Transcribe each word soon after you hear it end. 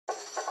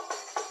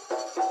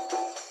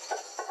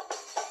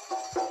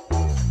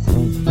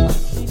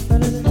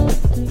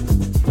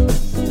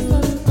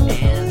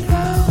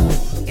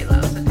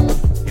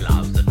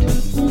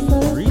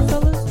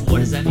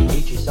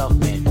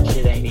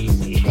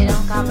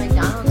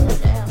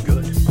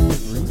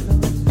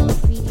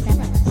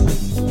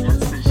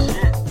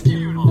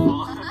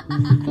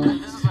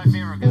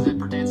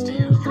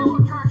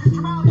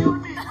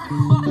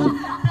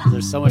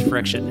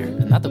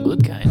direction. Not the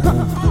good kind.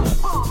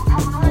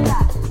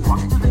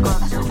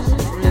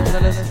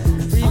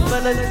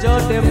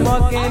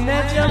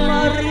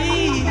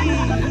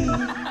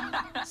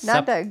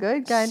 Not the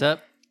good kind.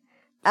 Sup?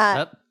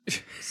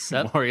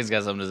 Sup? Morgan's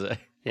got something to say.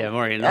 Yeah,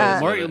 Morgan.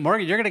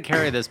 Morgan, you're gonna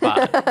carry this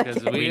pot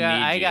because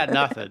I got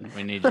nothing.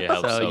 We need your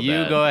help So so you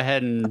bad. go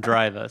ahead and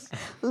drive us.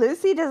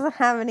 Lucy doesn't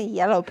have any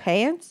yellow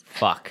pants.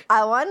 Fuck.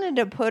 I wanted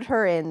to put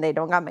her in. They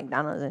don't got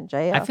McDonald's in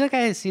jail. I feel like I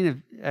had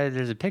seen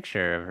there's a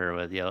picture of her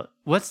with yellow.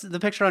 What's the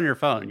picture on your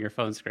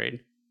phone screen?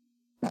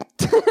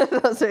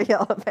 Those are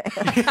yellow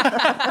pants.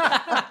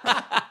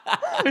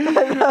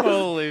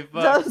 Holy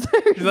fuck! Those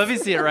are, Let me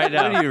see it right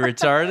now. What are you,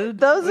 retarded?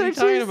 those What are you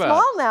talking too about?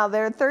 small now.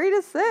 They're 3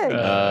 to 6.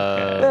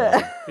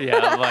 Yeah,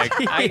 I'm like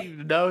I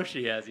know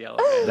she has yellow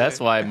pants. That's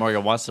why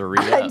Morgan wants to read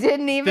I up.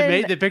 didn't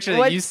even. the picture that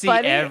what's you see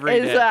funny every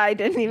is day. I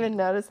didn't even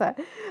notice that.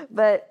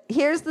 But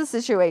here's the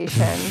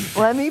situation.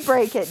 Let me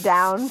break it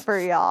down for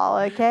y'all,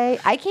 okay?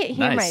 I can't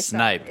hear Nice myself.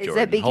 snipe, Is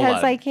Jordan. it Hold because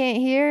on. I can't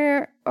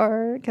hear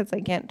or because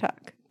I can't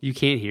talk? You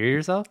can't hear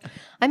yourself?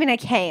 I mean, I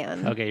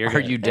can. Okay, you're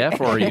Are good. you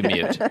deaf or are you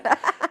mute?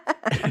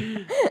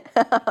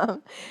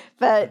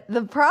 But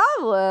the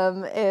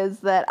problem is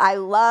that I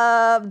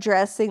love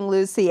dressing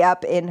Lucy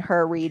up in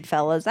her Reed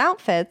Fellas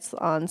outfits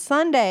on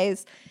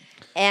Sundays.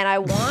 And I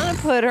want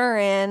to put her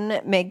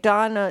in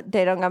McDonald's.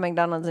 They don't got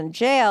McDonald's in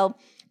jail.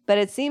 But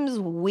it seems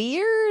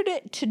weird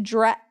to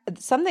dress.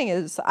 Something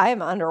is, I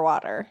am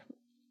underwater.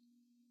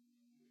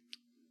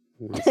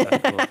 1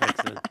 second, we'll fix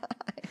it.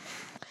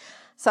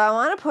 So I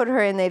want to put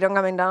her in They Don't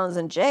Got McDonald's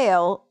in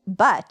Jail,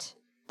 but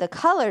the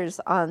colors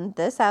on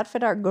this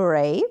outfit are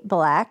gray,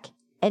 black,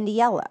 and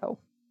yellow.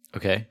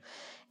 Okay.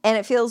 And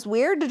it feels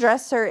weird to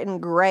dress her in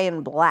gray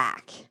and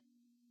black.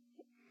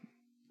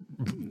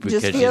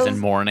 Because she's feels- in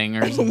mourning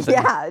or something?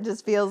 Yeah, it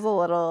just feels a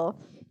little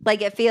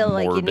like it feels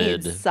like you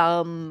need Morbid.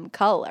 some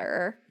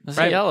color. That's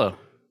Right. yellow.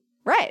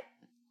 Right.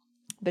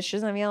 But she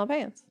doesn't have yellow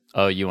pants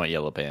Oh, you want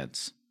yellow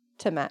pants.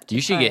 to match. You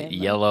should try get and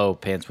yellow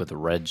pants with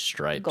red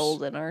stripes.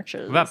 golden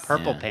arches. What about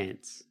purple Yeah.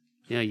 pants?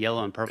 You know,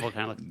 yellow and purple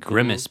kind of look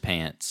Grimace cool.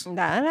 pants.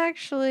 That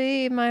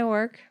actually might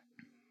work.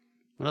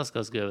 What else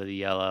goes good with the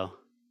yellow?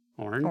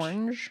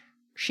 Orange?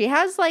 She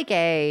has like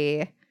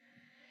a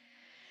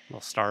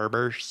little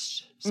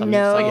starburst.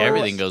 No. Like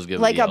everything goes good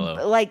like with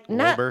yellow. like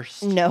not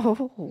burst.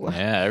 no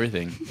Yeah,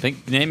 everything.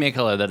 Name me a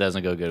color that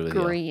doesn't go good with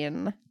yellow.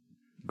 green.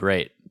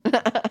 Great.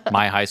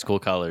 My high school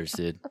colors,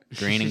 dude.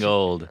 Green and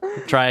gold.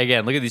 Try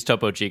again. Look at these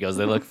Topo Chicos.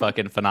 They look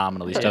fucking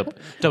phenomenal. These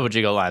Topo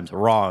Chico limes.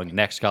 Wrong.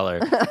 Next color.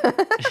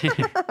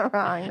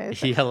 Wrong.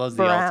 There's Yellow's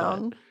the brown.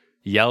 ultimate.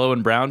 Yellow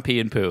and brown pee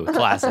and poo.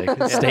 Classic.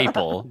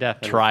 Staple.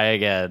 Definitely. Try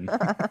again.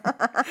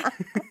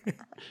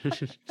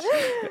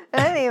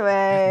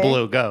 Anyway,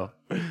 Blue, go.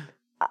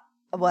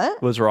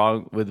 what? What's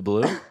wrong with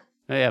blue? Oh,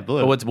 yeah,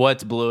 blue.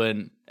 What's blue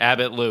in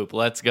Abbott Loop?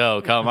 Let's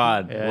go. Come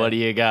on. Yeah. What do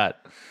you got?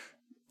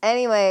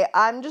 Anyway,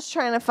 I'm just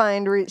trying to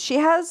find. She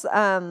has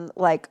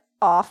like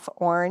off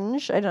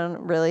orange. I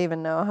don't really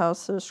even know how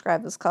else to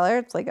describe this color.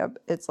 It's like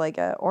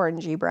a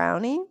orangey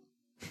brownie.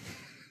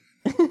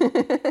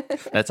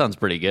 That sounds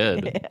pretty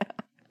good.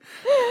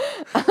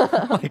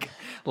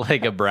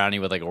 like a brownie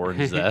with like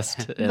orange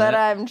zest. in But it.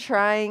 I'm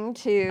trying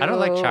to. I don't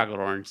like chocolate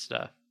orange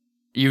stuff.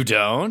 You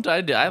don't? I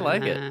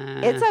like it.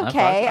 It's Uh,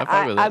 okay. I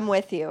fuck with it. I'm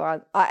with you.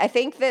 I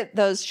think that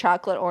those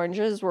chocolate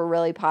oranges were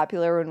really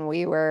popular when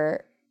we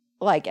were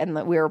like,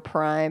 we were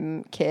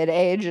prime kid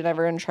age, and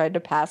everyone tried to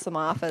pass them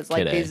off as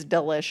like Kid these age.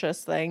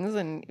 delicious things.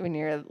 And when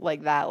you're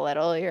like that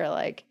little, you're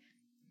like,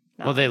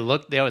 no. Well,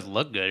 they always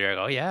look good. You're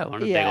like, oh yeah, I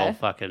want a big Yeah. old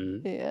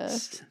fucking, Yeah.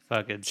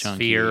 fucking Chunky,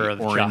 sphere of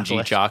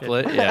orangey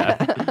chocolate. chocolate.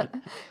 Yeah.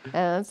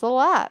 and it's a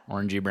lot.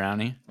 Orangey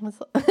brownie.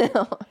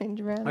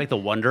 Orange brown. Like the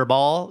Wonder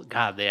Ball.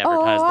 God, they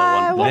advertised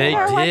I the Wonder Ball. They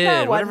Wonder,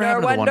 did. Whatever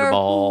happened to the Wonder I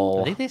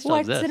Ball? think they still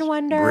What's exist. in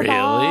Wonder Really?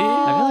 Ball?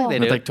 I feel like they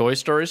With do. like Toy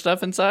Story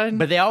stuff inside?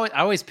 But I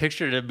always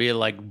pictured it being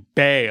like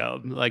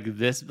bam, like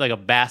this, like a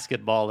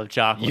basketball of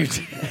chocolate. You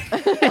did.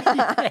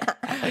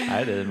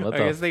 I didn't. What I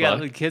the guess they fuck?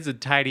 got kids with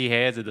tiny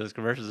hands in those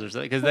commercials or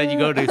something. Because then you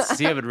go to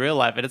see them in real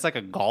life, and it's like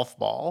a golf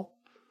ball.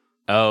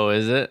 Oh,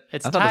 is it?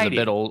 It's I thought tiny.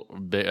 it was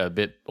a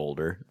bit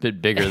older, a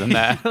bit bigger than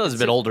that. It was a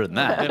bit older than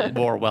A that. bit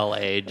more well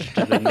aged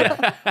than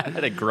that.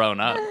 It had grown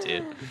up,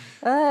 dude.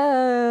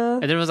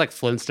 And there was like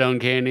Flintstone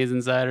candies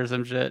inside or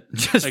some shit.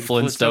 Just Like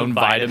Flintstone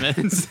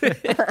vitamins in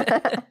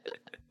a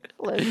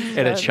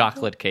Flintstone.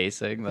 chocolate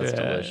casing. That's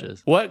Yeah.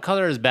 delicious. What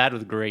color is bad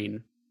with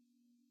green?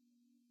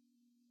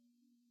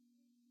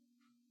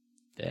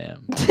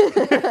 Damn.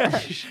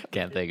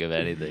 Can't think of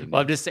anything.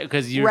 Well, I'm just saying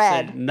because you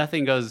Red. said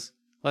nothing goes.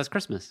 Well, it's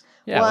Christmas.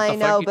 Yeah, well, what the I fuck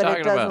know, you but it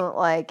talking doesn't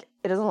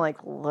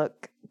about?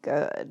 look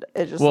good.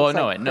 It just Well, looks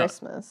no, like no.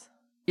 Christmas.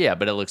 Yeah,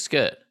 but it looks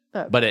good.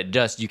 Okay. But it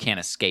just, you can't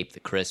escape the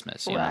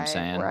Christmas. You know what I'm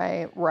saying?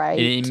 Right.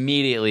 It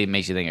immediately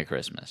makes you think of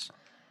Christmas.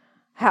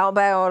 How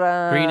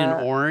about Green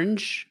and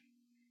orange.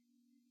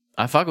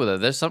 I fuck with it.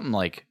 There's something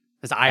like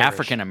It's Irish.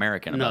 African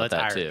American No, about it's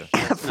that Irish.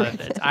 too. No,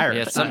 it's Irish.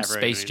 Yeah, it's It's some not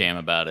Space African. Jam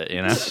about it,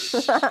 you know?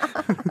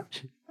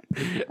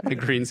 The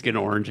green skin,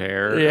 orange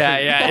hair.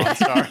 yeah.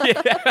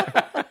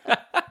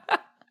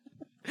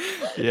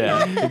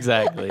 Yeah,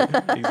 exactly.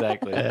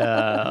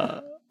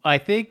 I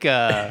think.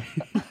 Yeah.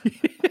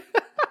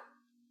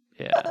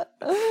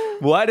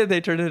 Why did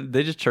they turn it?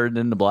 They just turned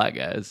into black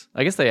guys.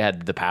 I guess they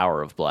had the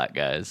power of black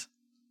guys,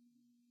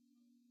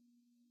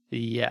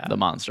 Yeah. the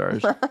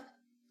Monstars.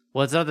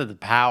 Well, it's not that the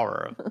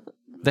power of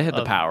They had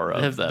the power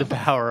of the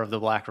power of the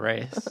black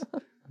race.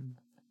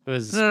 It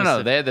was No.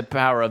 specific- They had the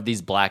power of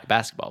these black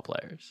basketball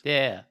players.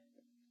 Yeah.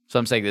 So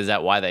I'm saying, is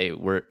that why they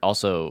were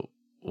also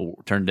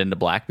turned into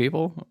black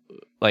people?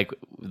 Like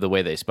the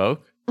way they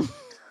spoke?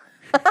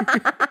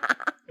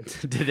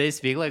 Did they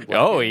speak like? black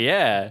Oh, people?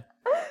 yeah.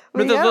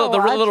 We The gotta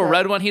watch little it.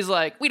 red one, he's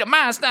like, we the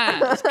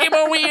Monstars. Game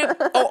on win.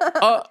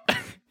 Oh.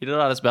 You don't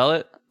know how to spell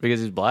it? Because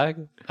he's black?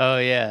 Oh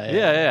yeah.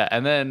 Yeah.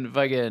 And then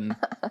fucking,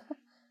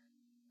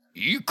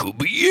 you could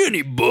be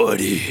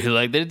anybody.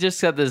 Like they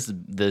just got this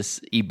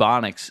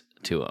ebonics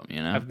to them,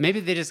 you know? Maybe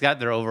they just got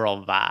their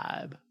overall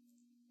vibe.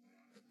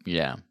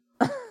 Yeah.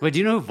 Wait, do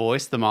you know who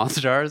voiced the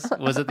Monstars?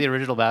 Was it the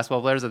original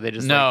basketball players that they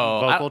just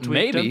vocal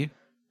tweaked maybe.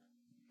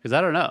 Because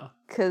I don't know.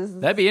 Because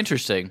That'd be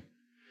interesting.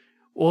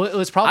 Well, it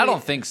was probably. I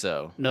don't think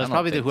so. No, I it's don't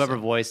probably think whoever so.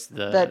 voiced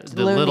the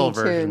the little Looney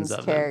versions Tunes of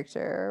them.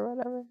 character or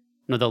whatever.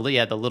 No, the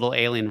little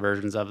alien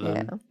versions of them,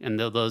 Yeah. and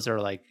those are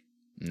like.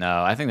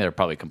 No, I think they're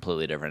probably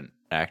completely different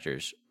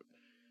actors.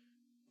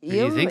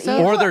 You think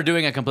so? Or they're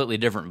doing a completely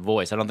different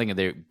voice. I don't think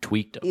they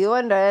tweaked them. You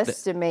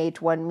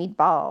underestimate one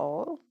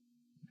meatball.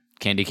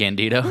 Candy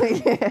Candido?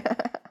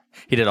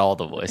 He did all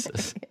the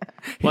voices.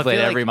 He Well, I played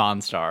feel every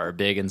Monstar,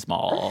 big and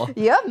small.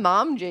 You have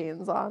mom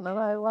jeans on, and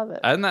I love it.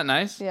 Isn't that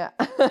nice? Yeah.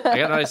 I got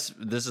a nice.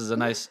 This is a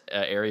nice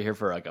area here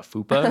for like a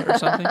fupa or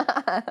something.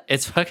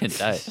 It's fucking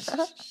tight.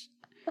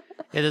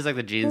 Yeah, there's like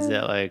the jeans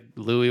that like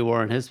Louis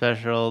wore in his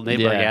special. Nate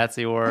Yeah.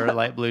 Bargatze wore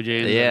light blue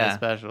jeans in Yeah. his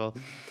special.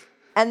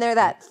 And they're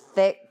that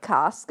thick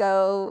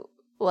Costco,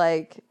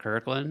 like,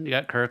 Kirkland, you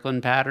got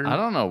Kirkland pattern. I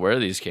don't know where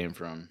these came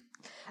from.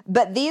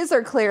 but these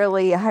are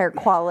clearly higher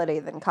quality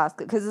than Costco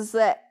because it's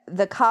that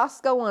the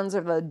Costco ones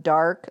are the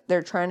dark.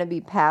 They're trying to be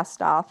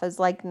passed off as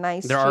like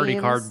nice. They're already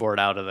jeans. cardboard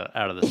out of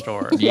the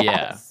store.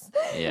 Yes.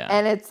 Yeah.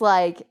 And it's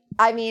like,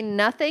 I mean,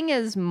 nothing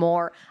is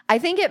more. I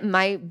think it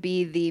might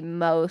be the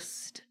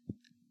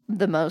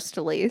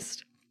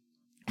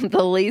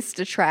least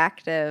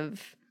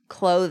attractive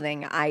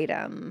clothing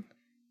item.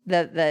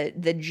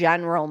 The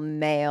general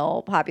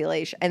male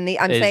population, and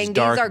I'm Is saying these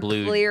dark are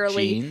blue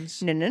clearly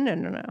jeans?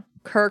 no.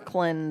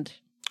 Kirkland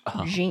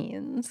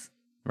jeans.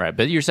 Right,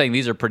 but you're saying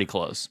these are pretty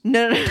close.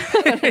 No.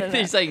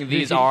 You're saying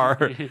these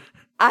are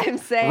I'm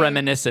saying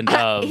reminiscent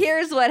of.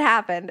 Here's what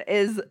happened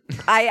is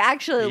I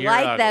actually You're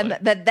like them, ugly.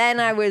 but then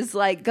I was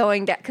like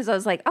going down because I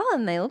was like, oh,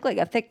 and they look like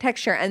a thick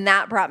texture, and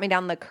that brought me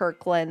down the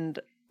Kirkland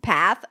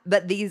path.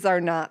 But these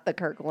are not the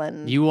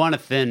Kirkland. You want a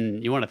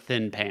thin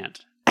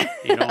pant.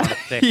 You don't want a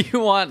thick. You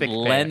want thick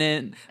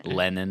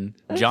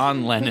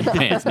John Lennon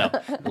pants. No,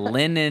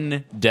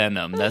 linen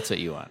denim. That's what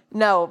you want.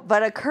 No,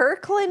 but a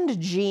Kirkland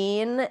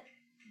jean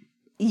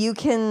you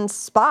can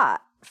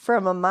spot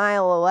from a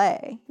mile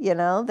away. You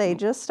know, they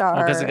just are.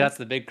 Because it got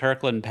the big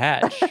Kirkland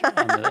patch on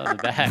the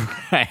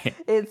back. Right.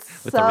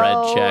 It's With so, the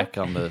red check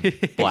on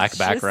the black just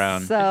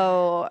background.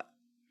 so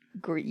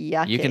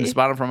yucky. You can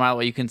spot them from a mile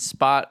away. You can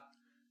spot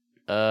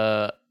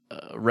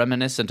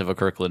reminiscent of a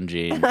Kirkland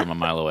jean from a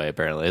mile away,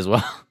 apparently, as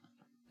well.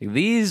 Like,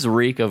 these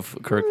reek of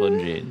Kirkland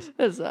jeans.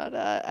 It's not.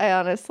 I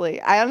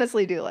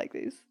honestly do like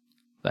these.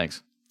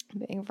 Thanks.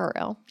 Being for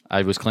real.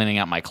 I was cleaning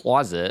out my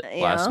closet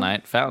last Yeah.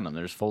 night, found them.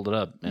 They're just folded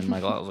up in my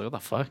closet. I was like, what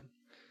the fuck?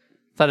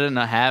 Thought I didn't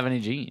have any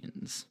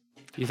jeans.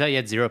 You thought you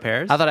had 0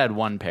 pairs? I thought I had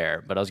one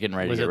pair, but I was getting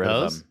ready Was to get it rid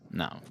those? of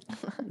them.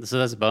 No. So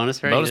that's a bonus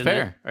pair? Bonus You didn't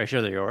pair. have? Are you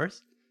sure they're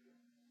yours?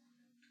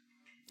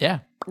 Yeah.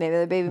 Maybe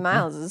the baby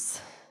Miles is.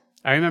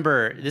 I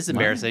remember, this is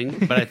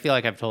embarrassing, but I feel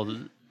like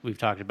we've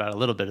talked about a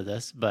little bit of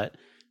this, but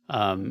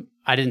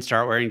I didn't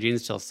start wearing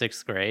jeans till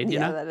 6th grade, you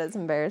Yeah, know? that is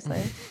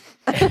embarrassing.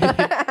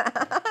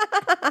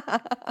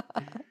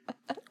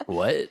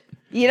 What?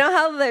 You know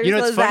how there's You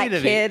know, it's funny that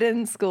to me- kid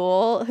in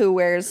school who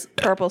wears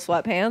purple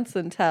sweatpants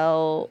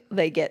until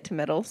they get to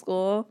middle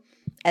school,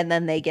 and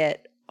then they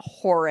get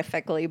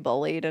horrifically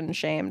bullied and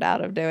shamed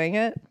out of doing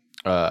it?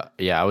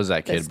 Yeah, I was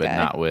that kid, This but guy.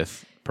 not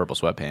with purple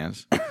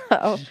sweatpants.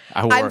 Oh,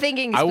 I'm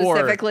thinking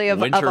specifically of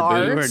winter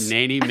ours. You were boots.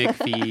 Nanny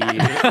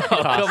McPhee.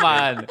 Oh,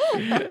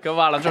 come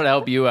on. I'm trying to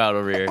help you out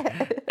over here.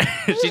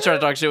 She's trying to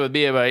talk shit with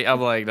me about.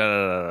 I'm like,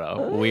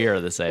 no. We are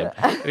the same.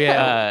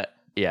 Yeah.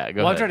 Yeah.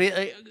 Go Well, I'm ahead.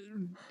 trying to.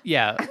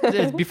 Yeah,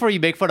 before you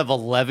make fun of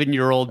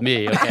 11-year-old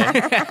me,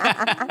 okay?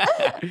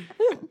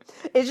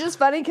 It's just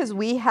funny because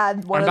we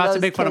had one I'm of about those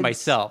to make fun of kids-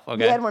 myself, We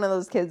okay? had one of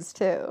those kids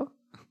too,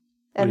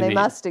 and do you they mean?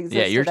 must exist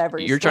Yeah, at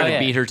every you're trying school.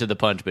 to Yeah. beat her to the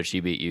punch, but she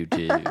beat you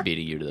to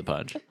beating you to the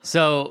punch.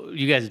 So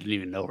you guys didn't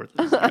even know where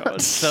this is going.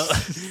 So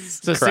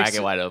Crack sixth-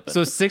 it wide open.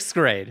 So 6th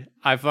grade,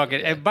 I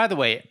fucking. And by the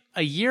way,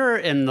 a year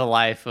in the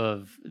life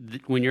of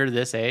when you're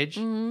this age,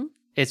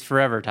 it's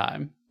forever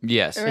time.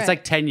 Yes. Right. It's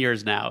like 10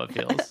 years now. It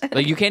feels.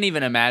 Like you can't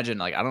even imagine.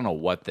 Like I don't know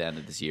what the end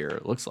of this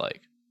year looks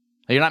like.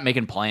 You're not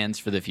making plans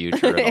for the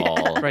future at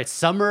all. Right.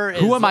 Summer is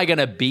Who am I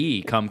gonna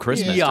be come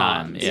Christmas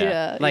time? Eons.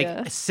 Yeah. like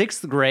yeah.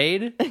 6th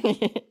grade.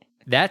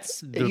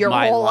 That's Your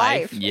my whole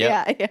life. life.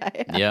 Yep.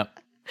 Yeah. Yep.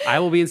 I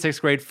will be in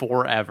 6th grade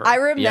forever. I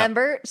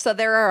remember, so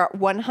there are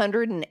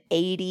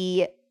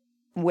 180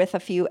 with a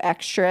few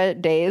extra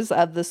days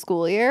of the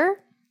school year.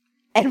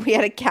 And we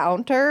had a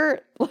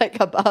counter like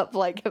above,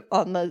 like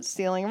on the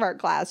ceiling of our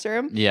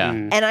classroom. Yeah.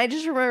 Mm. And I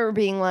just remember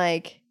being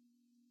like,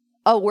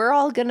 oh, we're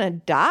all going to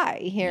die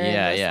here in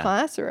Yeah, this yeah.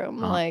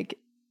 classroom. Uh-huh. Like,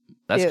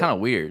 That's Ew. kind of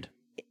weird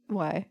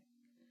why?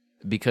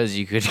 because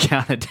you could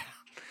count it down.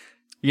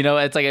 You know,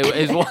 it's like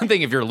it's one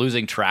thing if you're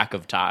losing track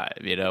of time,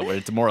 you know, where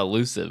it's more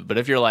elusive. But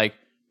if you're like,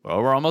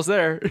 well, we're almost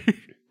there.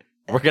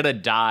 We're going to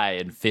die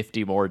in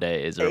 50 more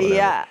days or whatever.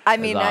 Yeah. I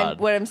It's mean, odd.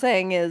 what I'm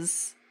saying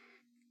is,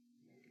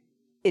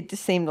 it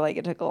just seemed like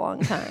it took a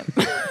long time.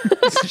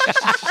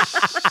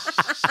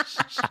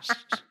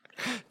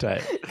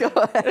 Tight. Go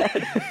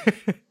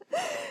ahead.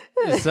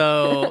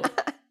 So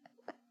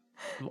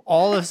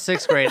all of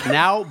 6th grade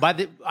now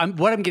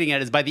what I'm getting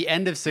at is by the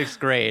end of 6th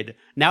grade,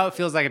 now it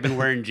feels like I've been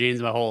wearing jeans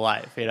my whole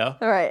life, you know?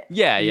 All right.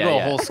 Yeah, You yeah, go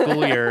yeah. a whole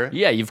school year.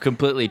 Yeah, you've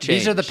completely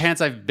changed. These are the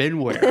pants I've been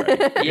wearing.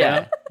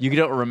 Yeah. You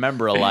don't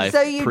remember a life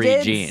So you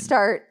pre-jean. did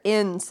start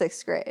in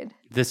 6th grade.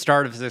 The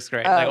start of 6th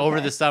grade. Oh, like over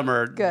okay. the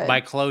summer, Good.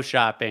 by clothes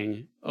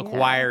shopping,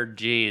 acquired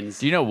jeans.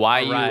 Do you know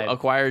why Arrived. you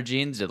acquired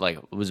jeans?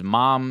 Was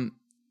mom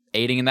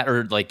aiding in that,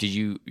 or like did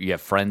you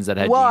have friends that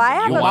had Well, jeans? I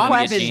and have you a wanted Mom to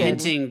had get been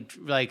jeans?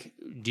 hinting, like,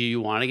 do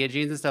you want to get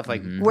jeans and stuff?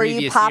 Like, Were you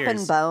previous popping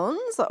years.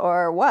 bones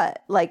or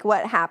what? Like,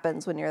 what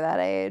happens when you're that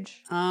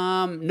age?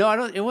 No, I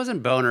don't. It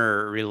wasn't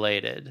boner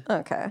related.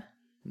 Okay.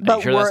 Are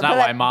you sure that's not but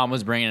why I- mom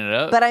was bringing it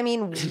up? But I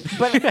mean,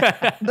 but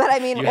I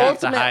mean, You have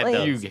to hide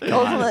ultimately, those. Come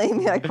on.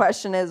 ultimately, my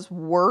question is,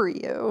 were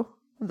you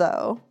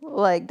though?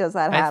 Like, does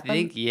that I happen?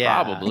 think,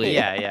 yeah, Probably.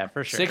 yeah,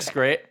 for sure. 6th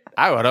grade?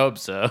 I would hope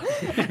so.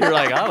 You're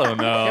like, I don't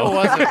It know.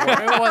 wasn't.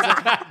 It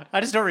wasn't. I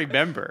just don't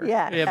remember.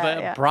 Yeah, but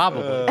yeah.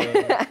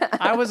 probably.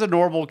 I was a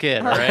normal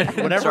kid, right?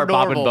 Whatever Start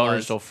popping normal boners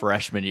was. till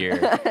freshman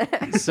year.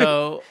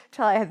 So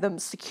Till I had them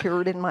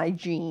secured in my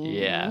jeans.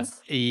 Yeah.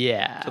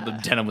 yeah, The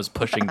denim was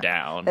pushing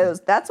down.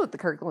 That's what the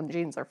Kirkland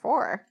jeans are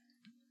for.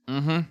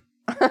 Mm-hmm.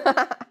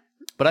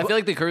 But I feel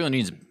like the Kirkland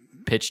needs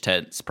pitch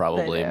tents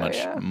probably They do, much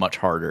yeah. much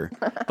harder.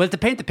 but to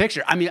paint the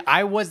picture, I mean,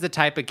 I was the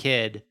type of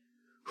kid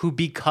who,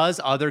 because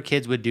other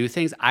kids would do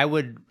things, I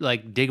would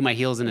like dig my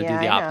heels in and Yeah,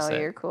 do the I know. opposite.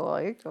 You're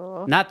cool. You're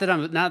cool. Not that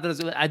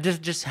I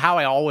just how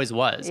I always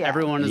was. Yeah.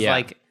 Everyone is Yeah.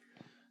 like,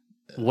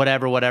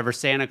 whatever.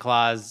 Santa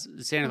Claus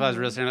is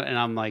real Santa, and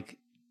I'm like,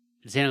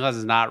 Santa Claus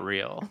is not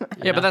real. you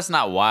Yeah, know? but that's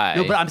not why.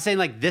 no. But I'm saying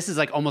like this is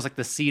like almost like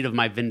the seed of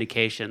my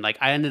vindication. Like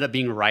I ended up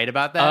being right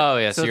about that. oh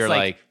yeah, so it's you're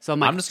like, so I'm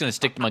like, just gonna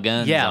stick to my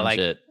guns. yeah, on like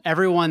shit.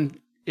 everyone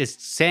is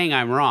saying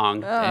I'm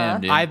wrong.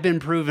 Damn, dude. I've been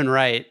proven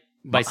right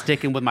by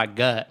sticking with my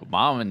gut.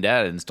 Mom and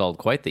dad installed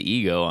quite the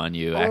ego on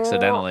you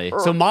accidentally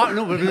So mom,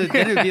 no, but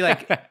then it would be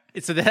like,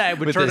 so then I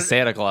would with turn this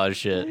Santa Claus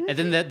shit. and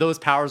then those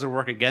powers would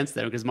work against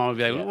them because mom would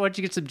be like, "Why don't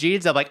you get some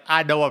jeans?" I'm like,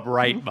 "I know I'm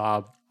right,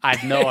 mom.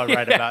 I know I'm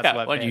right about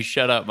sweatpants. Why don't you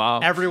shut up,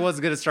 mom? Everyone's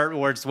gonna start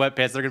wearing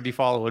sweatpants. They're gonna be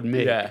following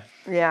me." Yeah.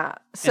 Yeah.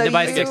 So then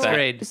by you- 6th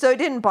grade, So it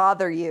didn't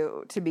bother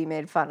you to be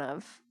made fun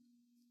of.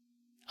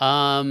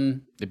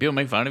 Did people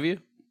make fun of you?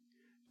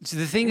 So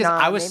the thing is, Nah,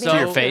 I was maybe so To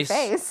your your face?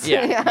 face.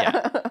 Yeah,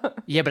 Yeah.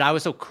 yeah, but I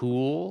was so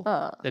cool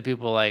that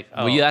people were like,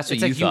 "Oh, Well, that's what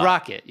it's you like thought. you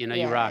rock it, you know,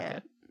 you Yeah, rock yeah.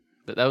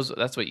 it."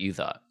 That's what you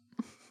thought.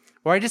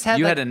 Or I just had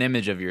You like, had an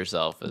image of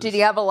yourself. As, Did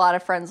you have a lot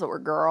of friends that were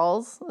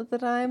girls at the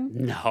time?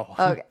 no,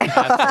 Okay.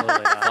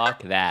 absolutely not.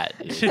 Fuck that.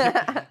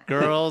 Dude.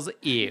 Girls,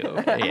 ew.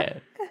 Yeah.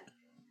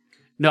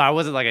 No, I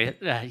wasn't like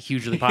a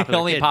hugely popular.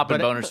 Only kid, popping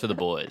but boners for the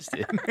boys,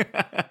 dude.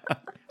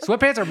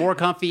 Sweatpants are more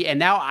comfy, and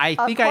now I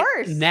think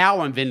course.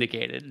 now I'm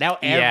vindicated. Now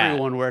Yeah.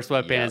 everyone wears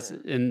sweatpants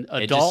in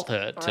It just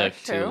adulthood. took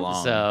That's too true.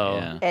 long. So-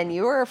 yeah. And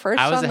you were first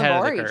I was on the ahead of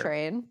the Maury curve.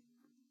 train.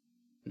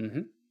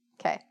 Mhm.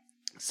 Okay.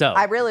 So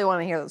I really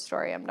want to hear the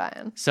story. I'm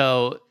dying.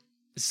 So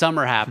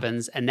summer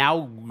happens, and now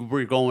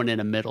we're going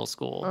into middle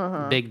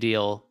school. Big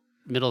deal.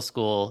 Middle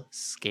school,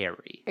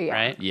 scary, Yeah.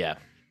 right? Yeah.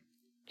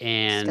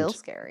 And Still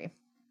scary.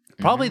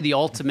 probably the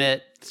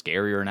ultimate.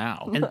 Scarier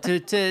now.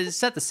 And to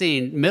set the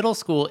scene, middle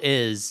school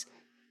is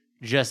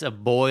just a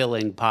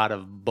boiling pot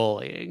of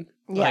bullying.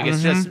 Yeah. Like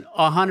it's just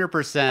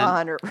 100%.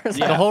 100%.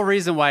 The whole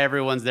reason why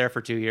everyone's there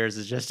for 2 years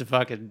is just to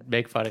fucking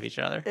make fun of each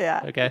other.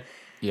 Yeah. Okay.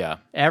 Yeah.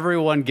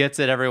 Everyone gets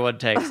it. Everyone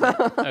takes it.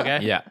 Okay.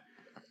 Yeah.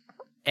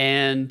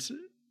 And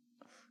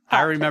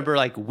I remember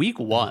like week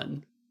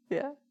 1.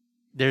 Yeah.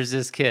 There's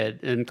this kid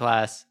in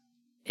class,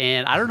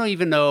 and I don't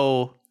even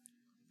know.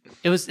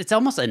 It's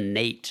almost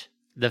innate,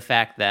 the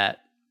fact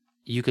that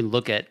you can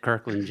look at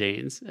Kirkland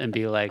jeans and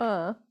be like,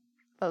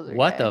 Those are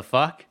what gay. the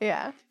fuck?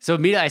 Yeah. So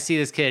immediately I see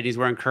this kid, he's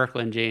wearing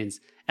Kirkland jeans,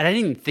 and I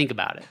didn't even think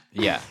about it.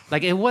 Yeah.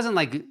 Like it wasn't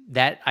like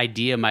that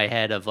idea in my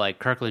head of like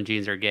Kirkland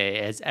jeans are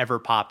gay has ever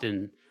popped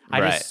in.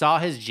 I Right. just saw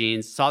his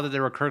jeans, saw that they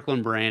were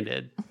Kirkland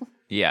branded,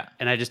 Yeah.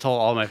 and I just told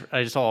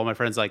all my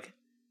friends like,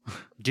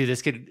 dude,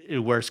 this kid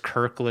wears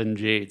Kirkland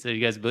jeans. And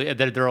you guys believe? And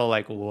then they're all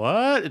like,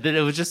 what? And then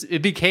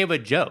it became a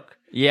joke.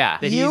 Yeah.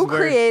 That You he's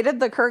wearing- created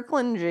the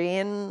Kirkland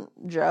jean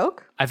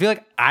joke? I feel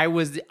like I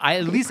was one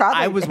of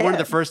the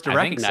did. first to I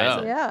think recognize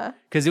so. it. Yeah.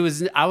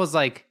 Because I was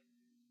like,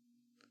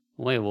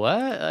 wait,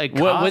 what? Like,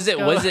 What was it?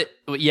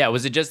 Costco? Yeah.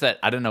 Was it just that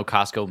I don't know?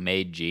 Costco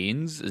made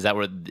jeans. Is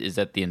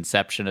that the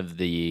inception of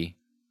the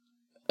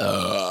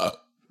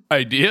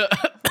idea?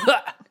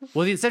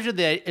 Well, the inception of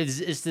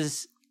is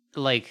this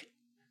like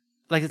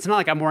it's not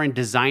like I'm wearing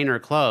designer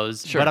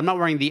clothes, Sure. but I'm not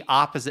wearing the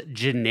opposite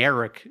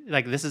generic.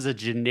 Like this is a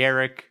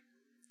generic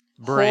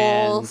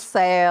brand.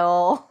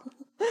 Wholesale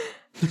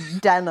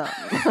denim.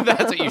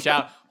 That's what you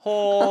shout.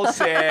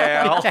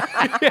 Wholesale.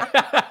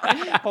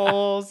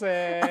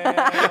 Wholesale.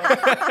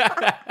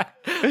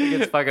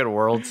 It's fucking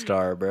World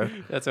Star, bro.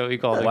 That's what we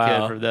call the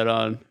Wow. kid from then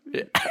on.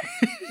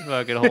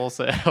 Fucking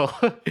wholesale.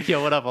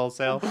 Yo, what up,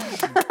 wholesale?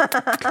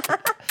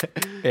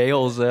 Hey,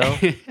 wholesale.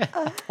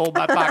 Hold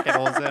my pocket,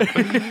 wholesale.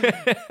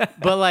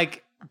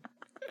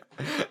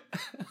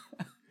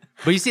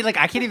 But you see, like,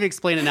 I can't even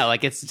explain it now.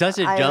 Like, it's such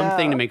a I dumb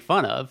thing know. to make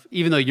fun of,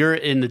 even though you're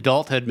in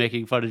adulthood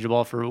making fun of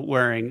Jamal for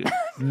wearing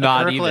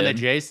Not Kirkland even.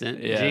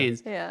 adjacent Yeah.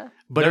 jeans. Yeah.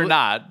 But They're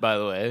not, by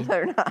the way.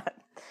 They're not.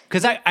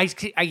 Because I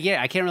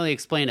can't really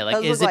explain it. Like,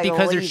 Those is look it like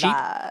because they're cheap?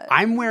 Levi's.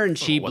 I'm wearing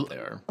cheap, What they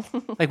are.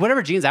 like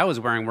whatever jeans I was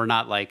wearing were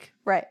not like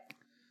Right.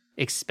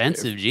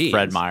 expensive jeans.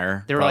 Fred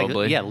Meyer, They were probably.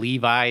 like, yeah,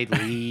 Levi,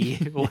 Lee,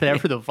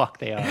 whatever the fuck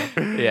they are.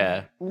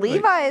 Yeah.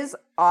 Levi's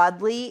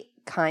oddly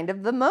kind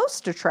of the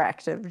most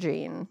attractive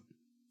jean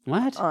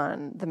What?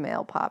 on the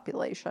male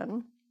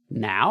population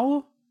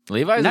Now?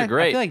 Levi's Now- are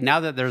great. I feel like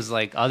now that there's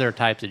like other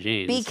types of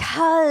jeans.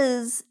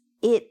 because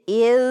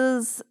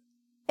it's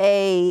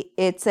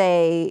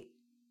a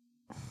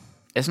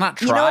it's not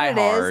try you know what it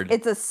hard. is?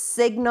 It's a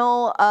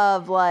signal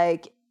of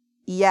like,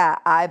 yeah,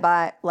 I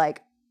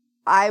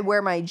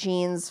wear my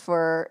jeans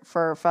for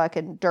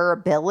fucking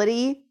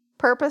durability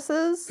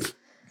purposes,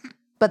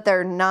 but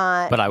they're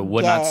not. But I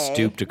would not gay.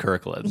 stoop to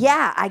Kirkland.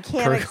 Yeah, I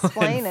can't Kirkland,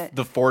 explain it.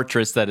 The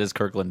fortress that is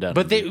Kirkland denim.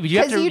 but you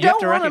have Because to you have don't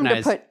to want them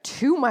recognize to put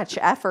too much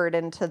effort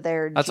into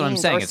their That's what I'm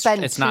jeans saying. or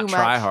spend It's not too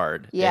try much-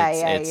 hard. Yeah,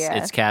 it's, yeah.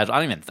 It's casual.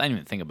 I didn't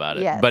even think about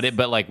it. Yes. But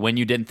like when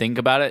you didn't think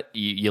about it,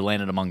 you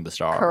landed among the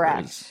stars.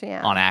 Correct,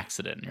 yeah. On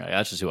accident. You're like,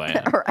 that's just who I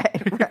am.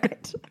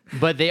 right.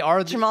 but they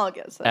are Jamal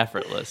gets it.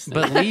 Effortless.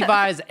 but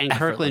Levi's and Kirkland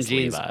Effortless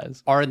jeans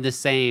Levi's. are in the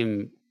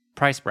same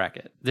price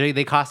bracket.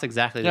 They cost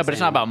exactly the Yeah, same. but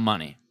it's not about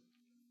money.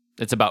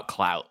 It's about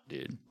clout,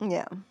 dude.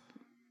 Yeah,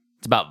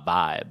 It's about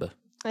vibe.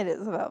 it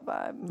is about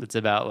vibe. It's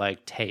about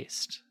like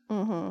taste.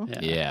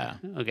 Mm-hmm. Yeah.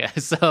 Okay,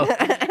 so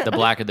The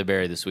blacker the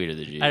berry, the sweeter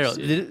the juice. I don't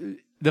know.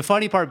 The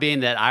funny part being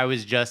that I'd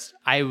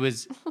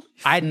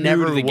New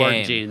never to the worn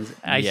game. jeans.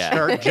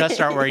 Yeah. Just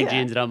start wearing Yeah.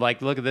 jeans, and I'm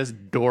like, look at this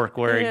dork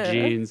wearing Yeah.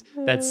 jeans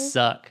that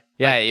suck.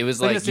 Yeah, it was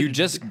Look at like this- you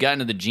just got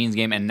into the jeans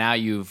game and now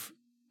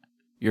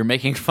you're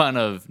making fun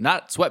of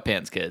not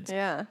sweatpants kids,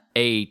 Yeah,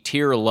 a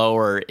tier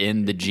lower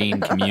in the jean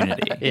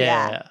community.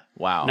 Yeah.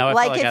 Wow. No, I felt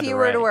like I if had you the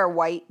were right. to wear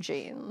white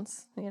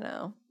jeans, you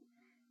know.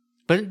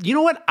 But you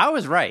know what? I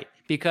was right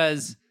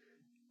because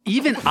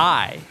even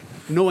I,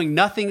 knowing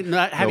nothing,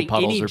 not having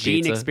puddles any or gene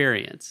pizza?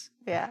 experience,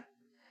 Yeah,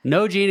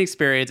 no gene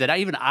experience, and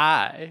even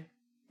I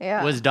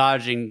yeah. was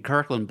dodging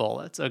Kirkland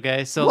bullets.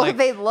 Okay, so Well, like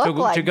they look to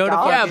like go to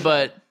dogs.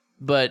 yeah,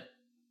 but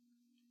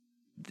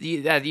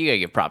you gotta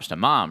give props to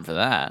mom for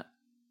that.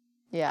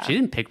 yeah. she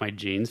didn't pick my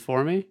jeans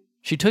for me.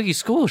 She took you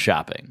school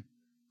shopping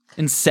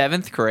in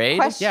 7th grade.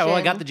 Question. Yeah, well,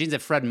 I got the jeans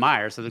at Fred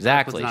Meyer, so the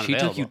Exactly. Kirkland's She not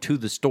took you available. to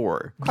the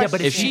store. Yeah,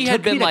 but If if she had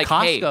took been me to like,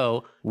 hey,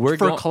 Costco we're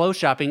for go- clothes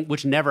shopping,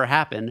 which never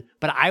happened,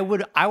 but I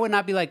would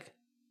not be like,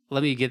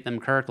 let me get them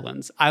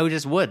Kirklands. I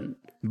just wouldn't.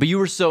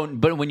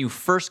 But when you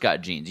first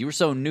got jeans, you were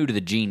so new to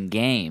the jean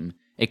game,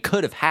 it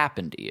could have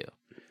happened to you.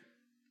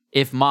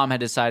 If mom had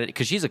decided,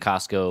 because she's a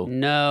Costco,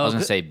 No, I was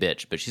going to say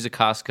bitch, but she's a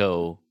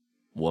Costco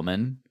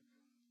woman,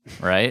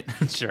 right?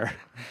 sure.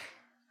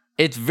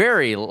 It's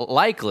very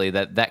likely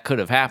that could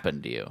have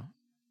happened to you,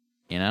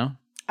 you know?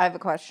 I have a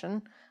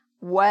question.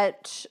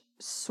 What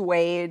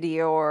swayed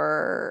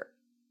your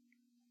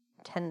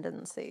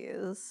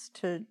tendencies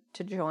to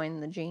join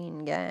the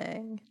jean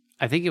gang?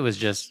 I think it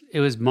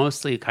was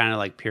mostly kind of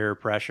like peer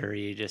pressure.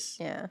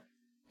 Yeah,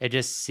 It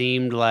just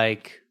seemed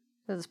like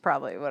this is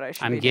probably what I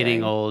should. I'm be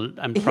getting doing. old.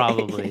 I'm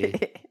probably.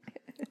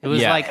 It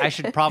was Yeah. like I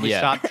should probably Yeah.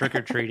 stop trick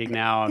or treating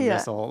now. I'm Yeah.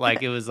 this old.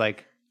 Like it was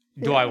like,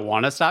 do I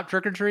want to stop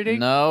trick or treating?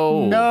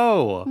 No.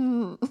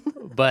 No.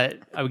 But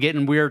I'm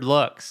getting weird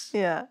looks.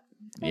 Yeah.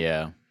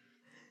 Yeah.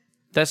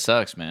 That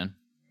sucks, man.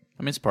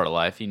 I mean, it's part of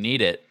life. You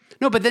need it.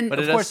 No, but then But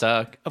it of does course,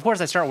 suck.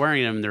 I start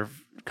wearing them.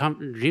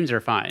 Jeans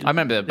are fine. I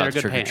remember They're about the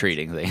good trick or pants.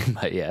 treating thing,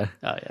 but yeah.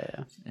 Oh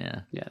yeah. Yeah.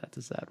 Yeah, that's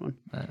a sad one.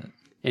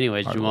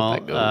 Anyways, hard to Jamal,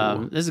 let that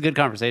go. this is a good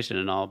conversation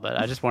and all, but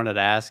I just wanted to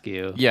ask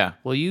you. Yeah.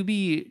 Will you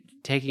be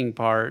taking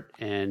part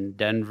in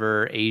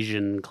Denver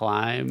Asian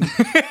Climb?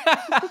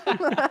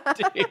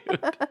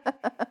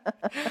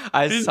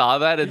 I saw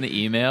that in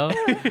the email,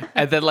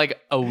 and then like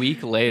a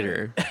week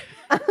later,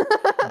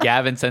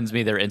 Gavin sends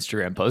me their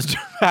Instagram post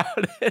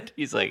about it.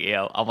 He's like,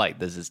 yo, I'm like,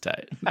 this is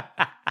tight.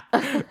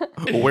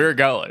 We're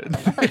going.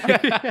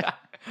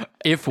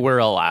 If we're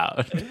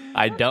allowed.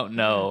 I don't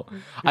know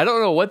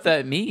what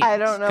that means. I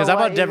don't know. Because I'm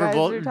what on you Denver guys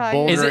are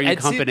talking Is it Bouldering Etsy?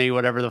 Company,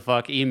 whatever the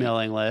fuck,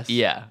 emailing list.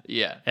 Yeah.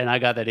 And I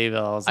got that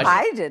email. I was like,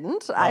 I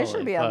didn't. I Holy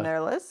should be fuck. on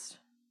their list.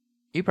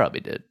 You probably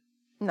did.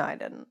 No, I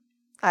didn't.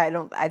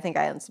 I think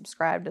I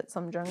unsubscribed at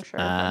some juncture.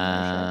 but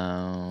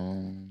I'm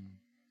not sure.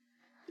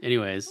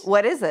 anyways,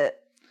 What is it?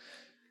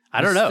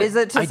 I don't know. Is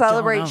it to I don't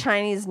celebrate know.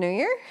 Chinese New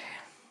Year?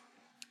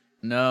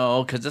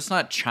 No, because it's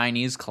not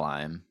Chinese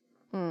climb.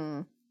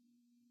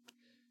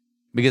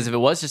 Because if it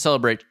was to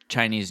celebrate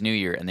Chinese New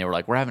Year and they were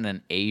like, we're having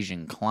an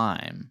Asian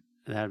climb,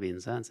 That would be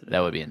insensitive. that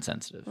would be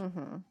insensitive.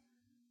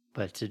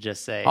 But to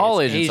just say All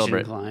it's Asians Asian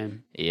celebrate-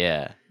 climb,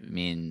 Yeah, it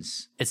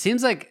means it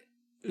seems like,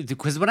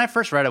 because when I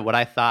first read it, what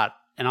I thought,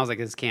 and I was like,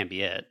 this can't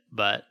be it,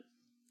 but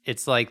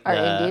it's like Are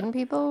the, Indian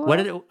people? what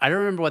did it, I don't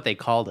remember what they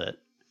called it.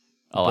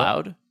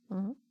 allowed.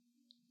 Mhm.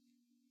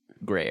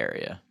 Gray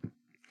area.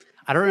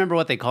 I don't remember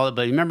what they called it,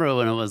 but you remember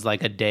when it was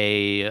like a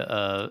day,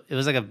 it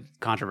was like a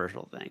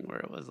controversial thing where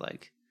it was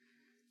like,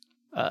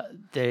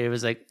 there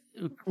was like,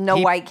 No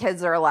peop- white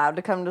kids are allowed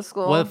to come to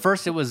school? well, at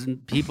first it was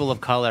people of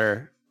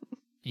color.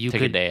 You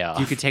Take a could day off.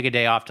 You could take a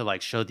day off to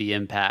like show the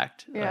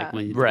impact, Yeah. like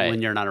when Right.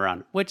 when you're not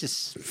around, which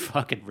is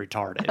fucking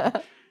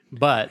retarded.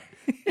 But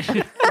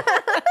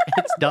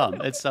it's dumb.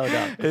 It's so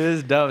dumb. It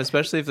is dumb,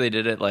 especially if they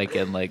did it like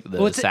in like the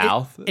Well, it's-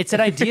 South. It's an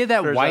idea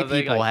that Or white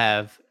something, people like-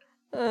 have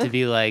to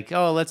be like,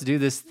 oh, let's do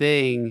this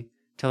thing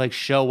to like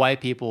show white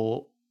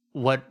people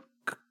what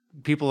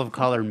people of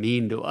color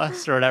mean to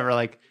us or whatever.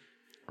 Like,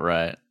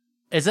 Right.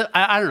 is it?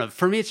 I don't know.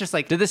 For me, it's just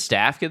like Did the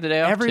staff get the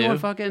day off everyone too?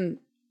 fucking.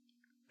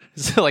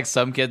 So like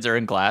some kids are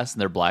in class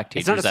and they're black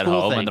It's not teachers a at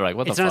school home thing. and they're like,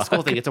 what it's the not fuck? a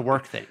school thing. It's a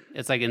work thing.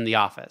 It's like in the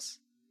office.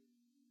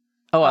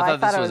 Oh, I Oh,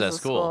 thought this it was at a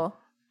school.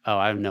 Oh,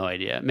 I have no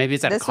idea. Maybe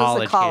it's at This a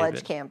college. was a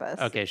college campus.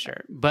 campus. Okay,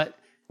 sure, but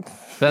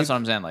That's what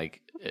I'm saying.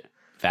 Like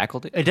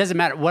faculty. it doesn't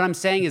matter. What I'm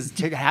saying is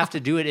to have to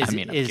do it is I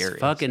mean, I'm is curious.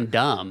 fucking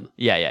dumb.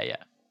 Yeah.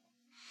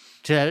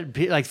 To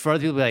be like for other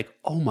people to be like,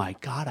 oh my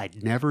god,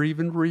 I'd never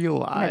even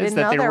realized didn't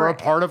that know they there were were- a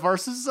part of our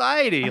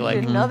society. I Like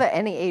didn't know that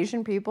any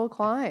Asian people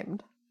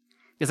climbed.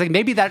 it's like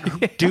maybe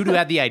that dude who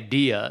had the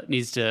idea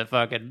needs to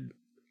fucking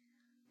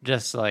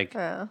just like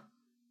Yeah.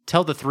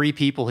 tell the 3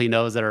 people he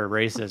knows that are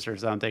racist or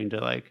something to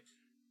like,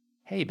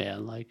 hey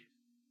man, like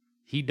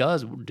he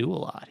does do a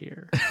lot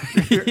here.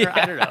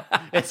 I don't know.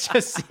 It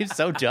just seems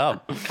so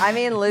dumb. I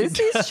mean,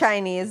 Lucy's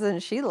Chinese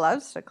and she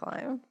loves to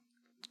climb.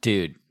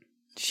 Dude,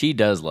 she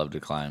does love to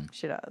climb.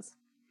 She does.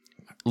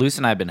 Luce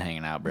and I have been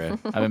hanging out, bro.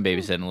 I've been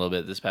babysitting a little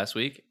bit this past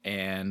week,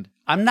 and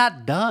I'm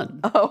not done.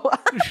 Oh,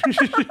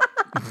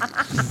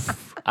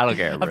 I don't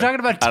care. I'm bro. talking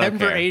about I don't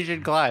Denver care.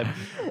 Asian climb.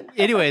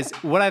 Anyways,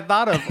 what I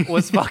thought of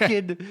was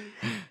fucking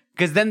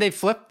because then they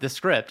flipped the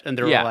script and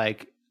they were Yeah.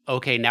 like,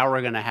 okay, now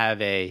we're gonna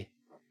have a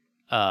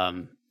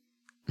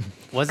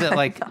was it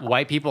like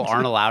white people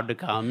aren't allowed to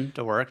come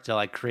to work to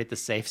like create the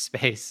safe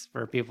space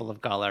for people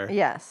of color?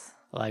 yes.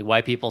 Like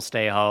white people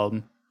stay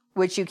home.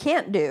 Which you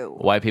can't do.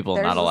 White people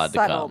are There's not a allowed to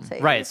come.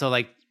 subtlety. Right. So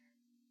like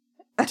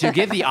to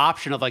give the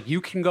option of like you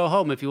can go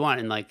home if you want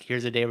and like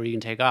here's a day where you can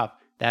take off.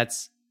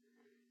 It's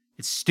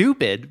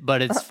stupid,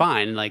 but it's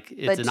fine. Like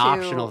it's But an to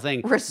optional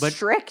thing. But-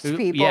 restrict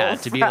people yeah,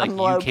 to be from like you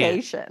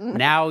location. can't.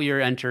 Now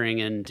you're entering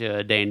into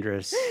a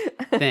dangerous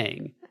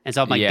thing. And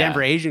so I'm like, Yeah.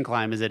 Denver Asian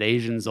climb, is it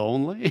Asians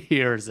only?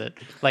 Or is it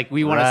like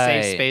we want a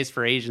safe Right. space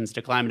for Asians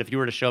to climb? And if you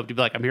were to show up to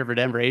be like, I'm here for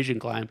Denver Asian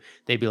climb,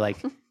 they'd be like,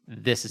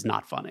 this is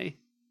not funny.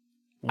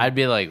 I'd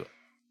be like,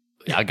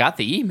 I got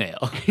the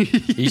email.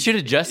 You should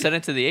have just sent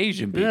it to the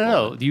Asian people.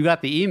 No, you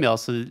got the email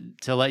so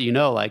to let you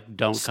know, like,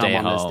 don't Stay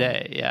come on this home.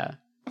 day. Yeah.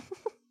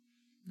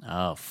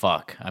 Oh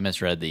fuck! I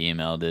misread the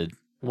email, dude.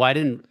 Why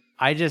didn't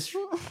I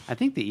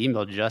think the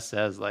email just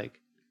says like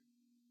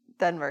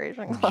Denver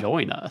Asian Club.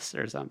 join us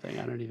or something.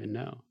 I don't even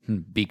know.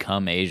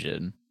 Become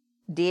Asian.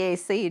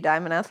 DAC,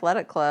 Diamond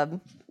Athletic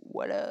Club.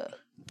 What up?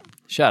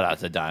 Shout out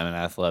to Diamond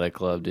Athletic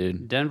Club,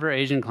 dude. Denver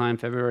Asian Climb,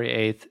 February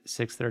 8th,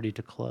 6:30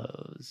 to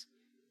close.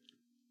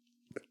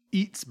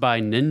 Eats by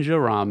Ninja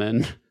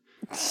Ramen.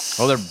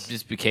 Oh, they're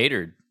just be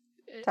catered.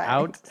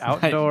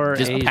 Outdoor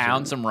just Asian.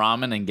 pound some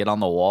ramen and get on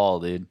the wall,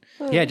 dude.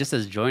 Yeah, it just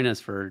says join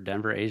us for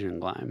Denver Asian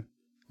Climb.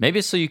 Maybe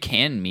it's so you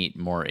can meet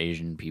more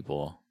Asian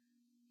people.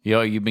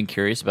 Yo, you've been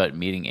curious about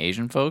meeting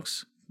Asian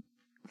folks?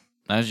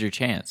 Now's your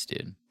chance,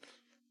 dude.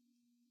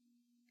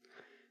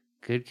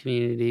 Good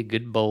community,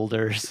 good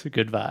boulders,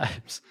 good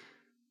vibes.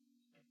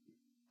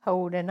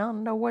 Holding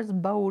on to was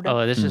bold.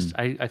 Oh, this just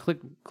I click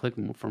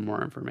for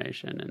more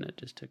information and it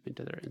just took me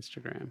to their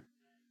Instagram.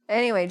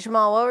 Anyway,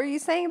 Jamal, what were you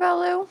saying about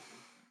Lou?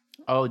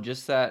 Oh,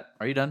 just that.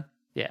 Are you done?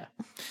 Yeah.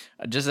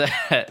 Just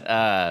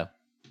that.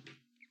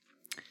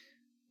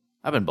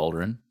 I've been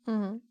bouldering.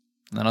 Mm-hmm. And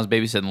then I was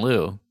babysitting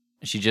Lou.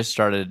 She just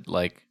started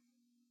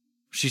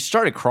she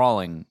started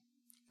crawling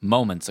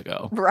moments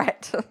ago.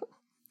 Right.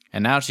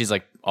 And now she's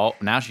like,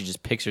 now she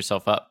just picks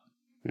herself up,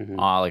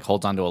 like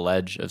holds onto a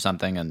ledge of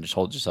something and just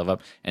holds herself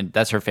up. And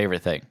that's her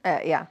favorite thing.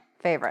 Yeah.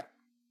 Favorite.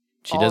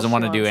 She All doesn't she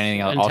want to do wants to anything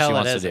do. else. All she Until it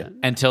wants to do. isn't.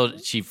 Until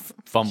she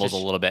fumbles So a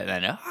she- little bit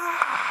and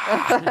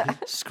then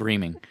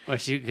screaming. Well,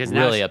 because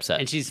Really upset.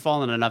 and she's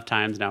fallen enough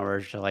times now where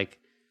she like,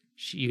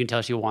 you can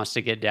tell she wants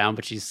to get down,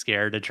 but she's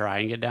scared to try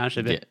and get down.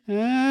 She'll be,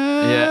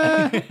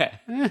 Yeah.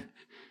 And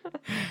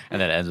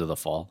then it ends with a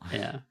fall.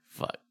 yeah.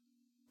 Fuck.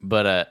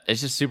 But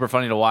it's just super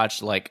funny to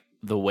watch, like,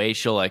 the way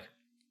she'll, like,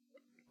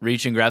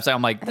 reach and grab something.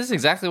 I'm like, this is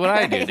exactly what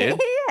I do, dude.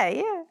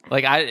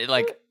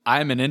 yeah.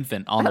 I'm an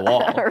infant on the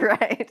wall.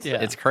 Right.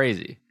 Yeah. It's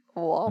crazy.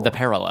 Whoa. The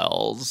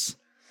parallels.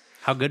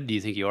 How good do you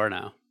think you are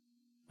now?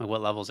 Like,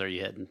 what levels are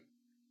you hitting?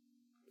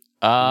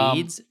 Um,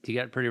 Meads? Do you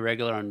get pretty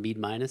regular on mead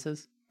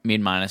minuses?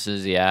 Mean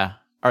minuses, yeah.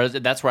 Or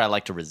that's where I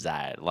like to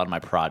reside. A lot of my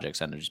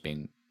projects end up just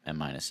being M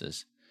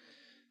minuses.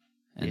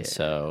 And Yeah.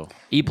 so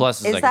E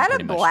plus Is I can that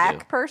pretty a much black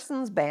do.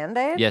 person's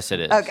Band-Aid? Yes,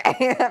 it is.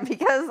 Okay,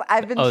 because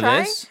I've been Oh,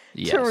 trying this?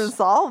 to Yes.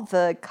 resolve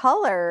the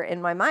color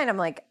in my mind. I'm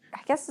like, I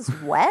guess it's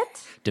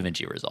wet. Da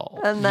Vinci Resolve.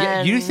 And Yeah,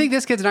 then you think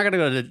this kid's not going to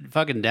go to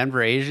fucking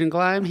Denver Asian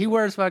Climb? He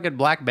wears fucking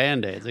black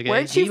Band-Aids. Okay?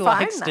 Where'd he you find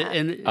likes that?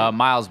 And,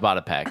 Miles bought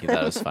a pack. He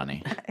thought it was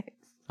funny.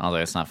 I was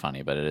like, it's not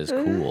funny, but it is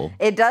cool.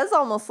 it does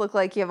almost look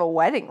like you have a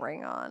wedding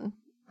ring on.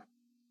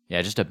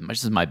 Yeah, just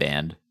my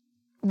band,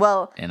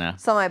 Well, you know.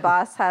 so my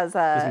boss has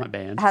This is my a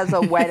band. has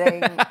a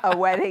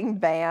wedding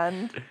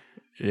band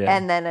Yeah.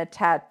 and then a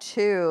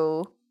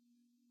tattoo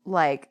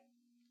like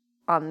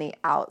on the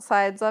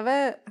outsides of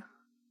it.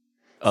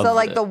 So,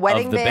 like, the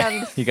wedding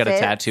band You got a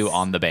fits- tattoo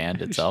on the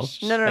band itself.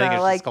 No, no, I think no.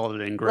 it's Like just called an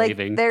like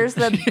engraving. there's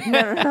the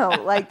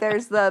no. Like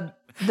there's the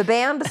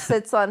band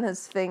sits on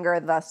his finger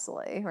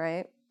thusly,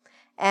 right?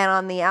 And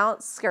on the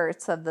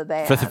outskirts of the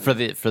band,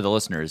 For the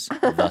listeners,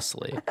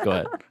 thusly. Go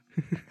ahead.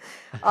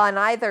 on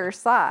either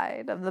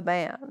side of the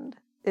band,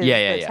 is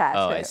Yeah. the tattoo.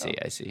 Oh,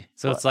 I see.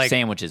 so it's like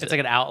sandwiches. It's like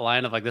an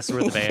outline of like this is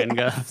where the band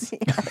goes.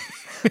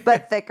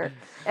 but thicker.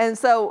 And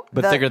so,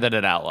 but thicker than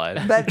an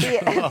outline. But the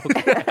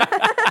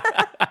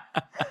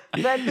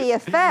but the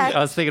effect, I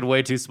was thinking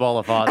way too small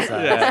a font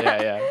size.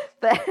 yeah.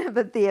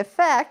 but the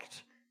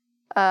effect,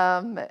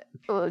 well,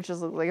 it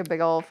just looks like a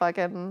big old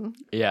fucking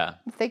Yeah.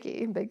 big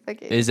It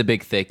thickie. is a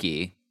big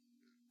thickie.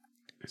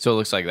 So it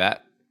looks like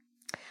that.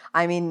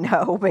 I mean,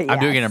 no, but I'm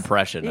doing an yes.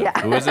 impression of Yeah.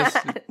 who is this?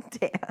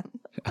 Dan.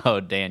 Oh,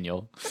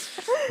 Daniel.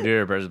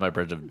 Doing my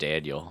impression of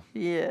Daniel.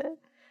 Yeah.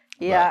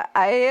 Yeah,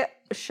 I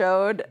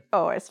showed.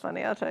 Oh, it's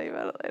funny. I'll tell you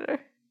about it later.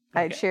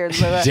 I cheered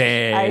Lou up.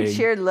 Dang. I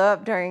cheered Lou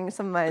up during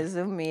some of my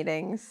Zoom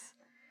meetings.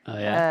 Oh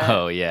yeah.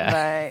 Oh,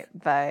 yeah.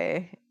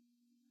 By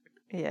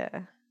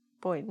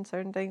pointing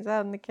certain things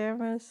out in the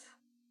cameras.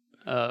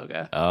 Oh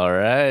okay. All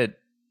right.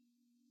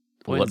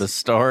 What a Points.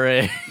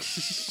 story.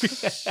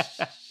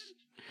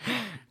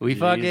 We Jesus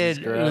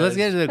fucking Christ. let's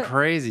get into the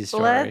crazy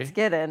story. Let's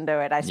get into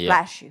it. I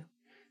splash you.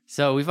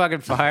 So we fucking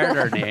fired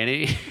our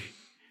nanny.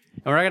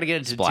 And we're not going to get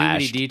into too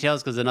many Splashed.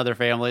 details because another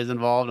family is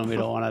involved and we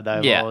don't want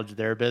to divulge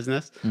their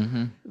business.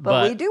 Mm-hmm.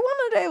 But we do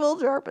want to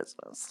divulge our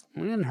business.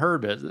 We're in her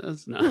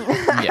business. No.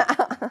 Yeah.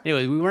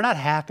 Anyway, we were not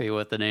happy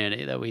with the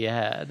nanny that we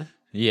had.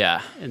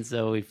 Yeah. And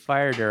so we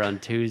fired her on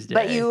Tuesday.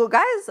 But you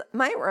guys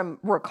might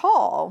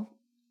recall,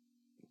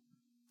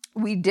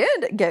 we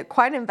did get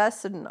quite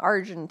invested in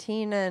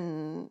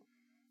Argentinian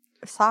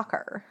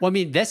soccer. Well, I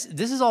mean, this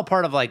is all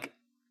part of like,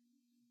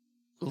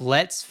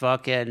 let's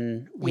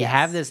fucking, we Yes.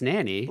 have this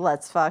nanny.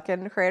 Let's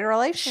fucking create a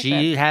relationship.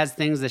 She has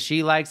things that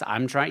she likes.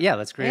 I'm trying. Yeah,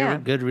 let's create Yeah. a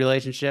good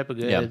relationship, a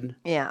good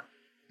Yeah.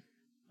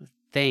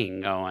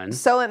 thing going.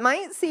 So it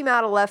might seem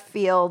out of left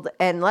field,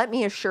 and let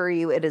me assure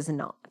you, it is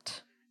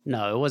not.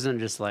 No, it wasn't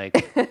just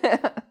like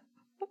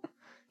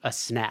a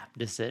snap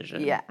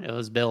decision. Yeah. It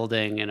was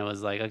building and it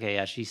was like, okay,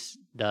 yeah, she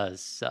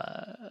does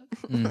suck.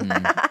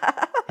 Mhm.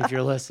 If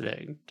you're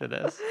listening to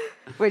this.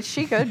 Which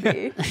she could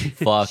be.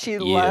 Fuck She you.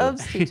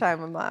 loves Tea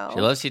Time with Miles. She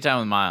loves tea time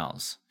with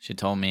Miles. She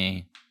told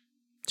me.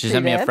 She She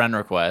sent me a did? friend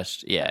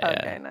request. Yeah,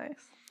 Okay, yeah.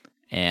 nice.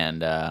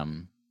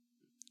 And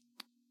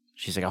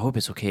she's like, I hope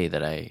it's okay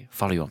that I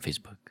follow you on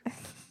Facebook.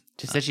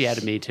 She said she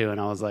added me too,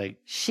 and I was like,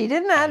 She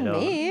didn't add don't-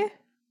 me.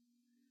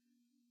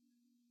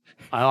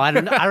 oh, I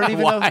don't even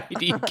know. Why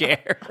do you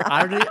care?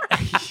 I don't.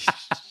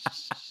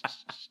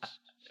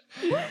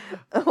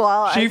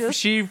 Well, I just,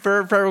 She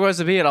friend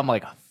requested me, and I'm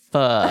like,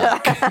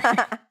 fuck.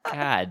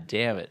 God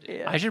damn it.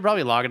 yeah. I should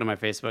probably log into my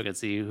Facebook and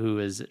see who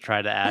has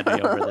tried to add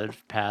me over the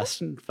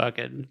past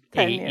fucking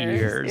 10 8 years,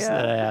 years yeah.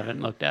 that I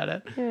haven't looked at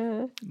it.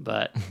 Yeah.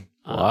 But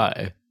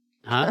Why?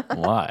 huh?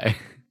 Why?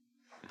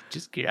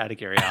 Just out of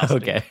curiosity.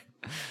 Okay.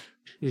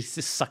 You just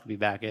sucked me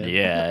back in.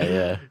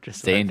 Yeah.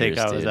 Just Dangerous,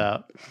 so I think I was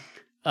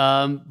dude.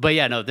 out. But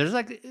yeah, no, there's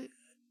like,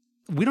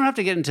 we don't have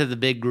to get into the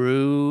big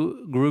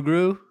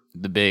gru.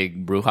 The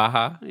big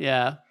brouhaha.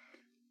 Yeah.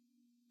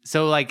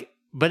 So like,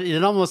 but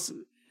it almost,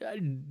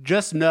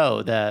 just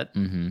know that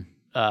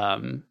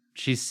Mm-hmm.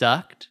 she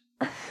sucked.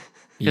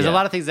 Because a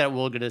lot of things that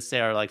we're going to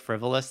say are like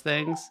frivolous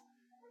things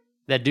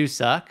that do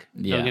suck.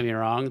 Yeah. Don't get me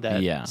wrong.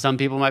 That Yeah. some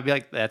people might be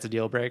like, that's a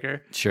deal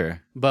breaker.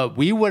 Sure. But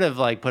we would have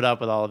like put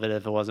up with all of it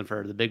if it wasn't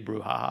for the big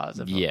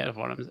brouhahas. Yeah. If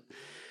one of them.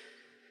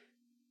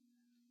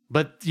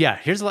 But yeah,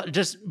 here's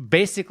just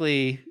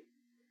basically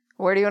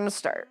Where do you want to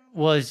start?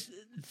 was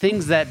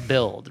things that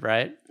build,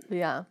 right?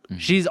 Yeah.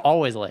 She's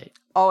always late.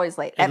 Always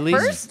late. At least-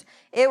 first,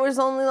 it was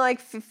only like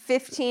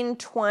 15,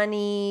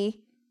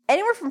 20,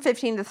 anywhere from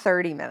 15 to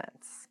 30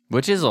 minutes.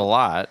 Which is a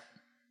lot.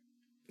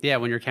 Yeah,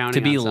 when you're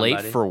counting To be on late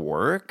somebody. for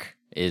work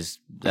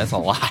that's a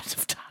lot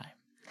of time.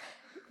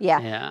 Yeah.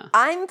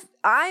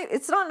 Yeah.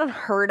 It's not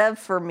unheard of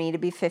for me to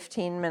be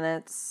 15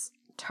 minutes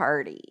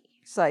tardy.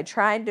 So I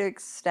tried to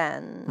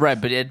extend. Right,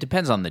 but it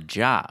depends on the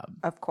job,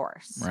 Of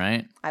course.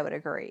 right? I would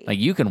agree. Like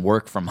you can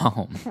work from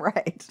home.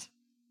 Right.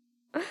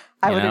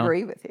 I You would know?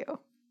 agree with you.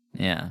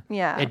 Yeah.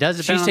 Yeah. It does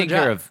depend She's on the taking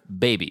care job. of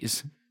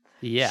babies.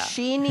 Yeah.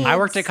 She needs. I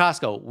worked at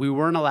Costco. We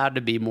weren't allowed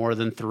to be more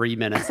than 3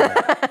 minutes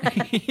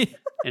late.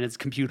 And it's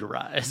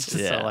computerized.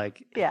 Yeah. So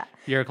like Yeah.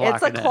 you're clocking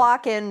It's a in.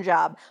 clock in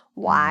job.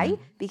 Why?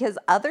 Because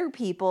other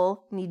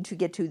people need to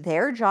get to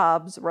their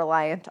jobs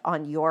reliant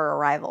on your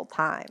arrival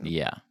time.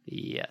 Yeah.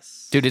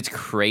 Yes. Dude, it's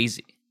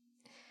crazy.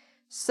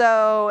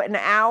 So an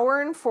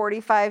hour and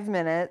 45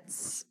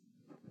 minutes,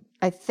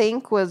 I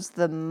think, was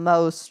the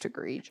most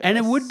egregious. And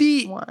it would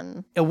be-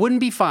 one. It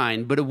wouldn't be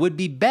fine, but it would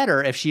be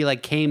better if she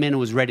like came in and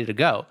was ready to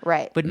go.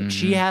 Right. But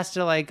she has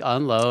to like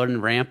unload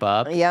and ramp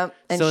up. Yep.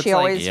 And So it's she like-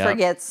 always Yep.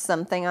 forgets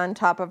something on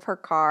top of her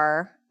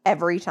car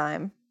every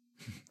time.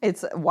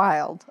 It's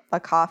wild. A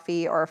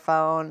coffee or a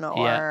phone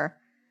or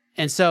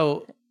And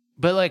so,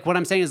 but like what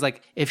I'm saying is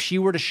like if she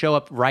were to show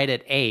up right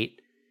at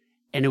 8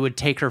 and it would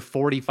take her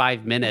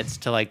 45 minutes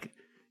to like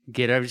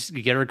get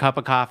her a cup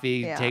of coffee,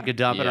 Yeah. take a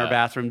dump in Yeah. our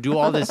bathroom, do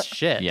all this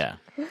shit. Yeah.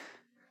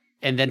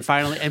 And then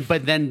finally,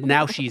 but then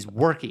now she's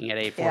working at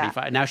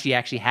 8:45. Now she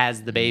actually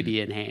has the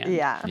baby in hand.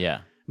 yeah. Yeah.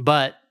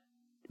 But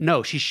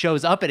no, she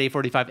shows up at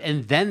 8:45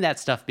 and then that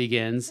stuff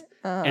begins.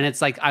 And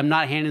it's like, I'm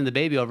not handing the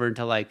baby over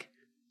until like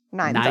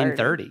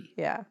 9:30,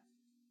 Yeah.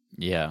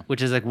 Yeah.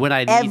 which is like when I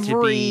need to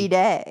Every be.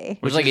 day.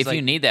 Which Which like is if you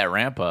like- need that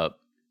ramp up,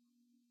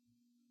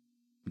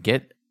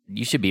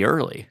 you should be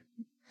early.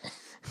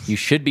 You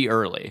should be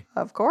early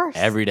Of course.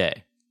 every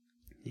day.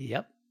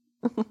 Yep.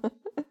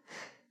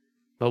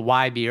 But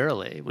why be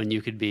early when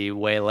you could be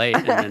way late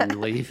and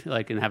then leave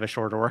like and have a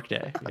shorter work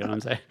day? You know what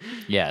I'm saying?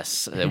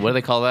 Yes. What do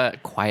they call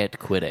that? Quiet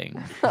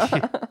quitting.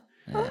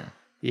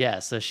 Yeah.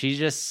 So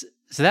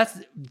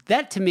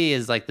that to me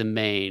is like the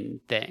main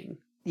thing.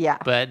 Yeah.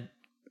 But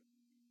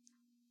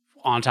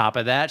on top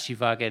of that, she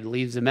fucking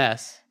leaves a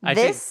mess. I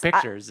This- take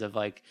pictures of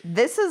like,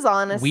 This is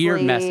honestly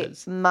Weird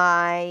messes.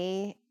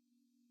 my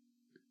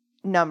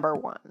number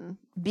one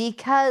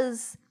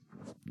because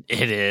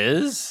It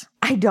is?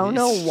 I don't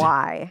know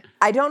why.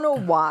 I don't know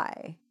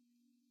why.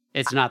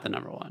 it's not the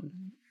number one,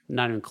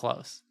 not even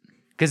close.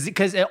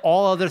 Because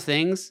all other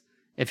things,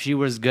 if she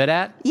was good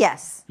at,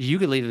 Yes. you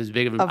could leave it as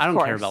big of a. Of I don't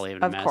care course, about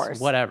leaving a of mess. course.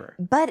 Whatever.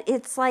 But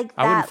it's like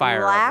I wouldn't that fire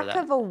her over lack that.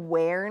 of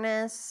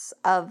awareness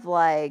of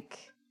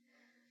like,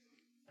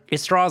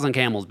 It's straws on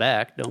camel's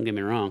back. Don't get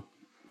me wrong.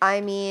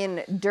 I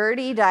mean,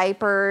 dirty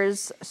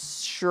diapers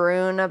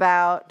strewn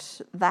about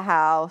the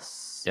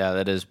house. Yeah,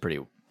 that is pretty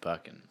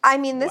fucking I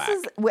mean, this whack.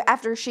 is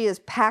after she is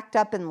packed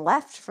up and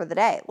left for the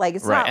day. Like,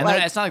 it's right. not And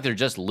like, it's not like they're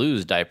just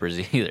loose diapers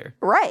either.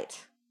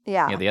 right.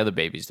 Yeah. Yeah, the other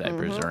baby's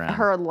diapers Mhm. around.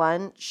 Her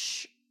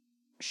lunch,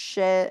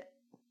 shit,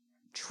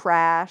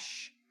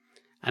 trash.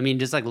 I mean,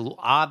 just like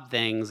odd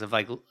things of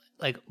like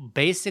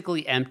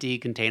basically empty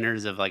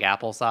containers of like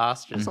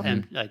applesauce, just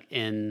like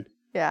in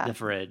Yeah. the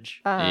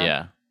fridge,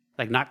 Yeah.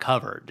 like not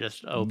covered,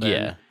 just open.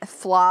 Yeah.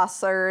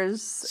 Flossers.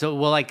 So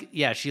well, like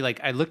yeah, she like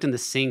I looked in the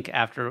sink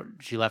after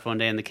she left one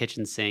day in the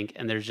kitchen sink,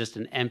 and there's just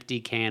an empty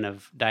can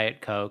of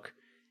Diet Coke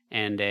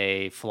and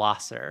a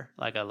flosser,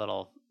 like a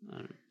little.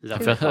 Is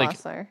that I feel like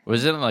Flosser.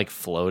 was it like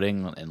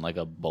floating in like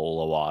a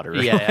bowl of water?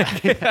 yeah,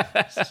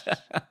 yeah.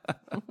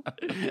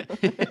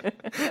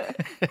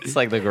 It's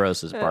like the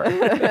grossest part.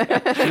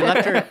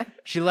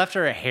 She left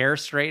her hair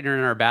straightener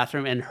in our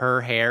bathroom, and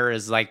her hair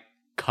is like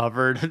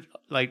covered,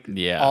 like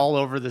Yeah. all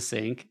over the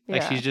sink.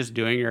 Like Yeah. she's just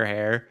doing her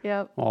hair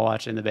Yep. while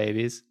watching the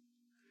babies.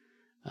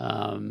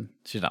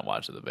 She's not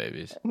watching the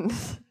babies.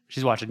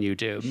 She's watching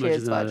YouTube, She which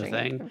is is another watching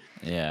thing. YouTube.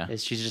 Yeah.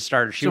 Is she's just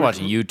started. She's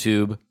watching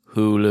YouTube,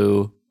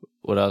 Hulu,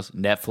 what else?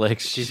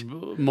 Netflix. She's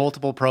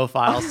multiple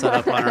profiles set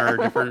up on her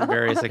different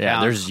various accounts. yeah,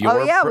 there's your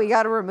Oh, yeah, we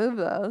got to remove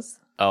those.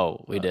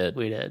 Oh, we did.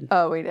 We did.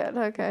 Oh, we did.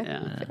 Okay.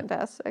 Yeah.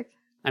 Fantastic.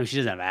 I mean, she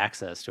doesn't have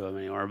access to them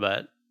anymore,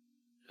 but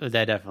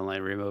they definitely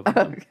removed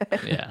them.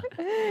 Okay.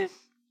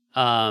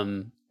 Yeah.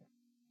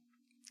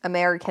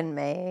 American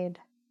Made.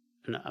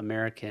 An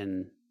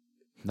American,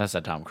 That's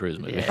that Tom Cruise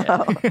movie.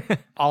 yeah,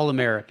 All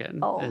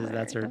American. All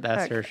That's her. American.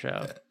 That's her Okay.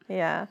 show.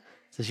 Yeah.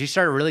 So she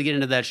started really getting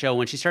into that show.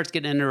 When she starts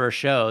getting into her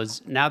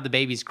shows, now the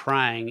baby's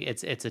crying.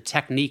 It's a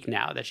technique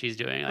now that she's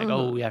doing. Like,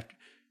 oh, we have to.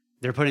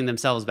 They're putting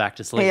themselves back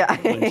to sleep Yeah.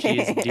 when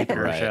she's deep in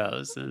her Right.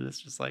 shows, and it's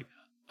just like,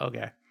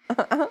 okay.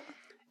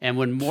 And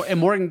when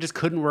Morgan just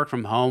couldn't work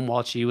from home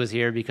while she was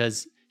here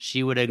because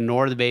she would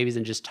ignore the babies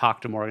and just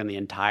talk to Morgan the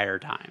entire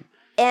time.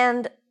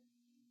 And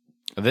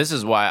This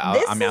is why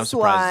This I mean I'm is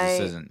surprised this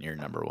why- isn't your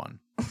number one.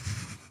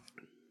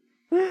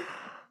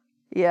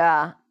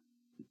 yeah.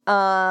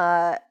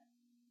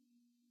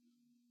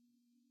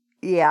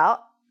 Yeah.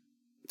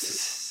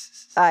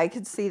 I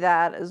could see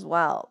that as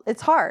well.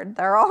 It's hard.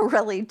 They're all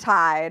really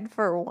tied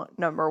for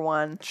number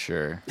one.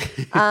 Sure.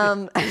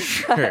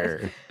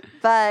 Sure.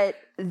 But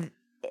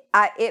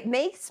it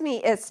makes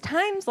me, it's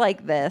times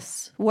like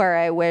this where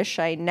I wish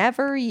I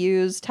never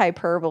used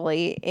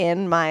hyperbole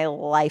in my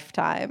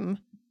lifetime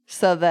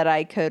so that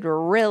I could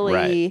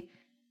really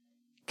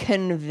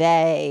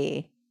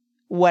convey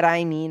what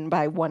I mean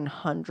by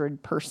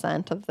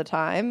 100% of the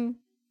time.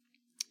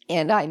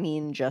 And I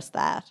mean just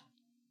that.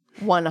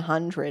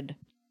 100%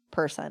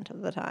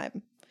 of the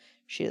time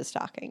she is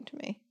talking to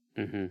me.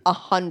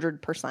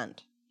 100%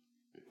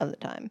 of the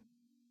time.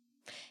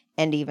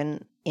 And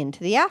even into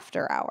the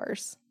after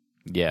hours.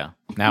 Yeah.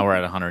 Now we're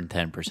at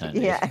 110%.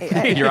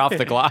 Yeah. You're off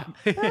the clock.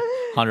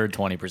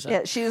 120%.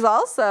 Yeah, she's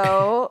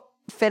also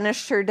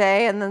finished her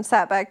day and then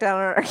sat back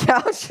down on her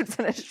couch and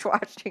finished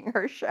watching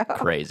her show.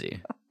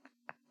 Crazy.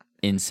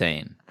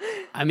 Insane.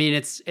 I mean,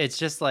 it's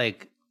just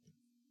like,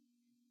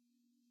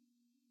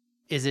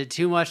 is it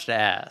too much to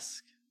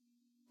ask?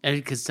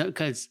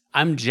 Because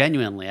I'm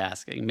genuinely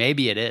asking.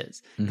 Maybe it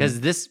is. Because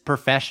this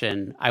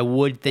profession, I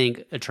would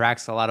think,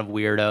 attracts a lot of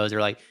weirdos. Or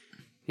like,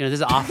 this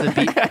is off the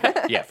beat.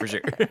 Yeah, for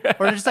sure.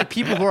 Or just like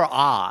people who are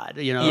odd.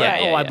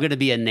 Yeah, I'm going to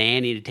be a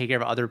nanny to take care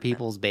of other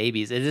people's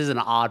babies. It is an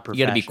odd profession.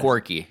 You got to be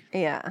quirky.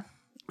 Yeah.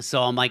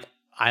 So I'm like,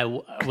 I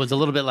was a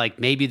little bit like,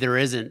 maybe there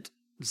isn't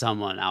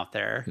someone out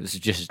there This is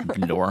just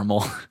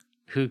normal.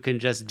 who can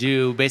just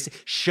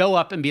show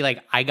up and be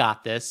like, I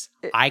got this.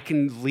 I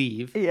can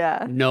leave.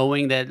 Yeah.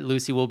 Knowing that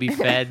Lucy will be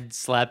fed,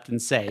 slept, and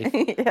safe.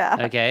 Yeah.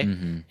 Okay.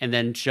 And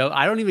then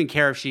I don't even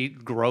care if she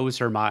grows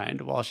her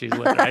mind while she's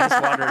with her. I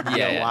just want her to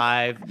be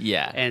alive.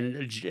 Yeah.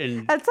 And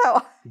That's how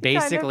I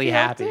basically kind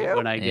of happy feel,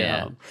 when I too. get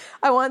home.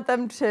 I want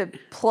them to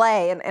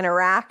play and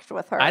interact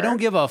with her. I don't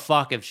give a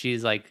fuck if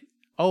she's like,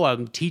 oh,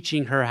 I'm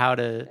teaching her how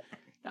to.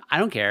 I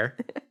don't care.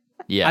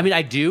 Yeah. I mean,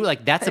 I do.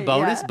 Like, that's a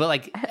bonus. Yeah. But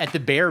like at the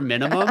bare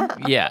minimum,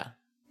 yeah.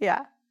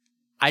 Yeah.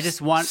 I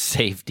just want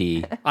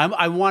Safety.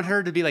 I want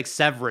her to be like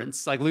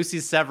Severance, like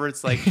Lucy's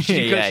Severance. Like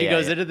she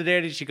goes into the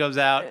nanny, she comes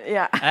out.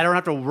 Yeah. I don't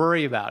have to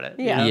worry about it.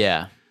 Yeah.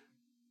 Yeah.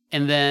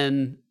 And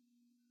then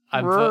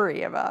I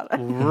Worry about it.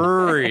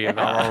 worry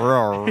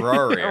about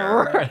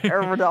it.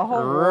 Or the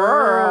whole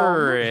world.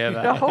 Worry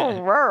about The it.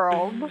 whole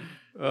world.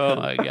 Oh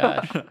my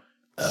gosh.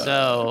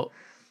 So,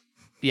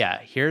 yeah,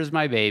 here's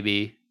my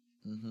baby.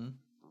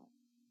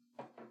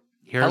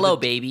 Here are Hello,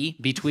 the- baby.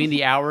 Between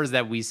the hours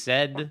that we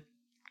set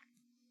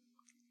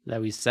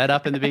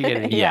up in the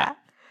beginning. Yeah.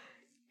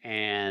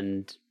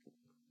 And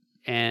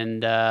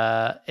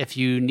if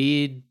you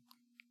need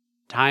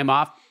time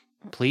off,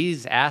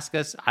 please ask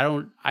us.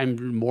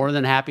 I'm more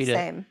than happy to,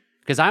 Same.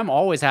 because I'm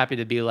always happy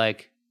to be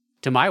like,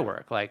 to my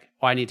work, like,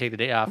 oh, I need to take the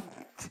day off.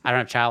 I don't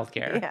have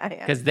childcare. Yeah.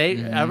 Because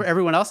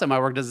everyone else at my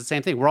work does the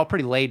same thing. We're all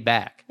pretty laid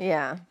back.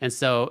 Yeah. And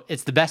so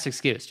it's the best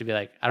excuse to be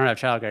like, I don't have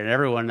childcare, and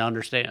everyone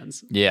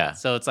understands. Yeah.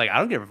 So it's like, I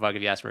don't give a fuck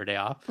if you ask for a day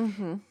off.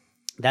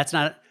 That's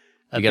not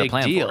a You gotta big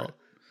plan for deal. it.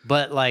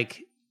 But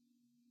like,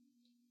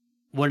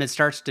 when it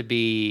starts to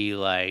be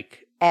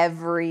like, I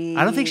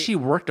don't think she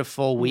worked a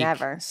full week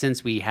Never.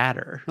 since we had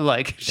her.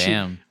 Like,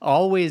 Damn. she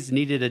always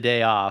needed a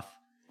day off.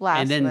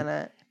 Last then-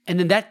 minute. And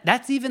then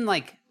that's even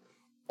like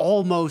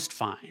almost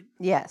fine.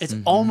 Yes. It's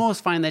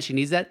almost fine that she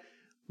needs that,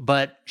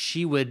 but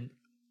she would,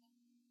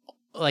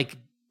 like,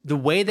 the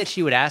way that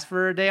she would ask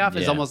for a day off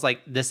is Yeah. almost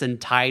like this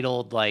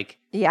entitled, like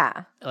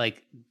Yeah. I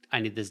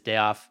need this day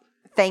off.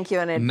 Thank you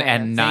in advance.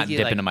 And not Thank you,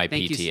 dip like, into my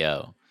thank you.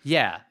 PTO.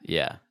 Yeah.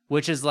 Yeah.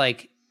 Which is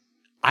like,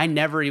 I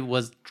never even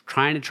was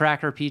trying to track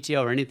her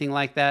PTO or anything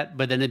like that,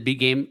 but then it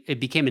became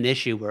an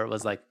issue where it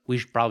was like,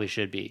 probably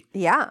should be.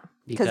 Yeah.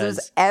 Because it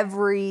was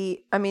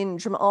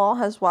Jamal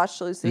has watched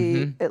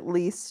Lucy at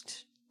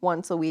least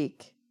once a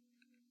week,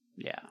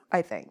 Yeah.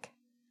 I think.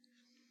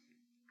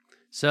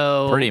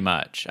 So Pretty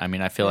much. I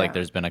mean, I feel like Yeah.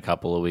 there's been a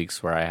couple of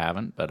weeks where I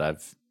haven't, but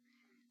I've.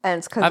 And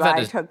it's because I've had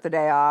I to- took the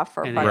day off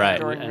or and, fucking Right.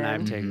 Jordan and I've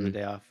in. taken the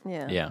day off.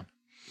 Yeah. Yeah.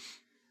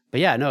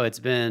 But yeah, no, it's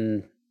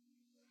been,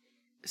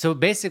 so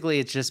basically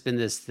it's just been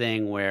this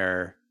thing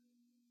where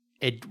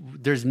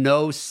there's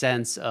no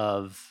sense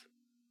of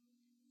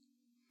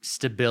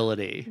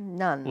stability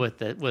None. with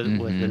the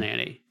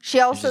nanny. She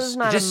also Just- is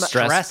not just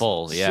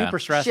stressful, yeah. Super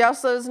stressful. she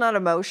also is not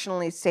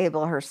emotionally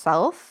stable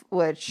herself,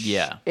 which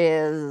Yeah.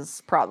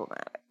 is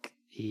problematic.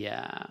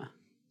 Yeah.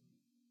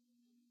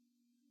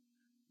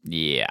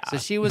 Yeah. So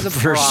she was a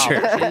For problem.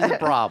 sure. She was a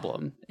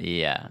problem.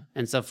 Yeah.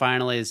 And so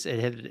finally it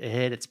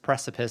hit its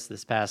precipice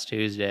this past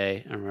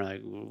Tuesday, and we're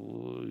like,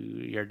 "Ooh,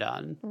 you're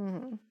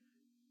done."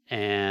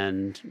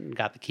 And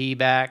got the key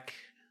back.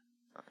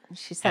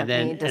 She sent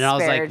then- me and disparaging I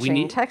was like, we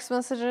need- text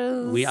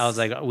messages. I was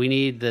like, we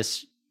need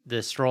this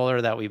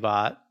stroller that we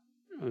bought.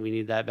 We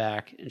need that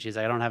back. And she's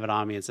like, I don't have it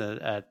on me. It's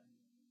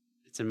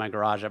it's in my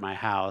garage at my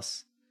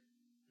house.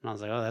 And I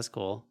was like, oh, that's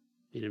cool.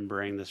 You didn't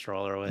bring the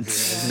stroller with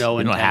you. No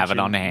You don't have it intention-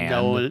 on hand.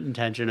 No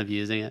intention of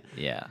using it.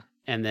 Yeah.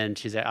 And then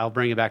she's like, I'll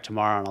bring it back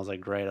tomorrow. And I was like,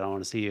 great. I don't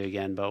want to see you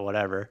again, but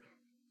whatever.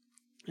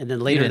 And then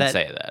You later didn't that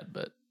say that,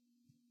 but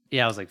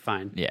Yeah, I was like,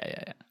 fine. Yeah,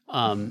 yeah,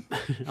 I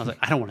was like,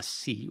 I don't want to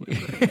see you.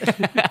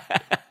 yeah.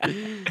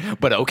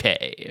 But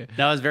okay.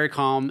 No, I was very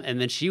calm. And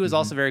then she was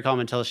also very calm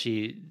until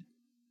she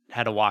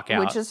had to walk out.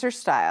 Which is her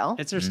style.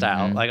 It's her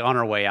style. Like on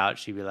her way out,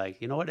 she'd be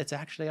like, you know what? It's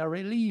actually a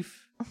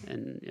relief.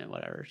 And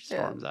whatever. She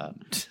storms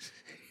out.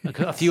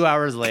 A few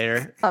hours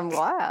later, I'm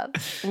glad.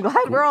 I'm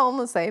glad we're all on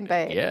the same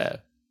page. Yeah.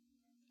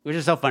 which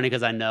is so funny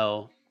because I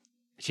know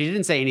she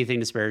didn't say anything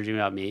disparaging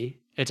about me,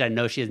 which I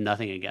know she has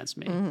nothing against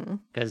me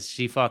because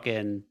she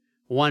fucking,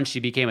 one, she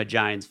became a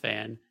Giants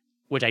fan,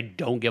 which I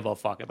don't give a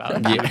fuck about.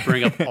 And I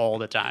bring up all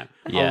the time.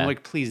 Yeah. I'm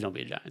like, please don't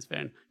be a Giants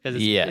fan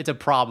because Yeah. it's a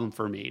problem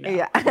for me now.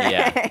 Yeah.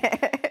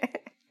 Yeah.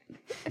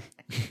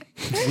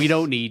 We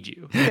don't need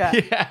you.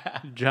 Yeah.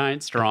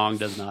 Giant Strong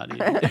does not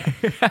need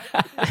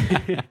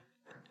you.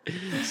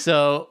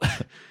 So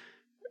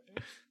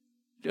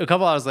a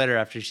couple hours later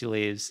after she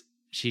leaves,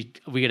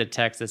 we get a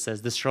text that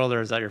says the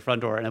stroller is at your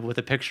front door, and with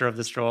a picture of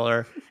the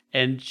stroller,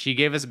 and she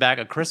gave us back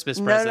a Christmas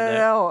present.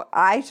 No.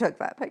 I took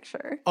that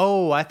picture.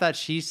 Oh, I thought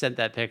she sent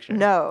that picture.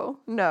 No.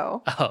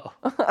 Oh,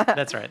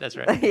 that's right.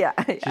 Yeah.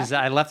 She said,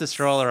 I left the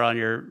stroller on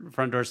your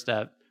front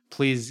doorstep.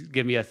 Please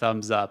give me a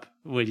thumbs up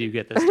when you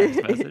get this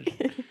text message.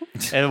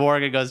 And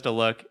Morgan goes to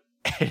look,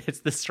 and it's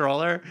the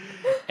stroller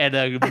and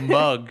a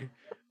mug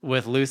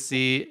with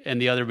Lucy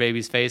and the other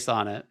baby's face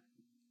on it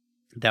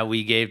that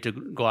we gave to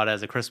go out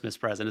as a Christmas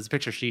present. It's a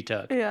picture she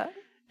took. Yeah.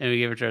 And we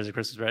gave it to her as a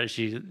Christmas present.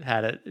 She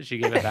had it. She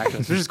gave it back to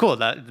us, which is cool.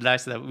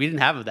 Nice that we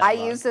didn't have it that I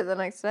long. used it the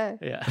next day.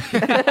 Yeah.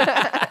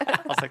 I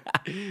was like,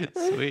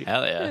 sweet.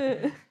 Hell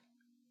yeah.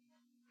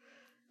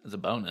 It's a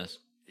bonus.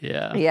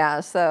 Yeah. Yeah.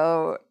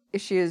 So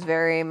she was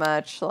very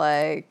much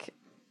like,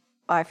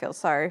 I feel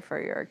sorry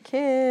for your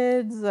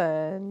kids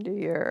and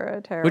you're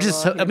a terrible Which is,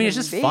 so, I mean, it's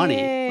just human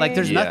funny. Like,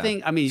 there's Yeah.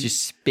 nothing, I mean, She's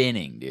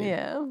spinning, dude.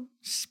 Yeah.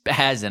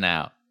 Spazzing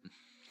out.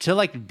 to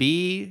like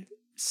be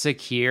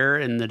secure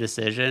in the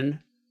decision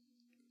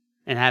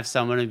and have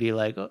someone to be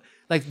like, oh,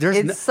 like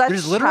It's such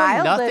there's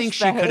literally nothing childish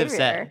she could have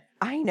said. behavior.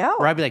 I know.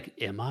 Or I'd be like,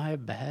 am I a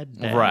bad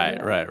dad?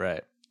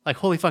 Right. Like,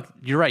 holy fuck,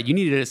 you're right. You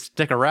need to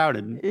stick around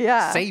and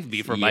Yeah. save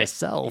me from Yeah.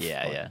 myself.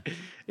 Yeah, yeah.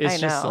 It's I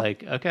just know.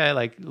 like, okay,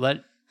 like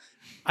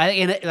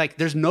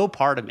there's no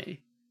part of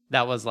me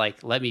that was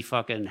like, let me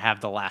fucking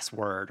have the last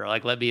word or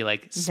like, let me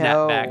like snap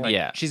No. back. Like,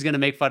 Yeah. she's going to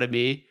make fun of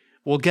me.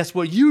 Well, guess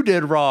what you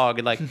did wrong?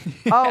 And like,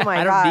 Oh my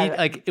I god. don't need,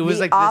 like, it was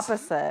the like this-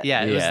 opposite.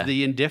 yeah, it Yeah. was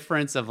the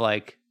indifference of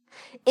like,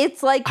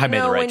 It's like I you made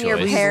the know right when your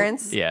choice.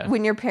 parents Yeah.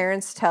 when your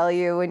parents tell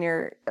you when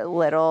you're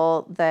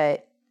little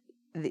that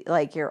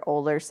like your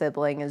older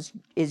sibling is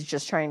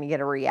just trying to get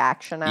a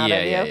reaction out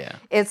of you. Yeah.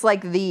 It's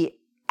like the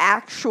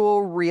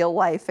actual real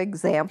life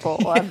example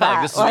of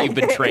that. this is what you've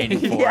been training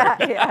for.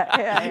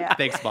 Yeah.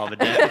 thanks, mom and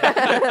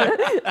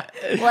dad.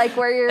 Like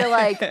where you're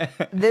like,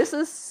 this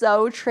is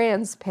so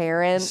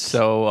transparent.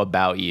 So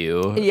about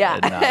you. yeah.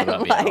 And not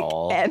about me Like, at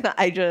all. and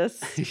I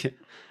just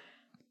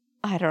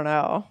I don't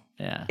know.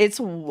 Yeah. It's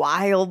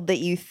wild that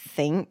you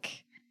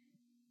think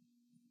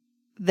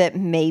that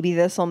maybe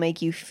this will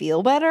make you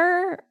feel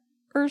better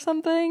or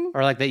something.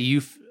 Or like that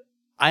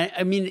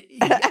I mean,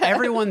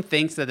 everyone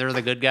thinks that they're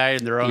the good guy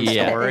in their own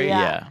Yeah. story. Yeah.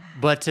 Yeah.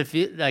 But to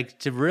feel like,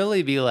 to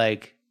really be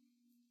like,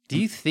 do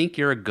you think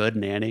you're a good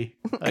nanny?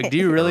 Like, do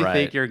you really Right.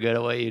 think you're good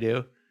at what you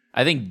do?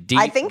 I think deep.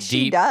 I think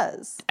she deep-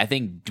 does. I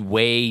think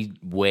way,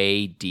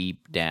 way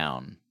deep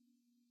down,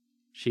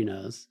 She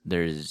knows.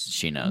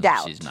 she knows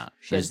Doubt. she's not.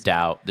 She There's has-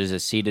 doubt. There's a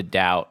seed of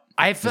doubt.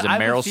 There's a I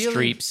have Meryl feeling-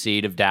 Streep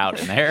seed of doubt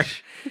in there.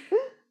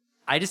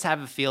 I just have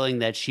a feeling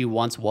that she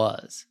once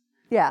was.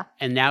 Yeah,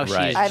 And now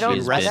Right. I she's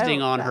don't-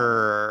 resting I on don't-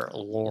 her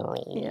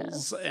laurels.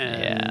 Yes.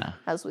 And, Yeah.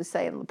 as we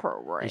say in the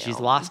program. and she's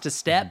lost a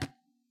step.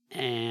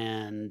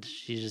 And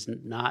she's just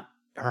not,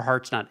 her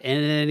heart's not in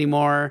it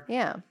anymore.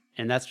 Yeah,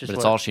 And that's just But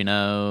it's what- all she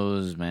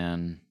knows,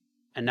 man.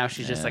 And now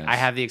she's just like, Yes. I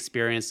have the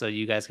experience so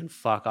you guys can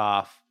fuck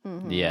off.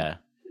 Mhm. Yeah.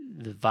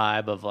 The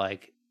vibe of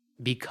like,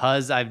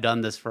 because I've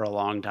done this for a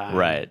long time.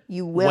 Right.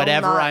 You will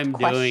Whatever not I'm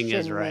doing is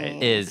question right.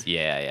 me. Is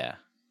yeah.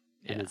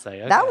 And it's like,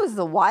 okay. That was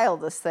the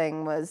wildest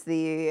thing was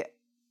the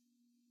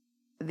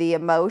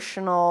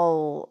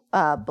emotional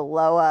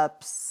blow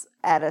ups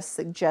at a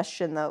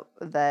suggestion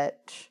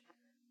that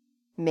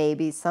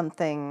maybe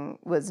something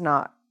was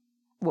not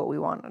what we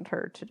wanted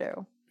her to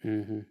do.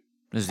 Mhm.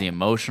 There's the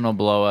emotional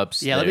blow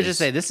ups. Yeah, let me just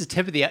say, this is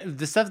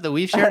the stuff that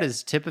we've shared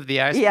is tip of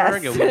the iceberg, Yes.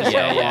 and we just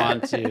Yeah, don't yeah.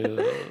 want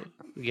to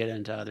get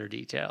into other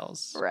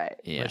details. Right.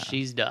 Yeah. But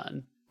she's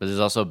done. But there's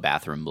also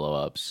bathroom blow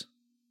ups.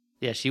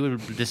 Yeah, she would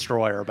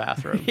destroy her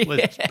bathroom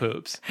with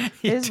poops.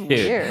 It's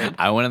weird.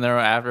 I went in there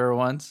after her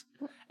once,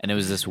 and it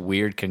was this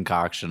weird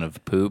concoction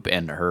of poop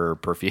and her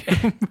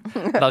perfume.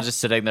 And I was just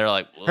sitting there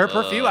like, Her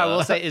perfume, I will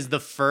 "Ugh." say, is the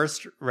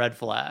first red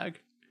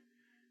flag.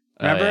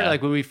 Remember, yeah.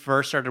 like when we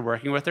first started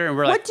working with her, and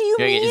we're like, What do you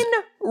yeah, is-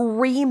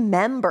 mean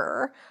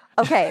remember?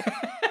 Okay.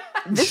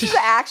 This is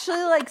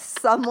actually like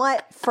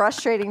somewhat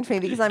frustrating to me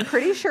because I'm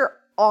pretty sure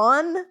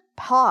on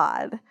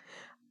pod,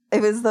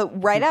 it was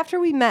right after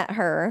we met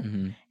her,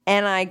 Mhm.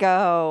 and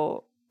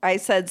I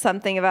said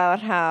something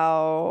about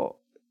how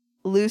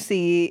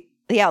Lucy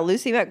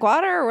Lucy met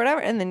Guada or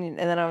whatever. And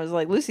then I was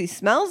like, Lucy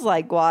smells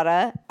like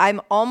Guada.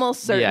 I'm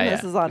almost certain Yeah, yeah.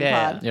 this is on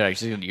Yeah, pod. You're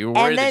like, you're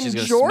worried that then she's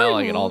going to smell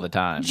like it all the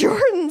time.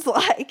 Jordan's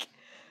like,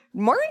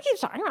 Morgan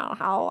keeps talking about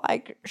how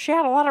like she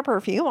had a lot of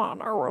perfume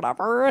on or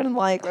whatever, and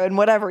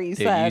whatever he Dude,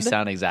 said. you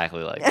sound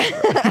exactly like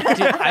her.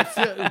 Dude, I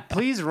feel,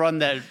 please run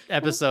that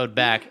episode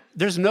back.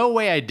 There's no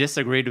way I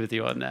disagreed with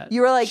you on that.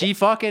 You were like- she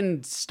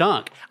fucking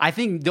stunk. I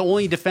think the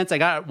only defense I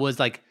got was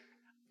like,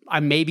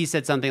 I maybe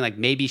said something like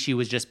maybe she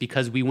was just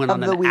because we went Of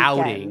on the an weekend.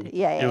 outing.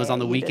 Yeah, and it was on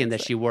the you did weekend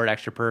that say. she wore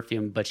extra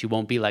perfume, but she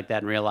won't be like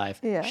that in real life.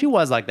 Yeah. She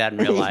was like that in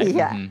real life.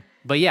 Yeah.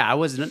 But yeah, I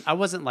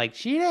wasn't like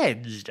she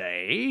did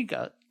stink.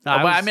 No,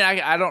 But I mean,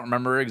 I don't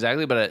remember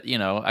exactly, but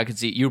I could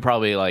see you were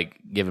probably like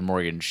giving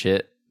Morgan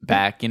shit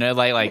back,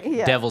 like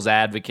Yeah. devil's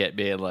advocate,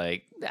 being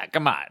like,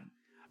 come on.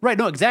 right,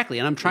 no, exactly.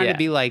 And I'm trying Yeah. to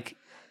be like,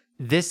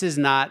 this is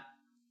not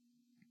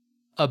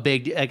a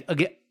big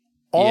again.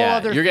 All yeah,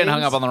 other you're getting hung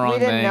things- up on the wrong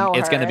didn't thing. know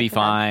It's her going to be at the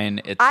time.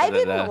 fine. It's I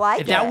da-da-da. didn't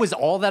like If it. that was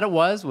all that it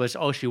was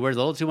she wears a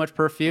little too much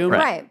perfume.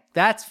 Right.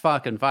 That's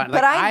fucking fine.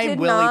 But Like, I I'm did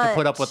willing to not-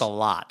 put up with a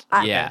lot.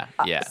 Yeah,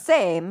 yeah.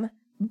 Same,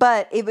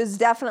 but it was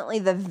definitely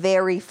the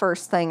very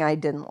first thing I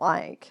didn't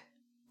like.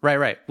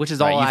 Right. Which is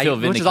Right, all you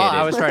feel which is all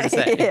I was trying to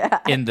say. Yeah.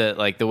 In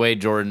the way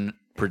Jordan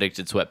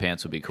predicted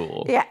sweatpants would be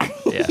cool. Yeah.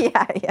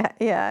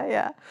 Yeah.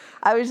 yeah.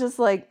 I was just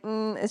like,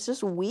 it's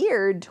just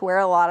weird to wear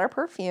a lot of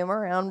perfume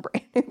around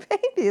brand new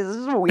babies. It's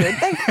just a weird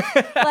thing.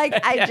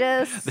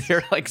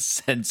 They're like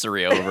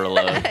sensory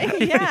overload.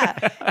 Yeah.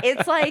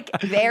 It's like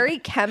very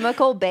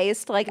chemical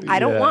based. Like, I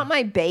don't Yeah. want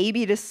my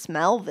baby to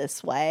smell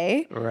this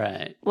way.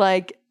 Right.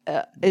 Like,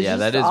 it's Yeah, just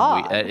that is odd.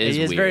 weird. That It is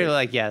is weird. very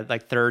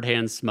like third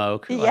hand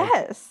smoke. Like,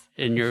 Yes.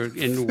 in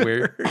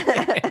weird.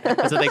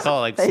 That's what they call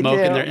it, like They smoke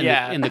in do. their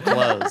Yeah. in the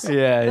clothes.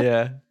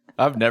 Yeah.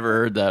 I've never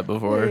heard that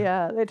before.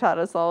 Yeah, they taught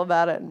us all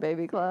about it in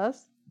baby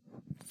class.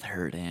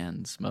 Third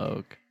hand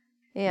smoke.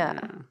 Yeah.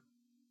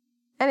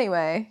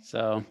 Anyway,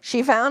 So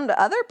she found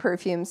other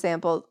perfume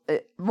samples.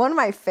 One of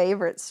my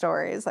favorite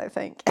stories, I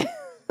think,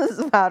 is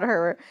about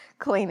her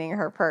cleaning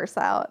her purse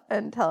out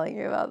and telling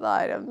you about the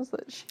items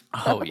that she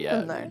Oh put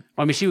yeah. in there.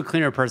 I mean, she would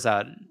clean her purse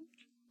out.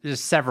 There's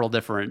several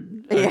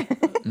different Yeah.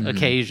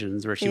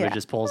 occasions where she Yeah. would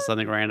just pull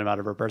something random out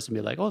of her purse and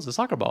be like, "Oh, it's a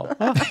soccer ball."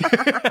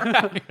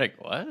 You're like,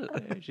 what?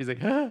 She's like,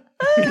 "Huh?"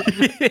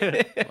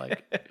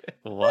 like,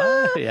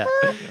 what? Yeah.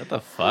 What the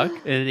fuck?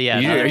 And yeah. are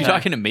another you time-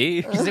 talking to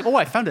me? She's like, "Oh,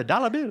 I found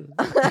 $1 bill."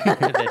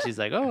 And then she's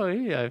like, "Oh,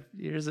 yeah,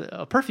 here's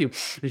a perfume."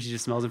 And she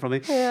just smells it from me.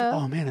 Yeah.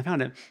 Oh man, I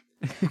found it.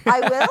 I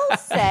will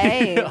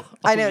say,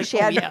 I know she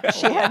had yeah.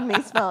 she had me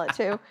smell it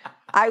too.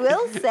 I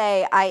will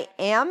say I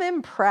am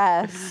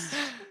impressed.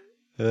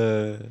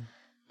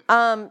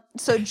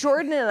 So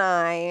Jordan and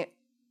I,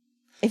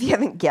 if you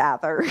haven't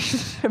gathered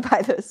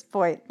by this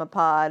point in the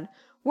pod,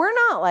 we're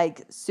not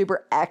like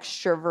super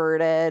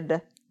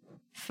extroverted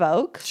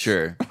folks.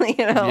 Sure.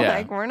 Yeah.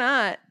 Yeah. We're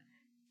not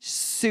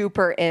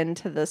super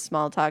into the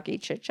small talky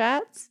chit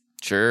chats.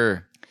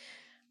 Sure.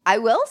 I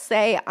will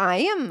say I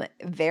am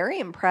very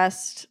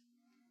impressed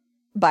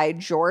by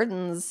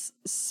Jordan's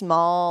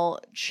small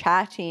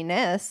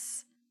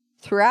chattiness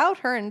throughout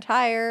her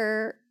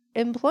entire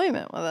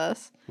employment with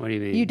us. What do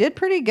you mean? You did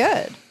pretty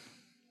good.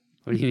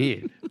 What do you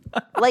mean?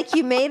 Like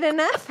you made an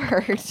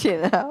effort,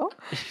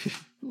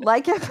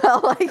 Like it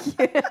felt like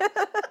you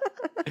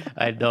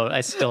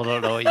I still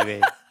don't know what you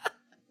mean.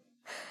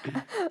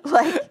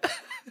 like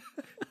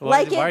Why,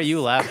 Like why are it's-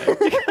 you laughing?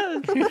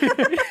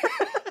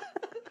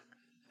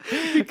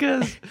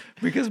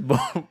 because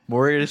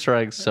Morgan is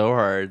trying so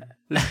hard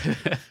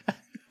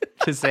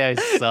To say I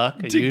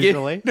suck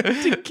usually.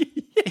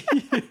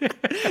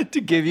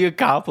 to give you a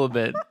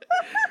compliment.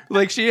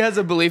 Like she has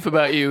a belief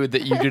about you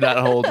that you do not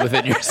hold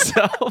within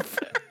yourself.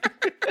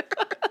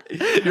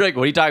 You're like,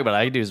 what are you talking about?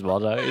 I can do small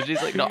talk. And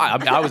she's like, no,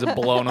 I was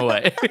blown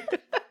away.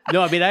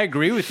 No, I mean I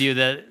agree with you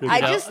that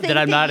I just think that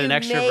I'm not you an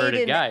extroverted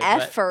made an guy.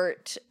 but-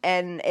 effort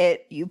and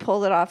you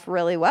pulled it off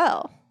really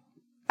well.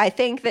 I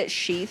think that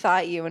she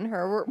thought you and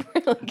her were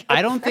really good.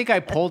 I don't think I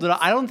pulled it off.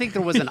 I don't think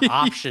there was an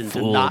option to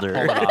fooled not her.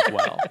 pull it off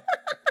well.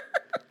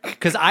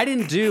 Because I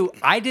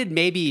did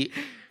maybe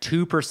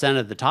 2%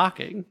 of the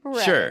talking.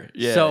 Right. Sure.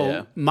 Yeah. So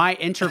yeah. my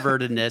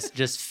introvertedness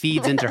just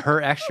feeds into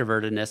her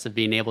extrovertedness of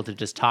being able to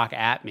just talk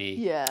at me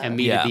Yeah. and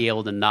me Yeah. to be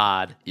able to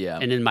nod. Yeah.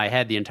 And in my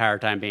head the entire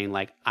time being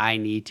like, I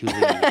need to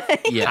leave.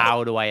 Yeah.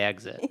 How do I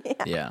exit?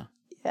 Yeah.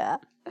 Yeah.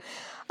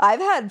 I've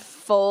had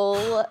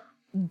full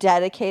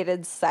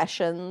dedicated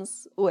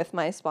sessions with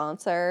my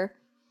sponsor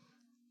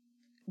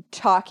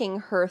talking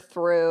her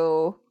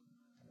through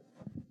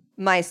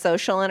my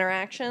social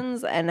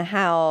interactions and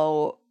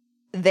how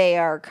they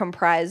are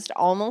comprised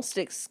almost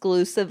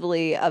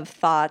exclusively of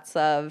thoughts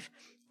of,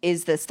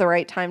 is this the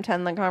right time to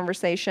end the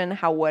conversation?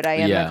 How would I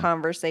end Yeah. the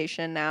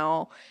conversation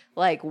now?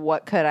 Like,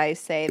 what could I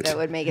say that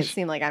would make it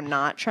seem like I'm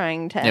not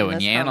trying to end Yeah, when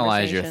this you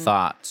analyze your conversation?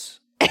 thoughts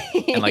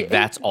and like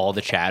that's all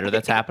the chatter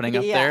that's happening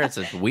up there, Yeah. it's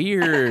a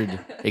weird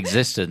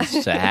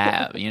existence to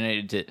have. You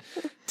know,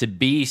 to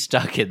be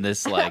stuck in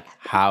this like,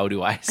 how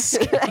do I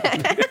escape?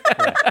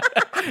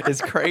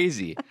 It's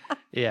crazy.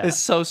 Yeah. It's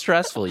so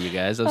stressful, you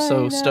guys. I'm I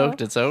so know.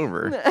 stoked it's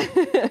over.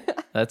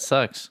 That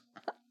sucks.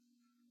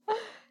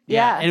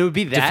 Yeah. And it would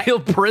be To that. feel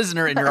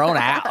prisoner in your own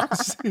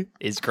house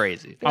is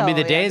crazy. I mean, Oh,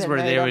 the yeah, days good where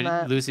night they on would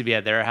that. Lucy be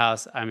at their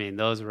house. I mean,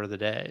 those were the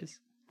days.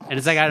 And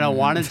it's like I don't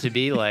want it to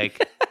be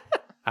like.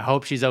 I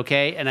hope she's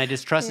okay, and I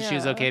just trusted she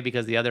was Yeah. okay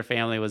because the other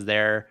family was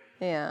there,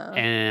 Yeah.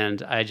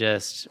 and I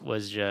just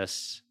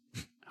was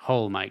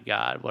oh my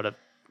god, what a!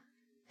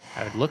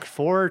 I would look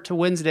forward to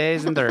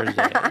Wednesdays and Thursdays.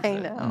 I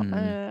know. I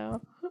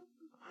know.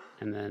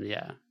 And then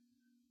yeah,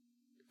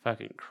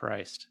 fucking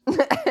Christ.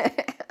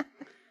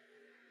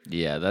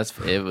 Yeah,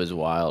 it was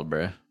wild,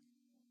 bro.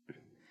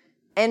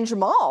 And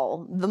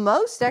Jamal, the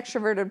most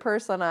extroverted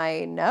person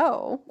I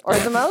know, or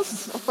the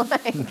most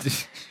like,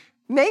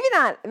 maybe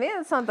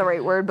that's not the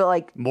right word, but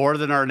like More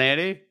than our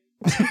nanny.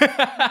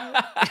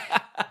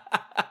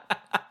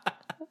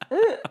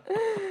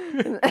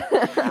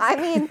 I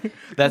mean,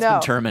 That's no.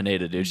 been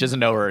terminated, dude. She doesn't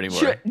know her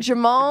anymore.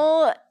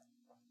 Jamal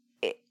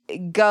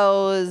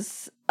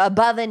goes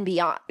above and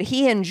beyond.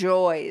 He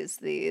enjoys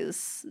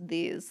these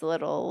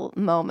little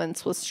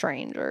moments with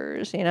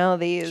strangers,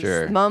 these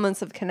Sure.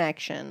 moments of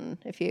connection,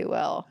 if you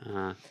will.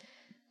 Uh,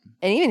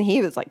 And even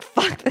he was like,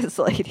 "Fuck this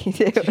lady,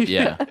 dude."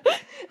 Yeah.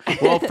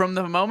 Well, from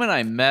the moment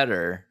I met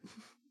her,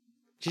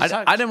 she's I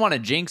talk- didn't want to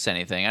jinx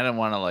anything. I didn't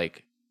want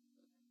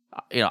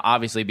to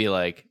obviously be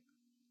like,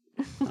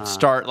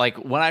 start like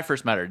when I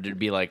first met her, to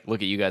be like,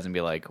 look at you guys and be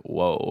like,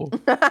 whoa,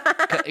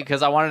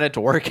 because I wanted it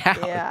to work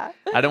out. Yeah.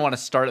 I didn't want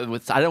to start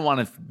with. I didn't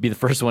want to be the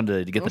first one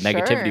to get the Sure.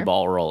 negativity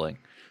ball rolling.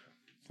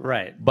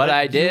 right, But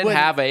I you did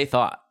wouldn't- have a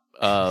thought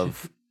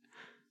of,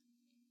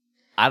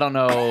 I don't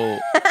know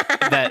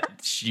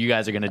that you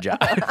guys are gonna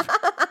jive.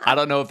 I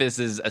don't know if this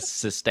is a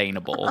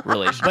sustainable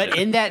relationship. But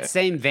in that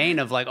same vein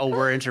of like, oh,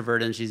 we're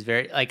introverted and she's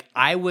very like,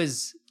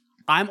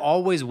 I'm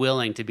always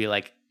willing to be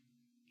like,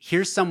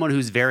 here's someone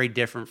who's very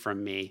different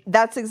from me.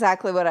 That's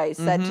exactly what I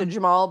said to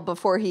Jamal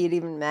before he had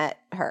even met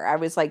her. I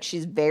was like,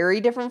 she's very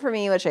different from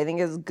me, which I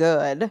think is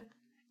good.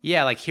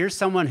 Yeah, like here's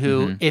someone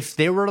who, if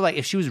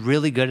she was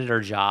really good at her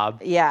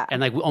job, Yeah.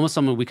 and like almost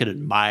someone we could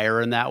admire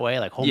in that way,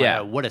 like, oh my Yeah.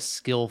 God, what a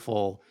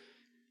skillful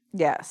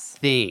Yes.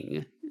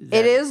 thing.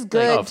 It is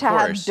good of to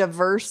have course.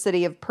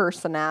 diversity of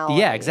personality.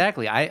 Yeah,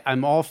 exactly.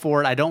 I'm all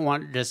for it. I don't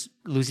want just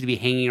Lucy to be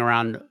hanging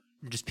around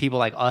just people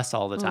like us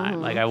all the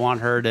time. Like I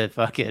want her to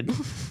fucking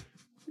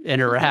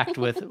interact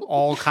with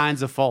all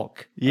kinds of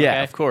folk. yeah,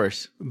 okay? of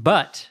course.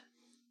 But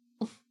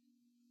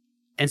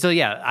and so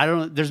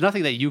yeah, there's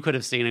nothing that you could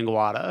have seen in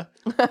Guada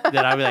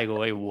that I'd be like,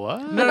 wait,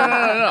 what?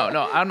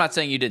 No. I'm not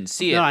saying you didn't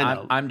see it. No, I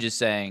know. I'm just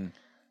saying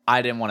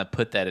I didn't want to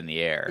put that in the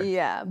air.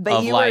 Yeah, but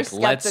Of you like, were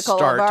let's skeptical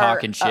start of our,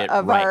 talking shit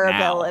of right our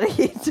now.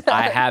 ability to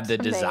I had the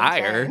to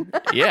desire.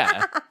 maintain.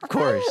 Yeah, of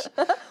course.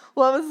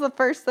 What was the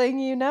first thing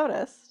you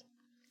noticed?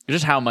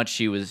 Just how much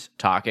she was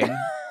talking.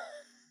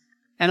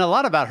 And a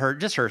lot about her,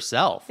 just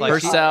herself. Like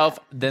Herself,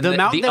 then the the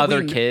amount that other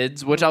we-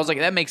 kids, which I was like,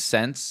 that makes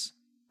sense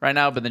right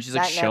now. But then she's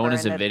like That showing never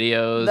us in ended.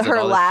 videos. and Her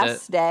all this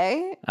last shit.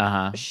 day,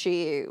 Uh-huh.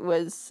 she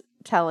was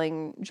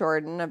telling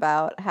Jordan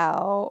about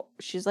how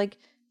she's like,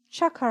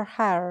 check her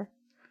hair.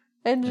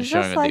 And Just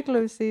just showing her like the-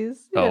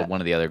 Lucy's. Oh, Yeah. one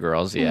of the other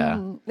girls.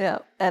 Yeah. Yeah.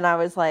 And I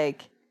was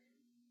like,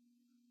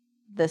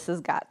 this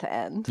has got to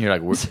end. You're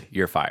like,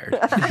 you're fired.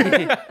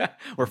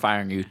 We're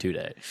firing you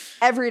today.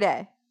 Every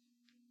day.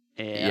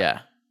 Yeah.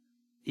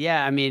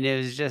 Yeah, I mean, it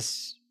was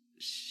just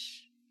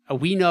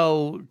we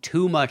know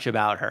too much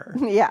about her,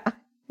 Yeah.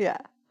 Yeah.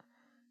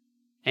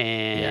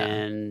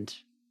 and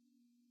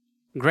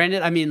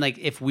granted, I mean, like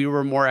if we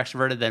were more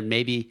extroverted, then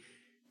maybe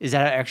is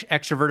that how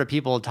extroverted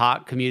people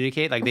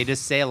communicate? Like they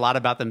just say a lot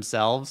about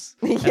themselves,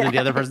 and then the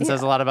other person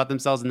says a lot about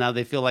themselves, and now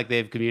they feel like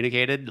they've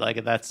communicated.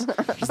 Like that's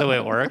just the way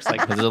it works. Like,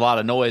 Because there's a lot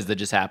of noise that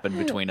just happened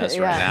between us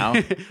right now.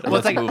 well, Let's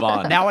it's like move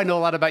on. now I know a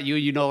lot about you.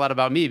 You know a lot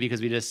about me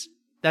because we just.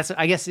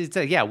 I guess it's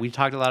we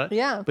talked a lot.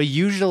 Yeah. But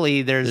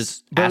usually there's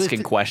Just but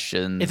asking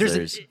questions. if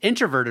there's an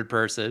introverted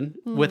person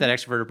with an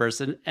extroverted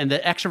person, and the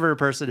extroverted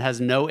person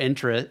has no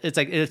interest, it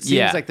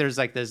seems like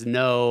there's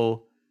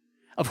no.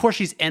 Of course,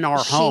 she's in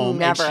our She home and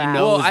never she asked.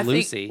 knows I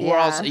Lucy. think we're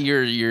also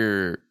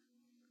you're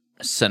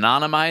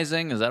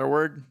synonymizing. Is that a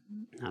word?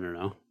 I don't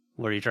know.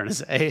 What are you trying to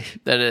say?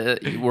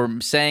 That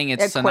we're saying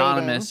it's Equating.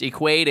 synonymous,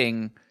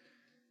 equating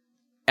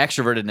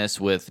extrovertedness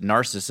with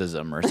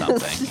narcissism or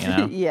something. You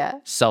know, Yeah.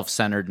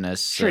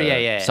 self-centeredness. Sure,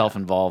 yeah.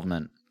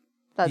 Self-involvement.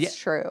 That's Yeah.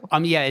 true.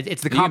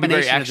 It's the You can be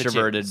very combination of the two.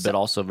 extroverted, but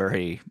also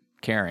very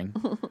caring.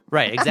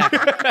 Right,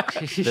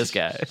 exactly. This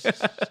guy.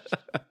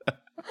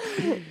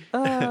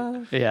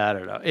 Yeah, I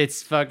don't know.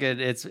 It's fucking.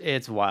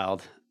 It's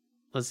wild.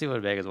 Let's see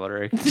what Megan's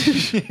wondering.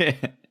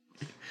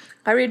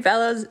 I read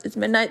fellas, it's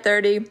midnight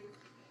 30.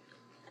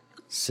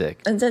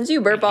 Sick. And since you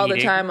burp all the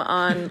Eating. time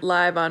on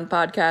live on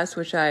podcasts,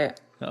 which I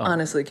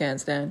honestly can't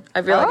stand,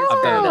 I feel like it's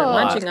Oh. better than a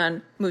lot. munching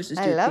on Moose's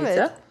I Tooth love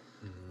Pizza. it.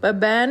 But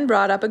Ben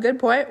brought up a good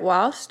point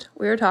whilst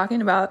we were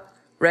talking about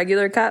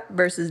regular cut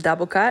versus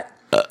double cut.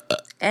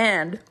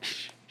 And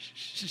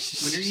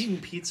When you're eating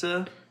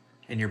pizza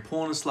and you're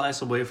pulling a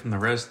slice away from the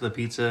rest of the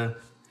pizza,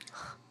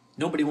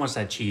 nobody wants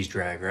that cheese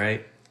drag,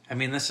 right? I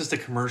mean, that's just a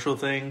commercial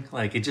thing.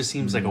 Like, it just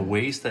seems like a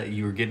waste that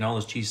you were getting all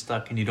this cheese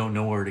stuck and you don't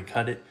know where to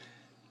cut it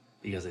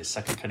because they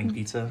suck at cutting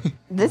pizza.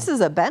 This is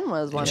a Ben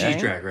was one. Cheese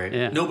drag, right?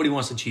 Yeah. Nobody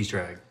wants a cheese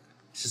drag.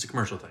 It's just a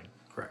commercial thing.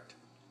 Correct.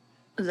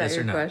 Is that Yes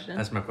your or no? question?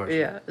 That's my question.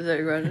 Yeah, is that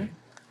your question?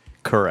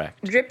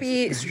 Correct.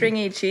 Drippy,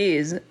 stringy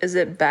cheese, is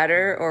it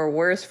better or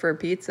worse for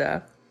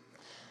pizza?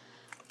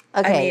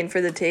 Okay. I mean, for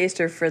the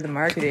taste or for the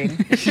marketing?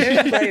 There's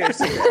players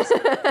to this.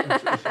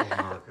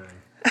 Oh,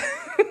 okay.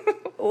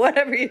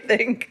 Whatever you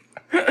think.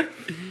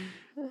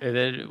 And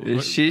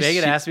then She-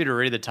 Megan she- asked me to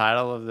read the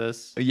title of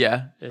this.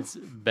 Yeah. It's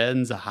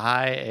Ben's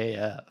High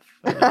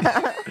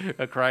AF.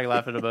 A crying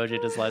laughing emoji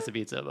and a slice of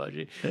pizza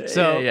emoji.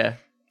 So yeah.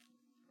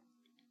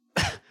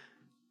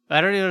 I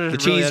don't even The really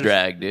cheese understand-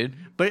 drag, dude.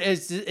 But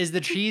is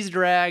the cheese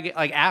drag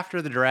like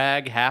after the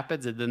drag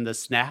happens and then the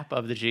snap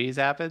of the cheese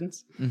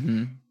happens?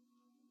 Mm-hmm.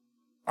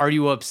 Are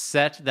you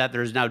upset that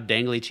there's now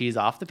dangly cheese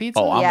off the pizza?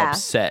 Oh, I'm Yeah.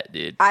 upset,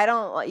 dude.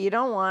 You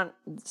don't want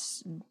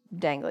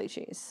dangly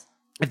cheese.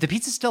 If the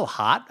pizza's still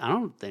hot, I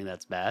don't think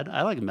that's bad.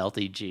 I like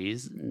melty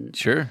cheese. and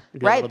Sure. do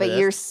a Right, little but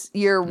bit of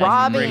you're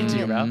robbing break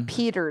too, bro.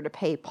 Peter to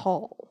pay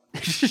Paul.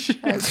 this.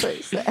 That's what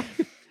you say.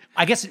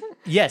 I guess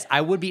yes,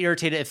 I would be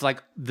irritated if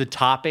like the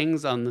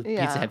toppings on the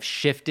Yeah. pizza have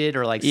shifted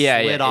or like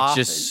Yeah, slid yeah. off.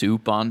 It's just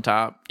soup on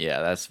top.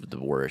 Yeah, that's the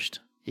worst.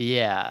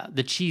 Yeah,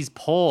 the cheese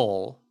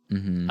pull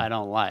Mm-hmm. I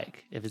don't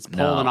like if it's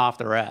No. pulling off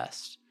the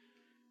rest.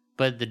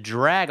 But the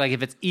drag, like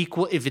if it's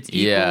equally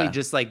Yeah.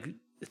 just like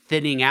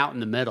thinning out in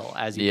the middle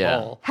as you Yeah.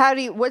 pull.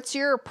 What's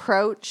your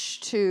approach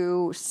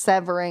to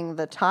severing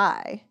the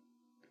tie?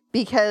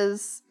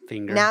 Because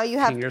now you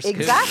have Finger scoop.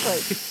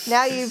 exactly.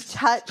 Now you've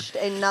touched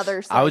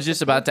another slice I was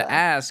just of about to pizza.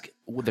 ask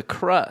with the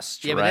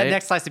crust, Yeah, but right? that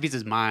next slice of pizza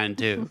is mine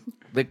too.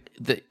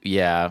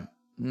 Yeah.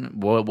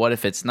 Well, what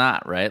if it's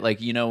not, right? Like,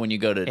 you know, when you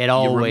go to It you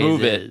always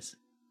remove is. it,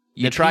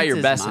 you The try your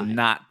pizza's best mine.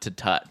 not to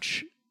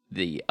touch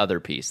the other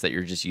piece that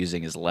you're just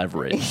using as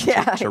leverage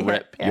Yeah, to yeah,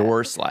 rip yeah.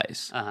 your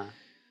slice. Uh-huh.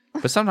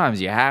 But sometimes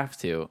you have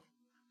to.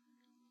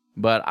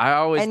 But I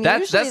always And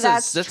that's usually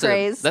that's that's a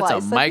Trey's that's a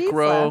slice of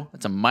micro pizza.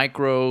 that's a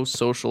micro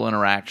social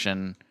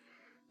interaction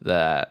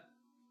that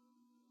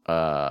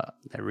That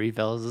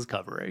Refills is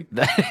covering.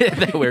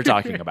 that we're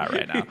talking about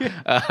right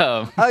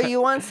now. Oh,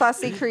 you want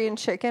saucy Korean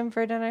chicken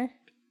for dinner?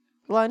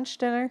 Lunch,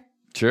 dinner?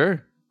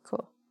 Sure.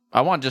 Cool.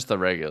 I want just the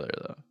regular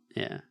though.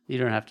 Yeah, you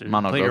don't have to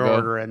Mono put your go-go.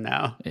 order in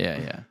now. Yeah,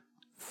 yeah.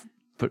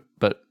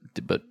 But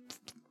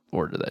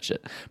order that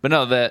shit. But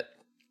no, that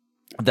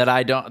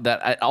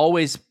it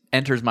always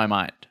enters my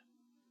mind.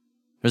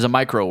 There's a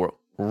micro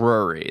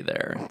worry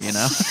there, you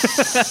know?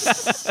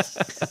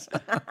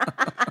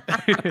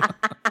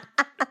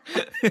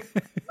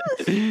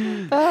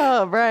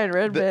 Oh, Brian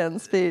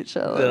Redband speech.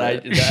 I love that I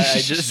it.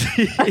 just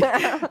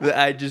that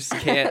I just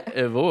can't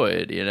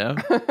avoid, you know?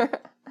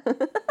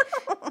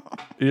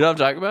 You know what I'm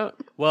talking about?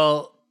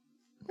 Well,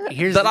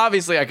 here's That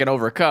obviously I can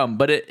overcome,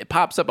 but it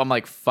pops up. I'm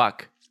like,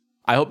 fuck.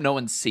 I hope no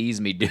one sees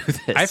me do this.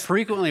 I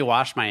frequently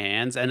wash my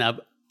hands, and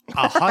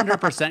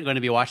 100% going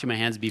to be washing my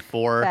hands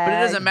before Bad. but it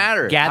doesn't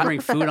matter. gathering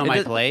food on It my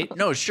does- plate.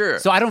 No, sure.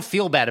 So I don't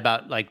feel bad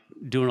about like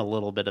doing a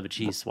little bit of a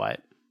cheese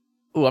swipe.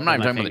 Ooh, I'm not even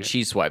my talking about finger. the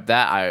cheese swipe.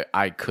 That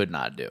I could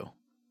not do.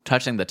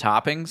 Touching the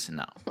toppings,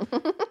 no.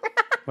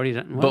 What are you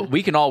doing? But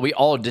we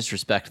all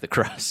disrespect the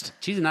crust.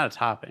 Cheese is not a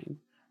topping.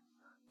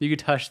 You could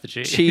touch the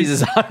cheese. Cheese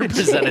is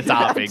 100% a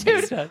topping.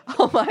 Dude, dude.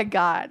 oh my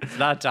God. It's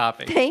not a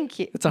topping. Thank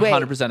you. It's 100%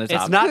 a topping.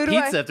 It's not Who do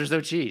I- pizza if there's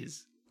no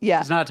cheese. Yeah.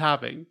 It's not a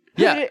topping.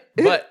 Yeah,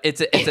 but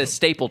it's a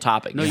staple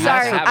topping. No, You you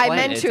have Sorry, have I plain.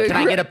 meant It's to a Can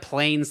I agree. get a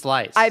plain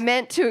slice? I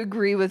meant to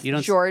agree with You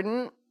don't-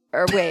 Jordan.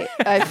 Or wait,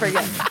 I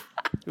forget.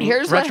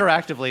 Here's what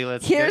retroactively.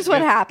 Let's here's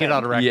what happened. Get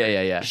on a record.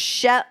 Yeah.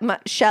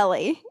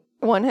 Shelly,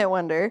 one hit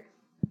wonder.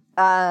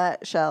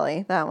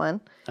 Shelly, that one.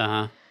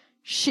 Uh-huh.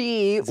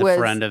 She It's was a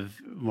friend of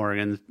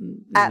Morgan's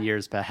in At-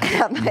 years past.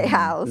 at my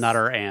house. Not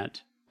her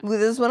aunt.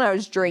 This is when I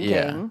was drinking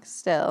Yeah.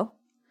 still.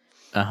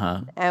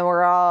 Uh-huh.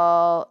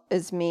 And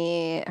it's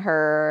me,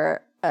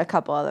 her, a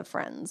couple other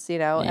friends, you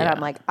know? And Yeah. I'm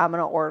like, I'm going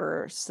to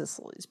order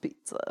Sicily's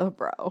pizza,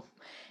 bro.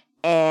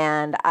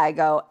 And I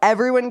go,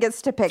 everyone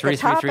gets to pick a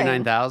topping.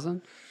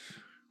 3339000.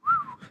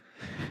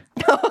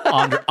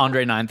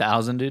 Andre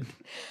 9000, dude.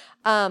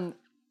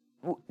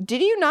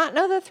 Did you not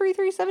know the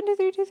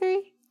 3372323?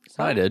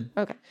 I did.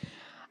 Okay.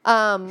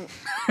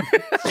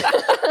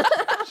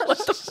 What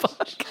the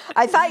fuck?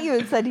 I thought you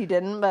had said you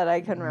didn't, but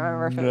I couldn't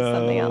remember if it was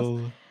something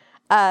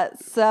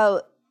else.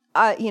 So,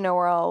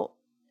 we're all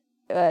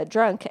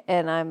drunk,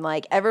 and I'm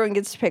like, everyone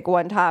gets to pick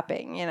one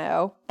topping, you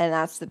know, and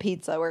that's the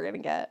pizza we're gonna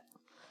get.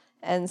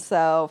 And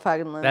so,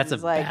 fucking That's a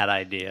Lindsay's like bad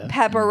idea.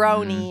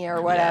 pepperoni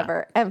or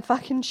whatever, and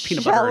fucking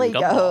Peanut butter Shelly and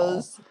gumball.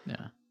 goes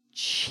Yeah.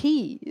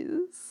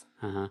 cheese.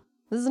 Uh-huh.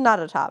 This is not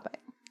a topping.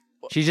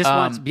 She just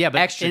wants, but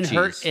extra in cheese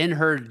her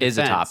defense, is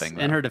a topping,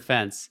 In though. her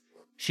defense,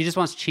 she just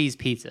wants cheese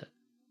pizza.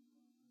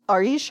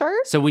 Are you sure?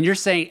 So when you're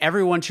saying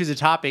everyone choose a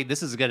topping,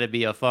 this is going to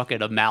be a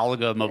fucking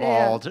amalgam of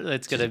Yeah. all.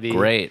 It's going to be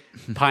Great.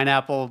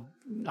 pineapple,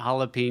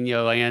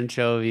 jalapeno,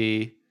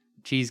 anchovy,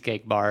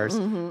 cheesecake bars,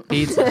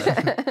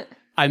 pizza.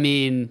 I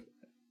mean,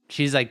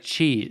 she's like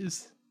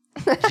cheese.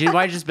 She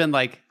might have just been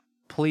like,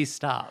 please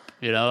stop,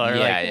 or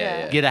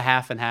Yeah. get a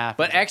half and half.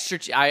 But extra,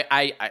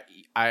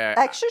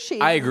 Extra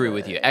cheese. I agree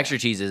with you. Extra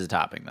cheese is a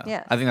topping, though.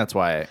 Yes. I think that's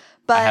why I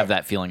But have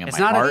that feeling in it's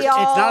my not. heart. It's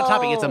not a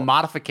topping. It's a all-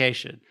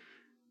 modification.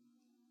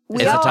 We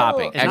It's a all-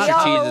 topping. we Extra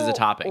all cheese is a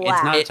topping.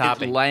 laughed. not a It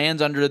topping.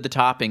 lands under the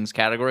toppings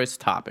category. It's a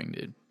topping,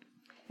 dude.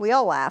 We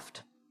all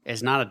laughed.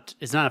 It's not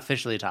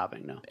officially a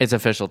topping. No, It's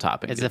official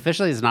topping. it's dude.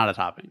 officially is not a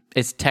topping.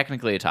 It's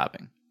technically a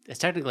topping. It's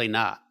technically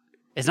not.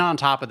 It's not on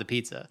top of the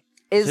pizza.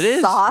 Is It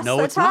is. sauce No,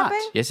 a it's not.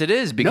 topping? Yes, it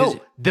is because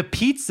No, the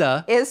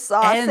pizza. Is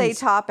sauce a ends-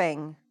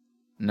 topping?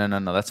 no,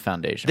 that's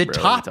foundation. The bro.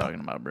 top- What are you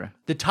talking about, bro?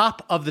 The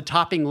top of the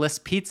topping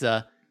list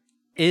pizza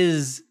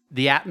is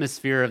the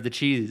atmosphere of the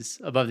cheese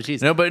above the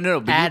cheese. No, but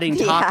but adding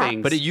Yeah.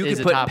 toppings. but you is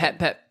could a put topping.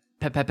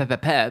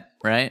 pep,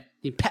 right?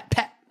 You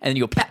pet. And then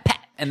you go pep,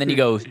 and then you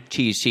go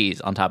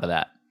cheese on top of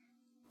that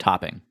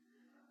topping.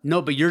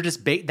 No, but you're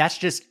just that's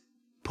just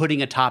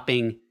putting a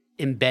topping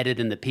embedded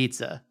in the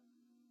pizza.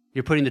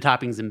 You're putting the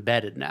toppings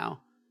embedded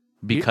now.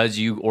 Because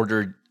you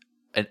ordered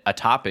a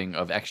topping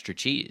of extra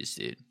cheese,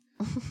 dude.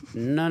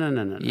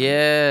 No.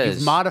 Yes.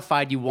 You've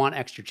modified. You want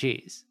extra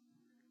cheese,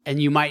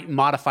 and you might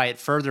modify it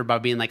further by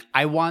being like,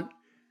 I want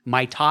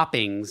my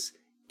toppings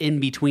in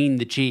between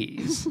the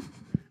cheese,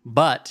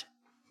 but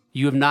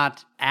you have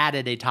not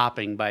added a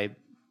topping by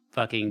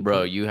fucking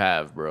Bro, you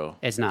have, bro.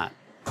 It's not.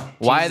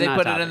 Why Cheese is they not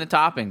put a it in the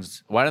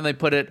toppings? Why don't they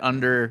put it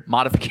under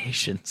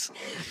modifications?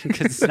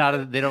 Because it's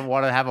not. They don't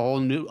want to have a whole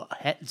new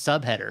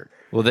subheader.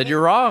 Well, then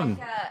you're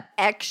wrong.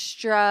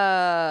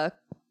 Extra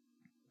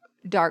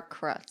dark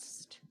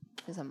crust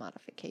is a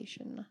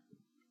modification.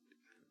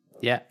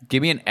 Yeah.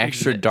 Give me an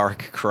extra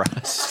dark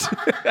crust.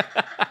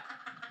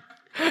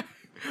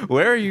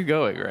 Where are you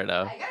going right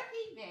now? got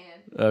pee,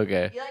 man.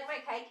 Okay. You like my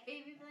kite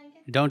baby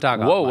blanket? Don't talk.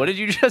 Whoa, offline. what did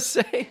you just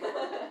say?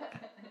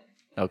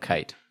 Oh,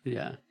 kite.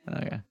 Yeah.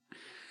 Okay.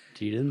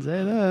 She didn't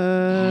say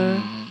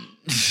that.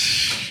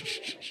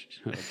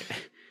 Okay.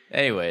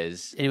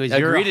 Anyways, Anyways,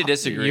 agree you're to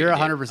disagree. you're dude.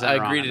 100%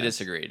 wrong Agree on to this.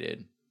 disagree,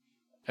 dude.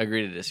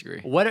 Agree to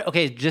disagree. What?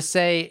 Okay, just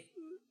say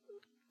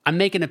I'm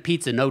making a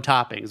pizza, no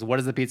toppings. What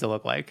does the pizza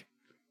look like?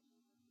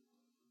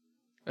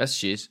 That's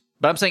cheese.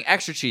 But I'm saying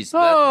extra cheese.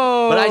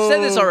 Oh. But I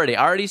said this already.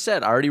 I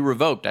already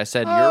revoked. I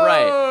said you're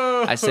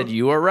right. I said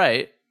you are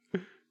right.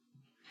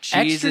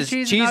 Cheese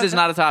is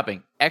not a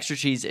topping. Extra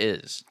cheese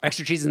is.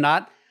 Extra cheese is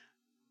not.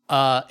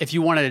 If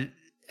you want to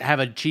have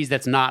a cheese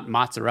that's not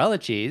mozzarella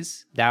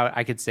cheese, that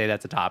I could say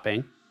that's a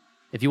topping.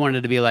 If you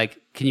wanted to be like,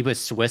 can you put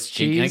Swiss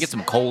cheese? Can I get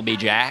some Colby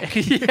Jack? I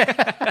like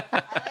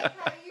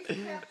how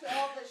you kept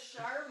all the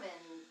Charmin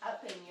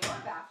up in your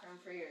bathroom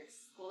for your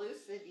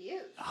exclusive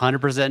use.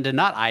 100% did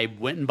not. I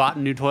went and bought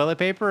new toilet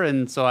paper,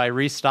 and so I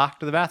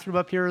restocked the bathroom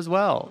up here as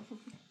well.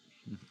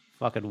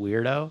 Fucking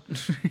weirdo.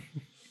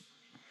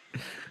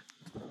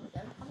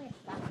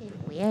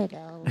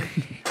 Weirdo.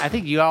 I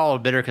think you all are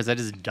bitter because I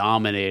just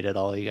dominated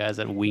all you guys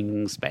at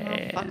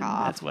Wingspan. fuck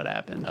off. That's what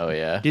happened. Oh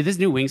yeah. Dude, this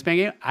new Wingspan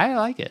game, I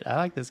like it. I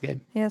like this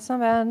game. Yeah, it's not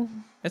bad.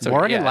 It's okay.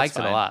 Morgan Yeah, likes it's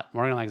it a fine. lot.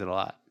 Morgan likes it a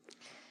lot.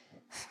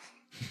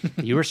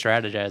 You were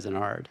strategizing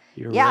hard.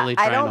 You were Yeah, really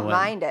I trying to don't win.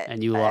 mind it.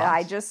 And you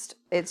lost.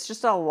 It's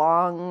just a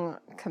long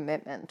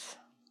commitment.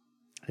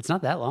 It's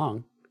not that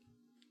long.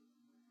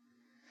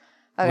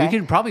 Okay. We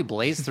could probably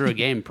blaze through a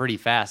game pretty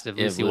fast if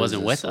Lucy Liz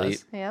wasn't is with asleep.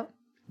 us. Yep.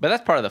 But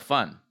that's part of the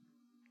fun.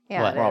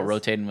 Yeah, What? it We're all is.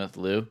 rotating with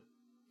Lou.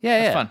 Yeah,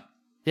 That's yeah. fun.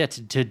 Yeah,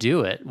 to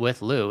do it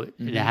with Lou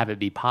and have it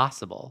be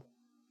possible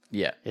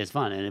Yeah. is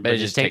fun. And But it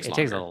just takes it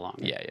takes a longer. little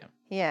longer. Yeah, yeah.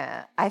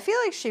 Yeah, I feel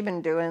like she's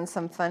been doing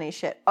some funny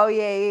shit. Oh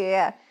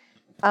yeah.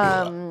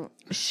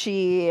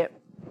 She's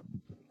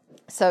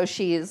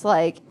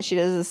like, she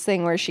does this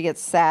thing where she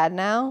gets sad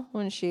now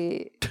when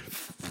she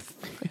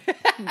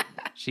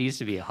She used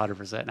to be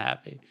 100%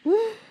 happy.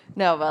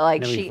 no, but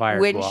like Then we she fired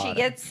when Guada. she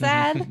gets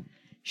sad,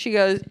 she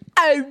goes.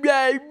 It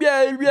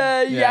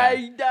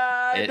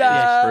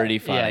is pretty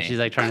funny. Yeah, she's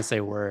like trying to say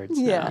words.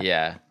 Yeah.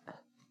 Yeah.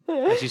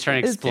 Like she's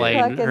trying to It's explain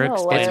fucking her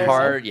hilarious. explain It's herself.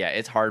 hard. Yeah,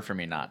 it's hard for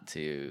me not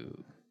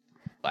to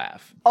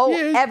laugh. Oh,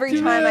 every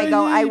time I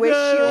go, I wish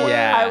you.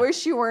 Yeah. I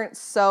wish you weren't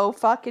so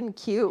fucking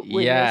cute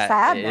when yeah, you're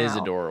sad it now. is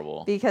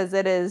adorable. Because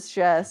it is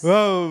just.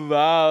 Whoa,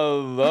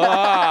 whoa,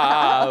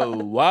 whoa,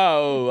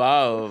 whoa,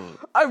 whoa.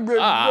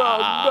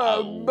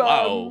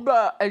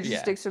 whoa. And she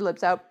Yeah. sticks her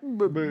lips out.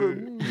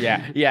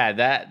 Yeah,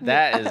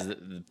 that is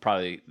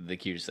probably the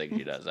cutest thing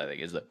she does. I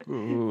think is the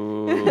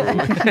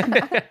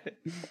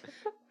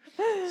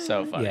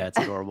so funny. Yeah, it's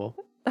adorable.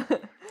 I'm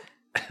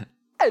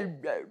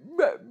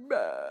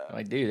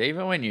like, dude,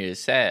 even when you're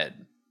sad,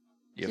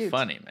 you're Cute.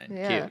 funny, man.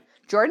 Yeah. Cute.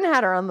 Jordan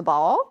had her on the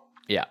ball,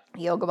 Yeah.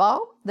 yoga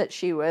ball, that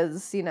she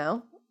was,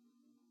 that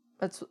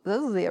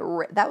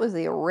was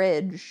the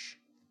Ridge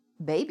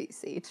baby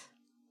seat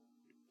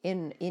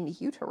in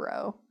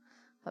utero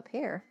up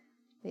here,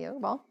 the yoga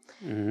ball.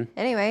 Mhm.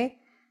 Anyway,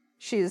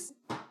 she's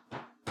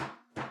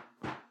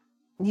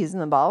using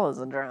the ball as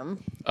a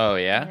drum. Oh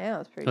yeah. Yeah,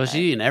 it's pretty. So tight.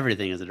 she's eating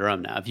everything as a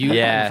drum now. If you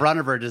Yeah. in front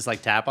of her just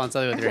like tap on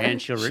something with your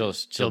hand, she'll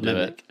She'll do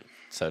mimic. it.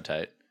 So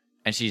tight.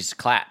 And she's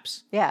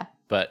claps. Yeah.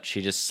 but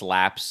she just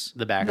slaps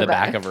The back the of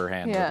back back. of her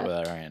hand Yeah.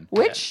 with her hand.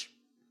 Which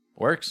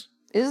Works.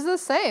 is the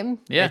same.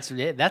 Yeah.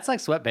 That's like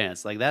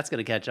sweatpants. Like that's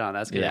gonna catch on.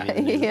 That's gonna be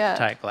the new Yeah.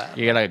 tight clap.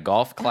 You got a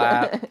golf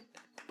clap,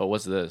 but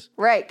what's this?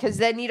 Right, because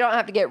then you don't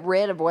have to get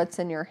rid of what's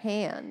in your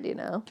hand, you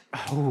know?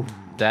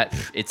 That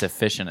it's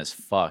efficient as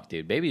fuck,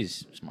 dude.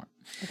 Baby's smart.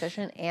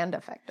 Efficient and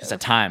effective. It's a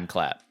time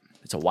clap.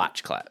 It's a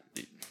watch clap.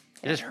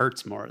 It just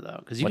hurts more though,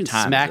 because you What can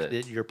time smack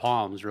is it? your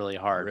palms really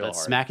hard, Real but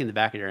hard. smacking the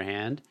back of your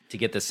hand. To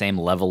get the same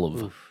level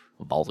of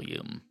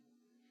volume.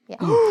 Yeah.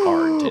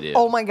 Hard to do.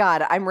 Oh my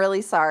God, I'm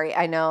really sorry.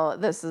 I know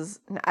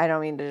I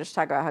don't mean to just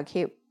talk about how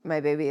cute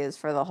my baby is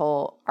for the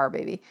whole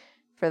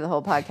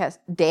podcast.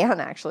 Dan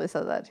actually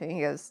said that to me.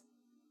 He goes,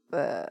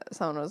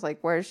 someone was like,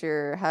 "Where's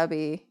your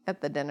hubby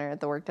at the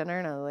work dinner?"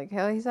 And I was like,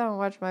 "Hell, he's out and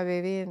watch my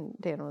baby." And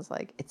Dan was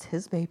like, "It's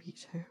his baby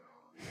too."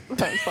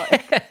 I was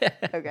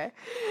like, "Okay,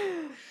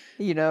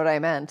 you know what I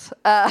meant."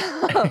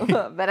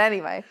 But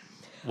anyway,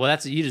 Well,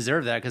 you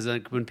deserve that because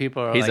like, when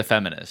people are He's like, a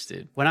feminist,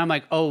 dude. when I'm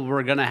like, oh,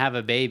 we're gonna have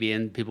a baby,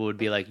 and people would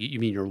be like, you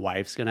mean your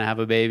wife's gonna have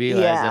a baby?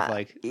 Like, Yeah, as if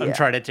like yeah. I'm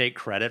trying to take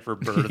credit for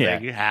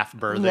birthing, half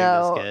birthing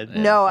no, this kid.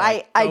 no,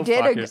 Like, I go did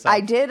fuck yourself.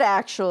 I did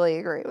actually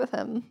agree with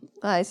him.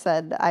 I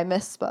said I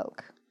misspoke.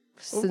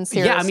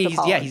 Sincerest Yeah, I mean, he's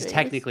apologies.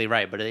 technically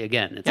right, but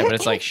again, it's Yeah, but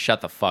it's like,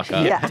 shut the fuck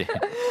up, Yeah.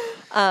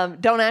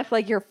 dude. Don't act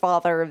like you're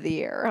father of the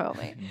year,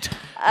 homie.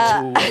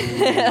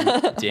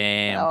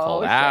 Damn, Oh,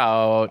 called shit.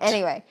 out.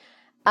 Anyway,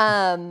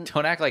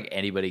 Don't act like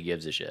anybody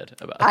gives a shit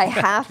about I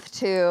have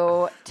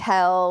to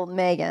tell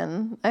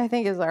Megan, I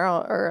think is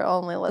our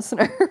only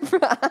listener,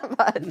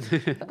 but,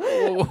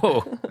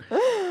 Whoa.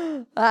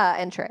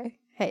 and Trey.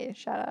 Hey,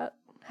 shout out.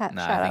 Nah,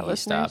 shout I out think he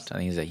listeners. stopped. I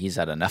think he's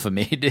had enough of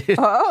me, dude.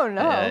 Oh,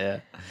 no. Yeah,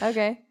 yeah.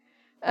 Okay.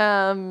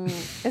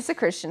 It's a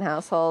Christian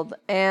household.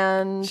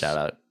 And Shout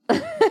out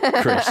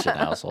Christian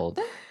household.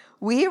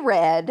 we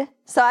read.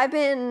 So I've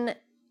been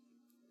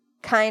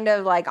kind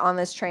of like on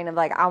this train of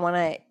like, I want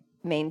to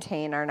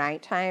maintain our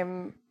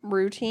nighttime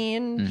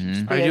routine. Mm-hmm.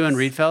 just Are you doing because-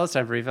 read fellas?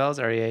 Time for read fellas?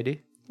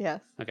 READ? Yes.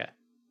 Okay.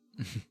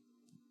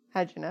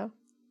 How'd you know?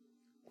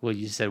 Well,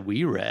 you said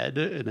we read,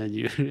 and then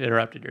you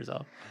interrupted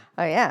yourself.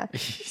 Oh, yeah.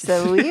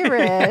 So we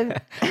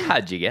read.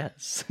 How'd you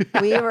guess?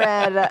 We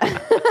read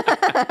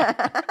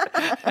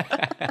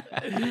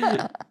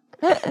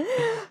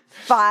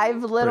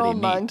Five Little Pretty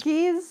neat.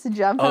 Monkeys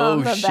jumping Oh, on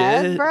the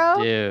bed, shit.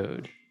 bro.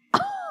 Dude.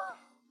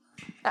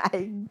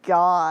 My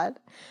God.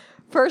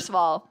 First of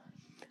all,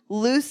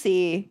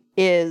 Lucy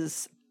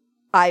is,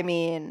 I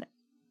mean,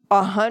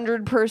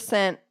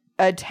 100%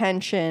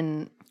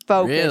 attention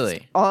focused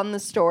Really? on the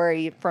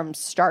story from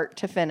start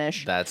to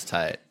finish. That's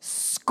tight.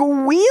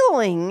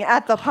 Squealing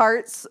at the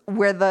parts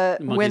where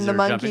when the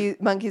Monkeys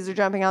are monkeys are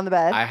jumping on the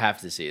bed. I have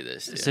to see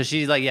this, dude. So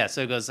she's like, yeah.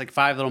 So it goes like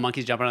 5 little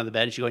monkeys jumping on the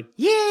bed, and she's going,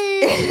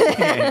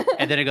 yay!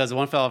 And then it goes,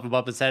 one fell off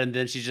above his head, and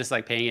then she's just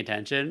like paying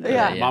attention.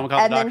 Yeah. And Mama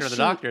called And the then doctor. The she-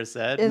 doctor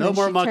said, and no then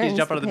more she monkeys turns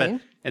jumping the on the bed.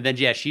 page. And then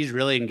yeah, she's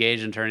really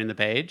engaged in turning the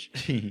page.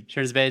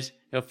 Turns the page.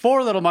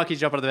 4 little monkeys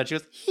jump on the bed. She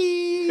goes,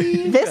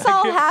 hee. This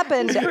all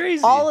happened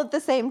crazy. all at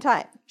the same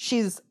time.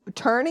 She's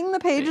turning the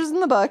pages in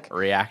the book.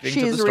 Reacting to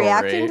the She's story.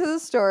 reacting to the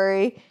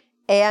story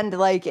and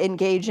like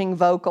engaging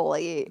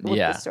vocally with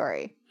Yeah. the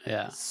story.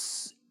 Yeah.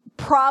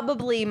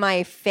 Probably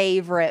my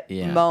favorite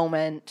Yeah.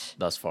 moment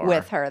Thus far.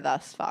 with her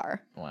thus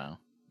far. Wow.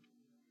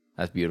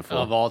 That's beautiful.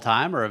 Of all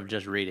time or of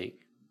just reading?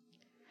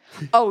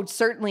 Oh,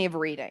 certainly of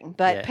reading,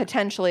 but Yeah.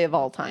 potentially of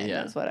all time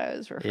Yeah. is what I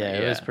was referring Yeah,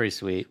 to. it was Yeah. pretty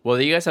sweet.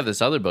 Well, you guys have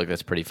this other book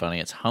that's pretty funny.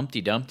 It's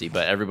Humpty Dumpty,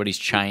 but everybody's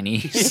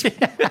Chinese.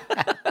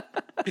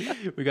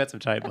 We got some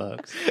tight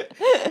books.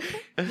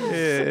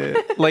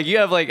 Like you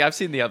have I've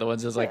seen the other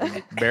ones. There's like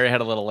Mary Had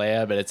a Little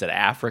Lamb, and it's in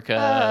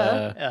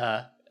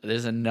Africa.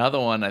 There's another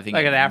one I think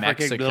Like in an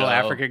African Mexico. little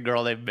African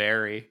girl named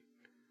Mary.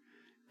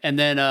 And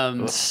then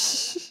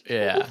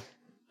Yeah.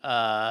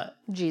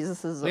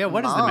 Jesus is Yeah,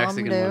 what is the mom,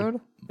 Mexican dude.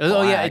 one?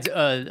 Oh yeah, Black.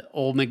 it's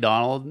Old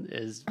McDonald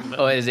is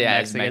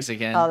It's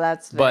Mexican. Oh,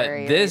 that's But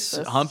very this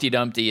racist. Humpty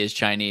Dumpty is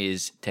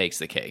Chinese takes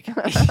the cake.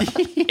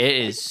 It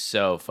is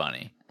so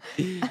funny.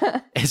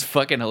 It's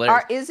fucking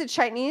hilarious. Is it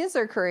Chinese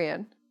or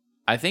Korean?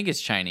 I think it's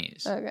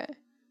Chinese. Okay.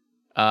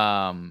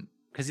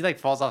 because he like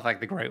falls off like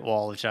the Great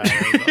Wall of China.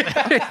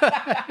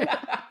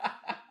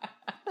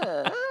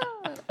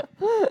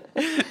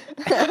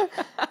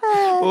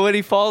 Well, when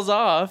he falls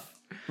off,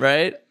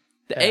 right?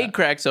 The egg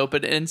cracks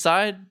open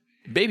inside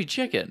baby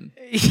chicken.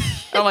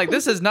 I'm like,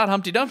 this is not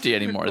Humpty Dumpty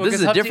anymore. Well, this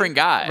 'cause is a Humpty- different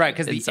guy. right?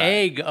 Because the inside.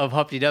 egg of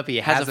Humpty Dumpty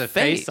has a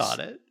face on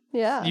it.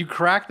 Yeah. You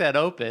crack that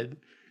open.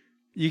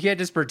 You can't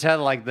just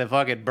pretend like the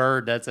fucking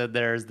bird that's in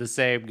there is the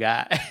same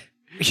guy.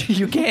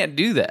 You can't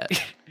do that.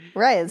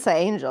 Right. It's an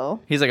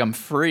angel. He's like, I'm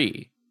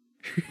free.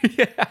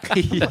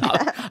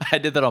 I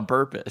did that on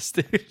purpose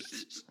to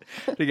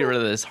get rid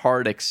of this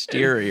hard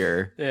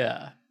exterior.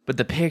 Yeah. But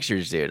the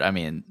pictures, dude, I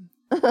mean,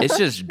 it's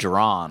just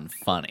drawn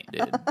funny,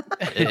 dude.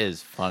 It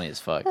is funny as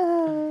fuck.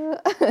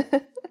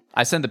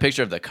 I sent the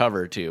picture of the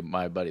cover to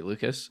my buddy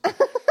Lucas.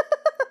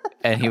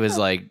 And he was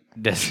like,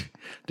 does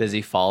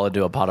he fall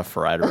into a pot of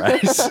fried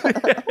rice?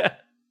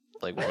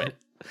 Like, wait.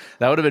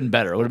 That would have been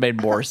better. It would have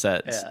made more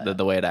sense Yeah. than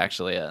the way it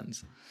actually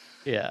ends.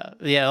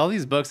 Yeah. All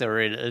these books that we're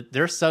reading,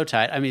 they're so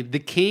tight. I mean, The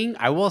King.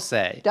 I will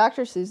say,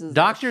 Dr. Seuss is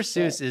Dr. the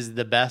shit. Seuss is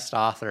the best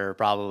author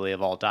probably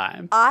of all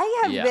time. I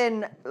have Yeah.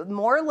 been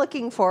more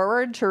looking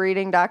forward to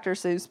reading Dr.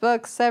 Seuss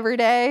books every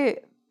day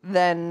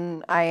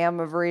than I am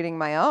of reading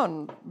my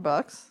own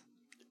books,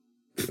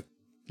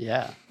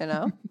 Yeah, you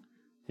know?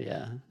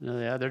 yeah, no,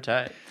 yeah. They're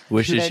tight.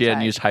 Wishes They're she hadn't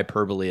tight. used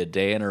hyperbole a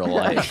day in her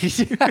life.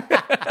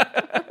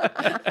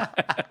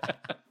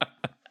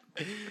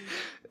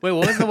 Wait,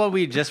 what was the one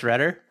we just read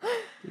her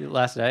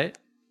last night?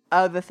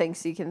 Oh, the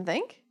things you can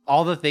think?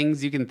 All the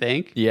things you can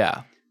think.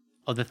 Yeah.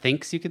 Oh, the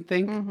thinks you can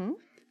think.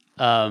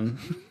 Mm-hmm.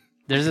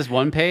 There's this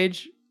one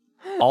page.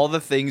 All the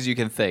things you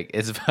can think.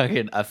 It's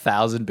fucking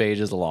 1,000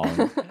 pages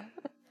long.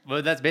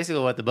 Well, that's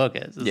basically what the book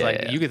is. It's Yeah,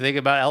 like yeah. you can think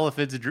about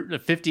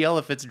 50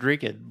 elephants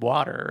drinking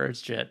water or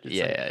shit. It's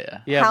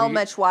like, Yeah. How we-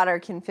 much water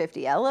can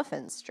 50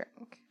 elephants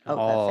drink?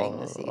 Oh,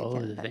 the things you all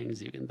can the think.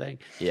 things you can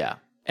think. Yeah.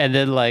 And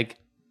then like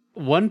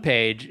one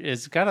page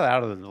is kind of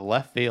out of the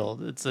left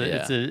field. It's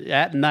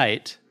at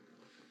night.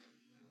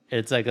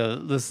 It's like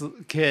this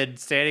kid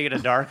standing in a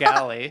dark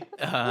alley,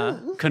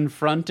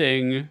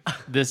 confronting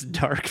this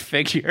dark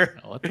figure.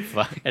 What the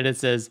fuck? And it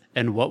says,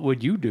 "And what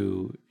would you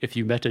do if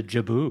you met a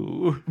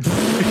jaboo?"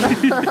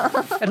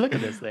 And look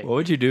at this thing. What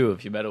would you do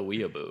if you met a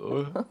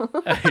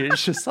weeaboo?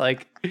 It's just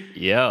like,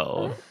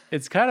 Yo.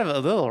 it's kind of a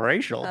little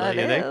racial, don't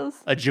you It think? is.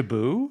 A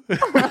jaboo?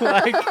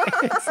 Like,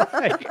 it's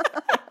like,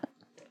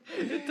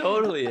 It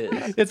totally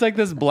is. it's like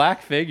this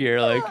black figure.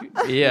 Like,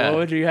 Yeah.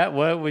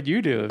 what would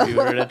you do if you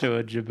ran into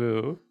a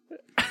jaboo?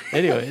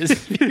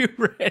 Anyways, You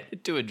ran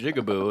into a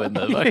jigaboo in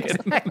the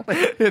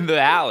fucking, in the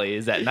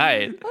alleys at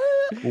night.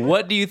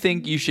 What do you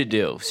think you should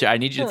do? So I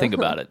need you to think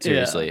about it.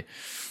 Seriously.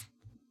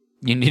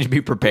 You need to be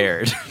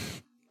prepared.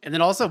 and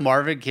then also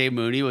Marvin K.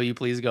 Mooney, will you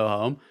please go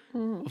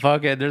home?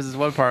 Fuck it. There's this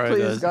one part where it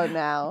Please goes, go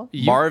now.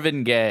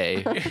 Marvin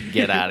Gaye,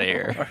 get out of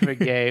here. Marvin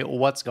Gaye,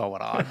 what's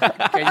going on?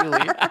 Can you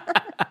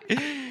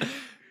leave?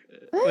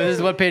 Well, this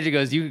is one page it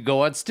goes, you can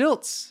go on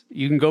stilts.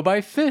 You can go by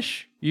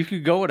fish. You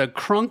could go in a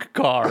crunk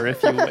car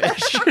if you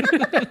wish.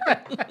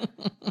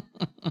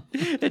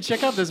 And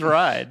check out this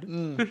ride.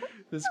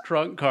 This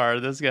crunk car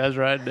this guy's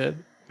riding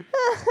in.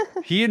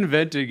 He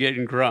invented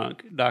getting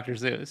crunk, Dr.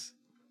 Seuss.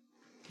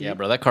 Yeah,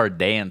 bro, that car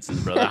dances,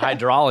 bro. The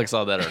hydraulics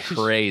on that are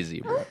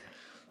crazy, bro.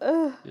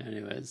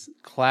 Anyways,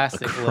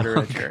 classic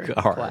literature.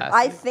 car. Classic.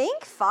 I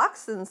think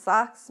Fox and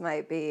Socks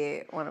might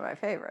be one of my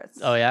favorites.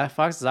 Oh yeah,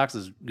 Fox and Socks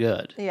is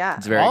good. Yeah.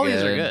 It's very All good.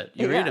 these are good.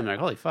 You Yeah. read them like,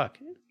 holy fuck.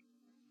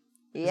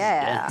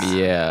 Yeah.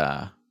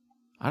 Yeah.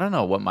 I don't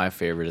know what my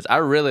favorite is. I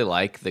really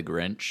like The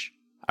Grinch.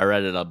 I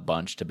read it a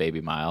bunch to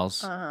Baby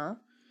Miles. Uh-huh.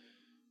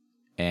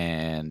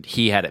 And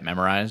he had it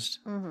memorized.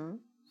 Mm-hmm.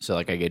 So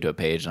like I get to a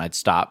page and I'd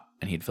stop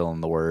and he'd fill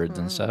in the words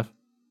and stuff.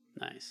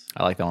 Nice.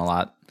 I like them a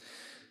lot.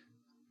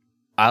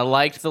 I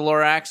liked the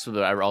Lorax,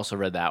 but I also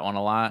read that one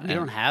a lot. You and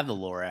don't have the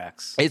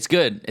Lorax. it's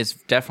good. It's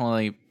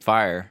definitely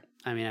fire,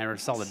 I mean, I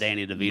saw the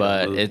Danny DeVito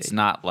but movie. it's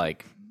not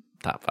like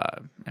top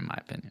 5 in my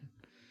opinion.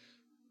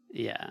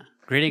 Yeah.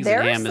 Greetings There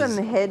and are Ham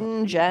some is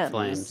hidden gems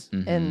flames.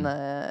 in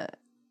the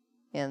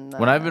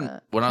When I was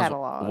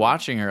catalog.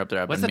 watching her up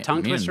there, I've What's been the tongue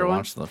meaning twister to one?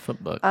 watch the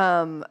foot book.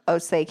 Oh,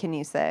 say, can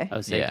you say?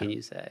 Oh, say, Yeah. can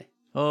you say?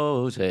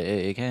 Oh,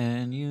 say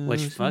can you?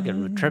 Which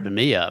fucking tripping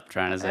me up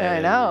trying to say.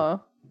 I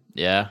know.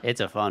 Yeah, It's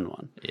a fun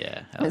one.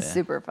 yeah, hell It's yeah.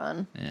 super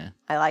fun. Yeah.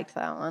 I liked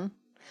that one.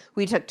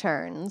 We took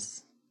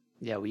turns.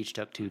 Yeah, we each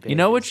took 2 pages. You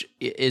know which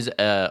is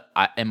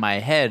in my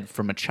head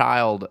from a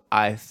child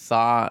I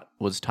thought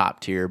was top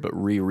tier, but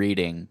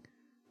rereading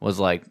was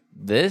like,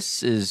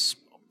 this is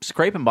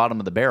scraping bottom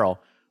of the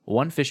barrel.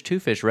 1 fish, 2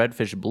 fish, red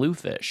fish, blue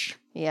fish.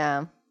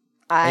 Yeah.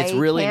 It's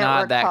really can't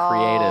not that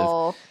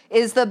recall-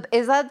 Is that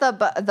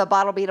the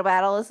bottle beetle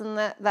battle? Isn't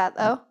that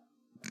though?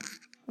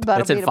 Bottle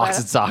That's in beetle Fox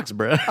battle? and Socks,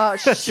 bro. Oh,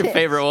 That's your shit.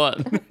 favorite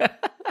one.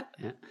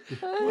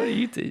 What do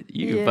you think?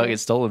 You Yeah. fucking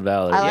stolen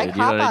valor. I like dude.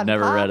 You know, Hop on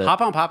never Pop. read it.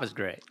 Hop on Pop is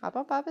great. Hop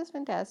on Pop is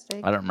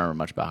fantastic. I don't remember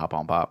much about Hop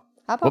on Pop.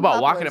 Hop What on about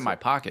Pop Walking was- in My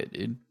Pocket,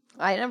 dude?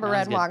 I never That was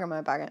read good. Walk in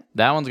My Pocket.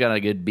 That one's got a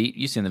good beat.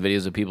 You seen the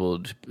videos of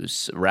people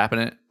rapping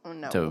it Oh,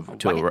 no. to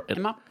Walk a, it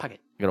in my pocket.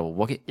 gotta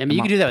walk it. I mean, in you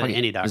my can do that with pocket.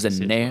 any Dr. There's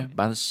a Seuss nair book.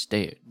 by the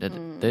stair.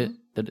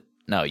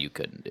 No, you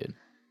couldn't, dude.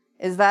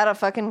 Is that a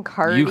fucking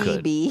Cardi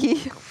could. B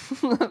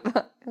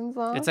fucking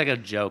song? It's like a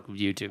joke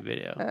YouTube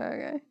video.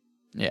 Okay.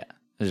 Yeah.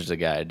 There's just a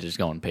guy just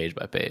going page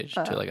by page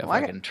to like a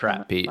walk it- fucking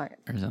trap beat walk it.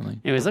 or something.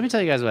 Anyways, let me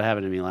tell you guys what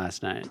happened to me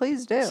last night.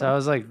 Please do. So I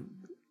was like,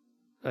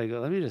 let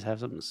me just have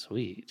something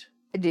sweet.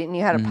 Didn't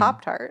you had a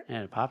Pop Tart? I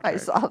had a Pop I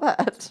Tart. saw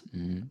that.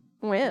 Mhm.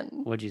 When?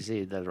 What'd you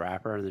see? The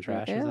wrapper in the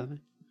trash Yeah. or something?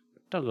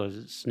 Don't go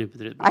snooping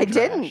through the I trash.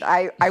 didn't.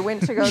 I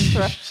went to go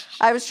through.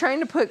 I was trying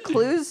to put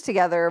clues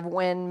together of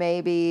when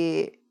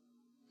maybe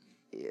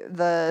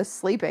the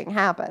sleeping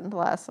happened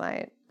last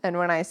night. And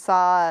when I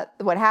saw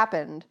what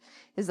happened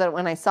is that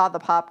when I saw the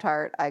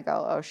Pop-Tart, I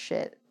go, oh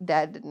shit,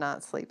 Dad did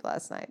not sleep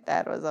last night.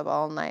 Dad was up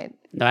all night.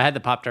 No, I had the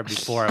Pop-Tart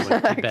before I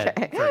went to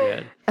bed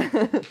for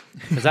good.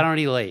 Because I don't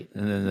eat late.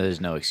 And then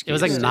there's no excuse. It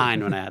was like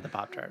 9 when I had the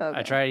Pop-Tart. Okay.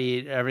 I try to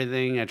eat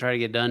everything. I try to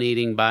get done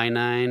eating by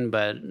 9,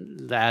 but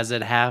as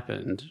it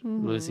happened,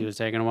 Lucy was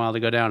taking a while to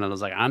go down, and I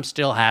was like, I'm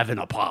still having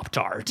a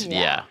Pop-Tart.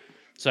 Yeah.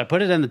 So I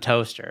put it in the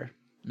toaster,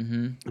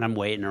 and I'm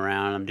waiting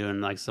around. I'm doing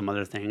like some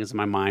other things.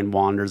 My mind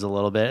wanders a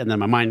little bit, and then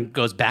my mind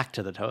goes back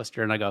to the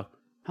toaster, and I go,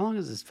 how long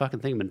has this fucking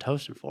thing been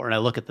toasting for? And I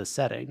look at the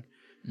setting,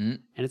 and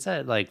it's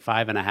at like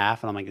 5.5, and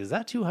I'm like, is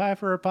that too high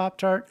for a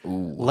Pop-Tart?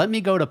 Let me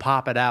go to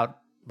pop it out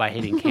by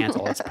hitting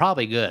cancel. It's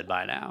probably good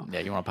by now. Yeah,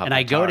 you want to pop And that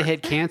I go to tart.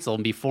 hit cancel,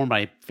 and before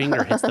my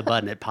finger hits the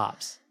button, it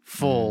pops.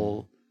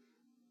 Full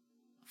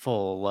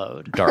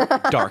load.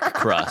 dark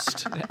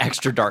crust.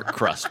 Extra dark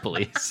crust,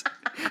 please.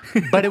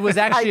 But it was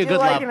I actually do a good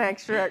like level. an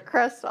extra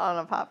crust on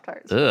a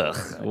Pop-Tart. Ugh.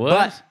 What?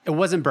 But it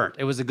wasn't burnt.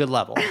 It was a good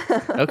level.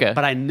 Okay.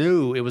 But I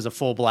knew it was a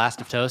full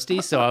blast of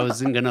toasty, so I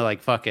wasn't gonna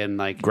like fucking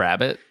like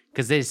Grab it.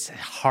 because it's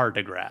hard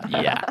to grab.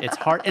 Yeah. It's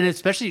hard, and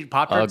especially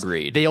Pop-Tarts.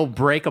 Agreed. They'll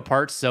break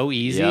apart so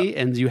easy, Yep.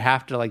 and you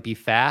have to like be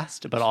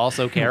fast, but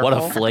also careful. What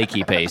a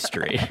flaky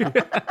pastry.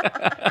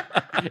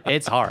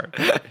 It's hard.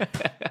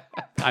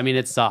 I mean,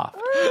 it's soft.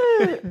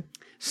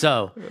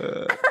 So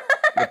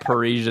The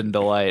Parisian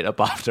delight a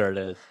Pop-Tart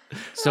is.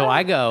 So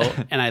I go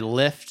and I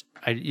lift.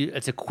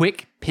 It's a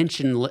quick pinch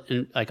and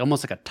like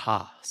almost like a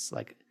toss.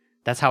 Like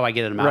that's how I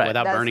get them out Right.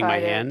 without That's burning how my I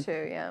do it hand.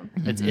 too, yeah.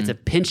 It's a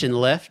pinch and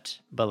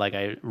lift, but like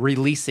I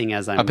releasing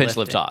as I'm A pinch lifting.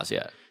 lift toss,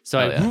 yeah. So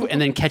Oh, I yeah.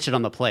 and then catch it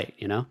on the plate,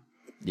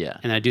 Yeah.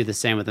 and I do the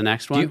same with the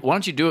next one Why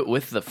don't you do it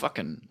with the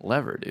fucking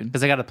lever, dude?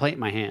 because I got a plate in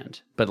my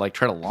hand. But like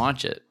try to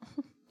launch it.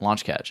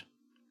 Launch catch.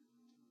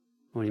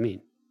 What do you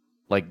mean?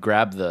 Like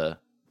grab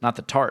not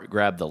the tart,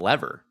 grab the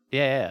lever.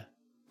 Yeah.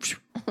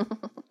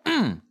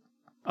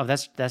 Oh,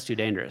 that's too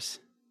dangerous.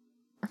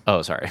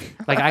 Oh, sorry.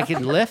 Like I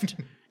can lift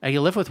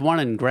with one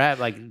and grab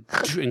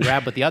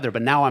with the other,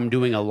 but now I'm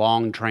doing a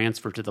long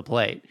transfer to the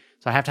plate.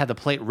 So I have to have the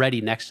plate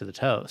ready next to the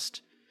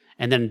toast,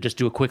 and then just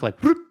do a quick like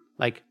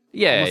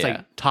Yeah, almost yeah.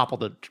 like topple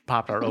the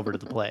Pop-Tart over to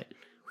the plate.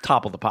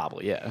 Topple the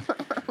popple, yeah.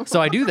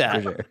 So I do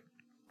that.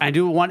 I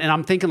do one, and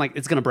I'm thinking like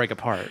it's gonna break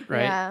apart,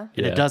 right? Yeah. And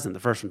Yeah. it doesn't. The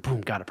first one, boom,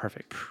 got it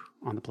perfect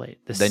on the plate.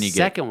 The Then you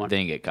second one,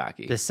 then you get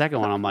cocky. the second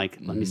one, I'm like,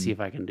 let me see if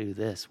I can do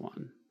this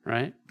one,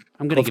 right?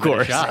 I'm gonna Of give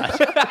course. it a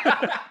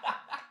shot.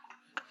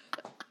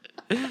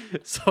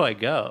 So I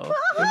go.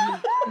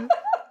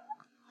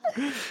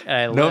 And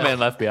I No lift. man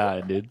left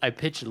behind, dude. I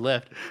pitch and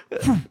lift.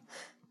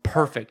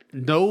 Perfect.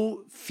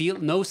 No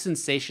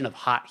sensation of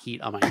hot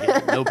heat on my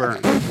hand. No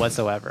burn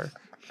whatsoever.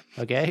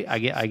 Okay? I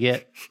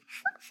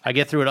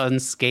get through it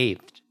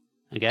unscathed.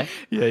 Okay?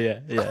 Yeah.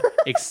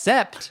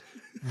 Except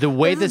the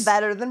way This is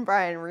better than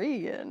Brian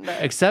Regan.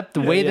 except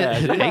the way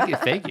that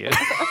thank you.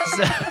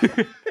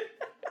 So-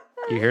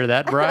 you hear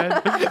that,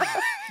 Brian?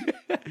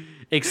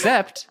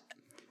 Except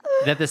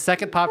that the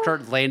second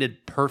Pop-Tart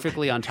landed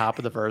perfectly on top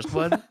of the first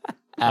one,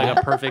 like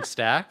a perfect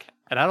stack.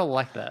 And I don't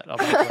like that.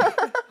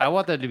 I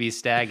want them to be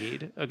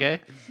staggied, okay?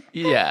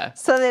 Yeah.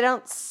 So they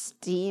don't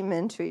steam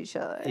into each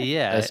other.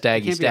 Yeah. A it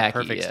staggy can't be a stacky,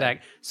 perfect yeah.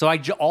 stack. So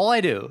all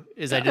I do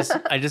is I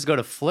just go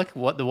to flick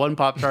the one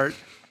Pop-Tart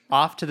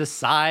off to the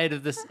side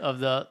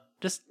of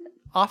just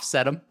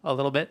offset them a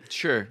little bit.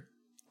 Sure.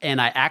 And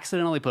I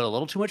accidentally put a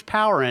little too much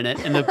power in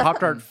it, and the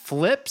Pop-Tart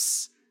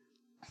flips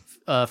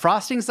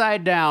frosting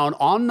side down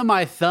onto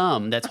my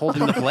thumb that's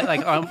holding the plate,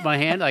 like on my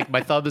hand, like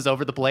my thumb is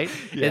over the plate,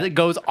 and it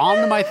goes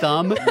onto my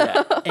thumb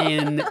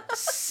and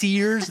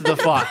sears the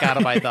fuck out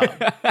of my thumb.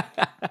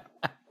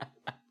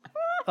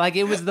 Like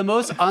it was the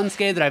most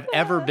unscathed that I've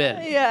ever been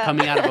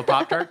coming out of a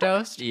Pop-Tart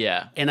toast.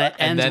 Yeah. And it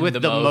ends then with the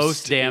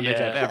most damage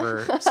yeah. I've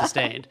ever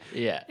sustained.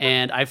 Yeah.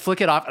 And I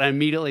flick it off, and I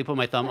immediately put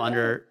my thumb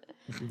under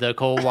the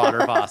cold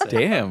water faucet.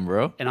 Damn,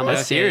 bro. And I'm like,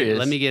 That's okay, serious.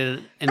 let me get it.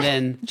 And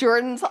then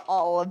Jordan's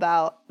all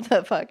about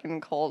the fucking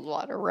cold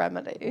water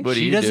remedy. What do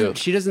she you doesn't. do?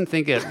 She doesn't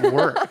think it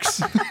works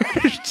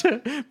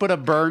to put a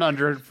burn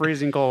under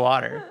freezing cold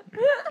water.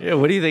 Yeah,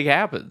 what do you think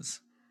happens?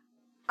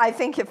 I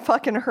think it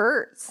fucking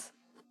hurts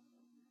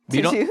to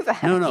You don't- do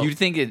that. No. You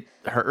think it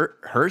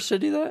hurts to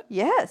do that?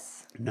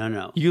 Yes.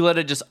 No. You let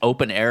it just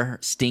open air,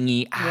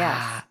 stingy. Yes.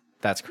 Ah,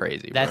 that's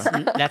crazy. Bro.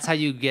 That's how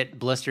you get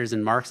blisters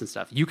and marks and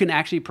stuff. You can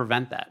actually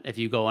prevent that if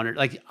you go under.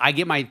 Like I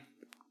get my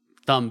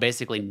thumb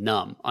basically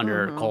numb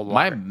under cold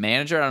My water.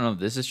 manager, I don't know if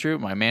this is true.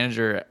 My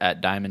manager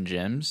at Diamond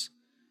Gyms,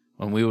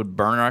 when we would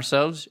burn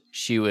ourselves,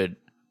 she would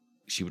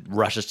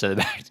rush us to the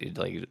back, dude,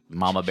 like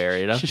Mama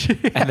buried us,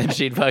 and then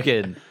she'd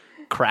fucking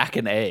crack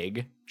an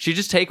egg. She'd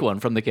just take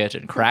one from the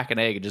kitchen, crack an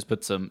egg, and just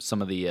put some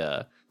of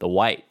the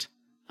white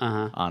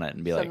on it,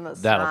 and be Some like, of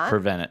the that'll snot?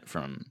 prevent it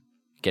from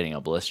getting a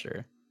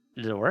blister.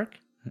 Did it work?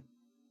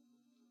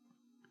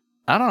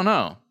 I don't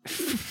know.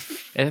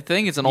 I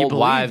think it's an You old believed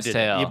wives' in it.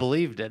 tale. You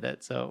believed in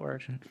it, so it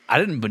worked. I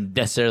didn't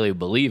necessarily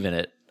believe in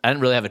it. I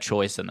didn't really have a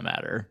choice in the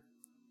matter.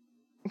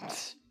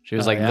 She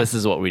was like, yeah? "This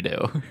is what we do."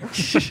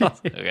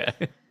 Okay.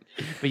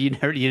 But you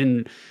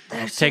didn't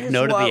take is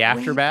note of what the we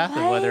aftermath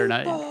of whether or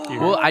not. play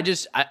you're- Well,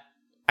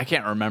 I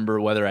can't remember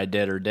whether I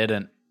did or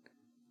didn't,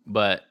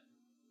 but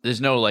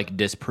there's no like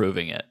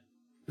disproving it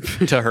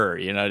to her.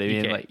 You know what I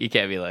mean? can't. Like you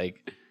can't be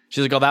like,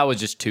 she's like, oh, that was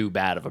just too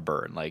bad of a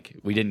burn. Like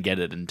we didn't get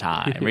it in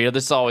time. You know,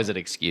 this is always an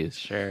excuse.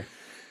 Sure.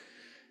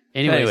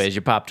 Anyways,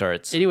 your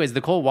Pop-Tarts. Anyways,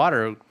 the cold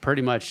water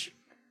pretty much,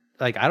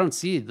 like, I don't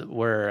see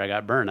where I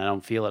got burned. I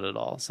don't feel it at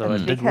all. So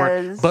it didn't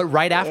work. because But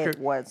right after, it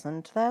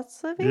wasn't that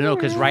severe. no,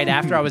 because right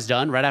after I was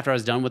done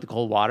with the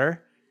cold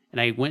water, and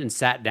I went and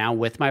sat down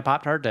with my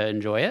Pop-Tart to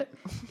enjoy it,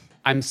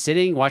 I'm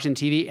sitting watching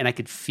TV, and I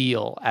could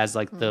feel as,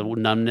 like, the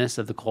numbness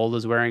of the cold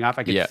was wearing off,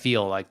 I could Yeah.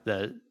 feel, like,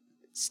 the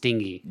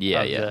stingy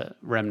Yeah, of yeah. the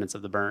remnants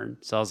of the burn.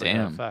 So I was like, oh,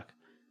 Damn. fuck.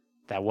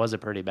 That was a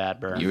pretty bad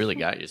burn. You really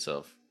got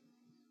yourself.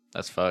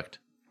 That's fucked.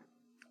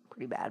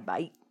 Pretty bad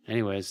bite.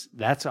 Anyways,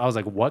 I was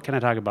like, what can I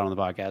talk about on the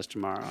podcast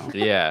tomorrow?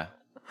 Yeah,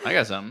 I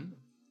got something.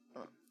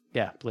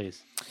 Yeah,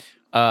 please.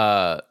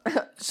 So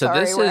Sorry,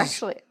 this we're is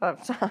actually out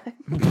of time.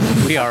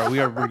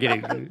 We're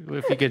getting,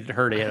 if you could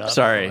hurry it up.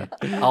 sorry.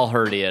 I'll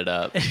hurry it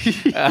up.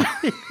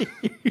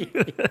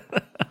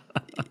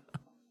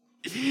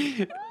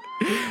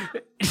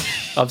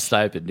 I'm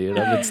sniping, dude.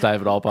 I've been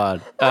sniping all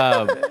pod.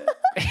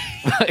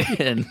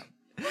 And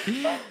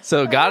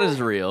so God is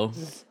real,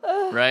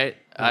 right?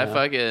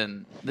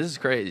 This is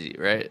crazy,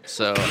 right?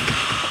 So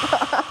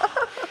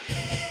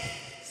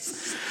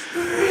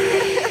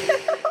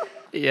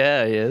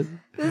yeah, yeah.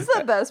 This is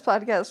the best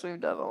podcast we've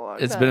done in a long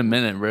time. It's been a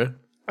minute, bro.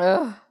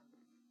 Ugh.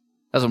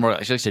 That's what more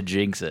like. She likes to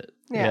jinx it.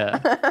 Yeah.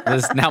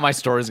 Now my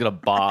story's gonna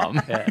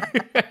bomb.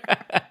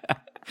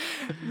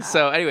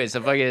 So anyway, this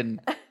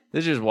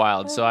is just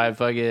wild. So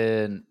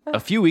a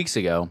few weeks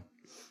ago,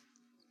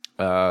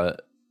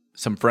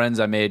 some friends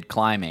I made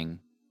climbing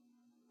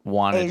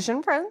wanted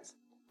Asian friends?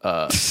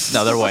 no,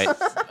 they're white.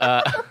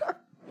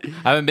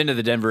 I haven't been to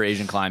the Denver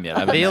Asian Climb yet. I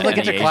haven't They met only get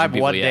any to Asian climb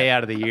people one yet. day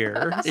out of the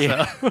year. So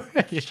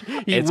he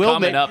It's will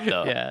coming up,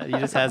 though. Yeah, he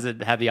just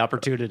hasn't had the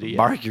opportunity. Yet.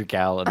 Mark your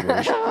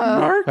calendars.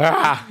 Mark.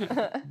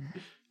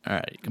 All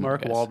right, come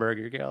Mark on, guys. Wahlberg,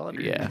 your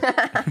calendar. Yeah.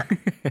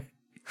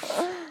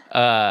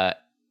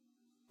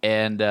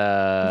 And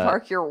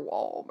Mark your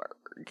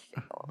Wahlberg.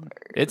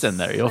 it's in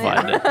there. You'll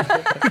find it.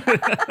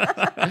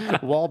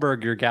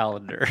 Wahlberg, your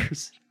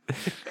calendars.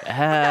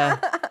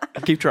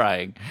 Keep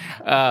trying.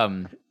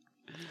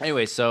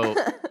 Anyway, so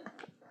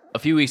a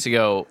few weeks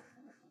ago,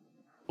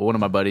 one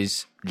of my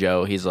buddies,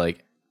 Joe, he's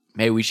like,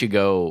 "Hey, we should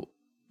go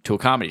to a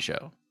comedy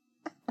show.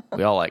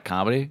 We all like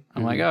comedy."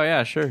 I'm like, "Oh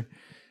yeah, sure."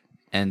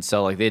 And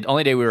so like the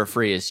only day we were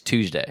free is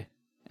Tuesday, and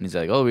he's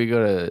like, "Oh, we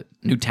go to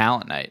New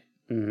Talent Night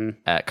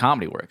at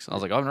Comedy Works." I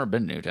was like, "Oh, I've never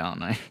been to New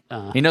Talent Night."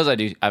 He knows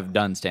I've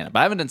done stand up, but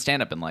I haven't done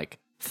stand up in like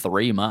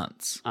 3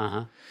 months.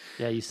 Yeah,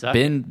 you suck.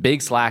 Been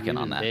big slacking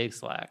on Been that. Big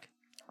slack.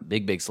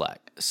 Big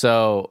slack.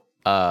 So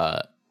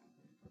I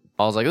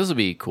was like, this will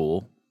be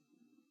cool.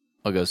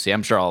 I'll go see.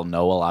 I'm sure I'll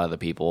know a lot of the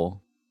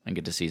people and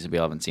get to see some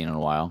people I haven't seen in a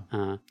while.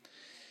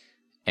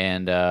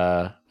 And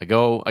I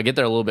get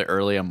there a little bit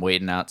early. I'm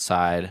waiting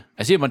outside.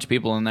 I see a bunch of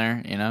people in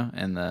there, you know,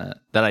 and that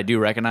I do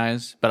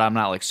recognize, but I'm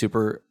not like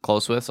super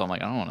close with. So I'm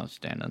like, I don't want to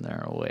stand in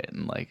there or wait.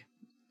 And like,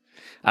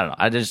 I don't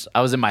know.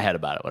 I was in my head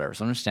about it, whatever.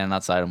 So I'm just standing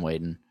outside. I'm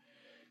waiting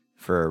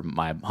for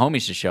my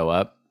homies to show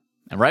up.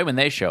 And right when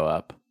they show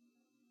up,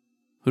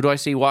 who do I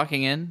see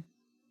walking in?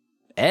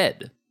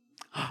 Ed.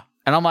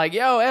 And I'm like,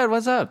 yo, Ed,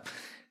 what's up?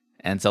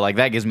 And so like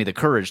that gives me the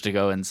courage to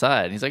go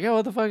inside. And he's like, yo,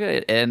 what the fuck?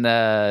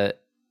 And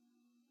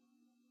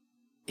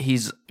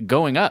he's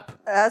going up.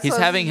 That's He's what I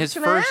was having just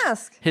his gonna first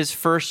ask. his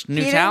first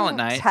New He Talent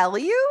didn't night. Tell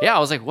you? Yeah, I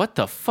was like, what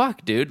the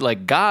fuck, dude?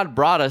 Like God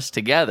brought us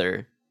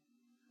together.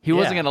 He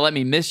wasn't Yeah. gonna let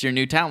me miss your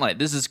New Talent night.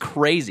 This is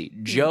crazy.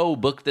 Joe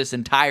booked this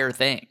entire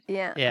thing.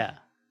 Yeah. Yeah.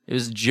 It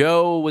was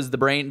Joe was the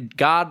brain.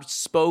 God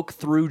spoke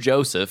through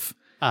Joseph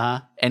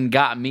and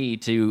got me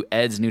to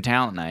Ed's New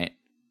Talent night.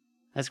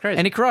 That's crazy.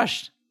 And he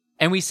crushed.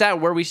 And we sat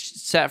where we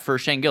sat for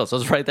Shane Gillis. I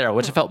was right there,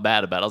 which I felt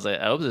bad about. I was like,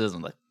 I hope this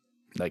doesn't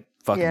like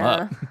fuck him Yeah.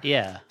 up.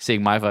 yeah.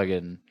 Seeing my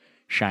fucking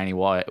shiny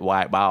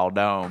white ball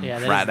dome Yeah,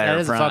 right there that in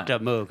is a front. fucked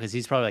up move because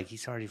he's probably like,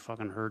 he's already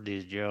fucking heard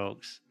these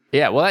jokes.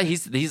 Yeah, well,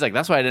 he's like,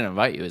 that's why I didn't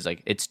invite you. It's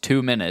like, it's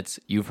 2 minutes.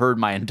 You've heard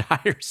my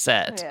entire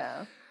set.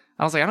 Yeah.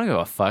 I was like, I don't give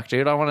a fuck,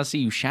 dude. I want to see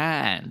you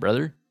shine,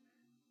 brother.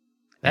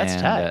 That's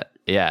And, tight.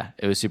 yeah,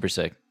 it was super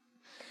sick.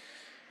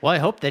 Well, I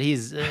hope that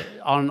he's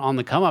on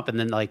the come up, and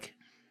then like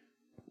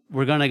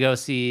we're gonna go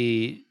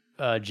see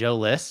Joe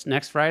List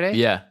next Friday.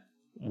 Yeah.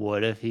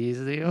 What if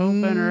he's the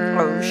opener?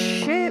 Oh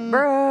shit,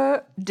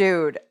 bro.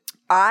 Dude,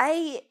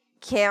 I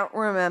can't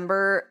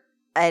remember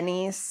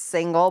any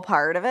single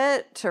part of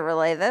it to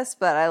relay this,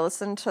 but I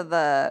listened to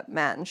the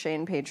Matt and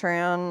Shane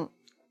Patreon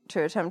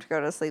to attempt to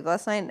go to sleep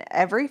last night, and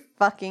every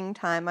fucking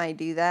time I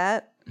do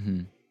that,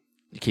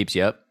 It keeps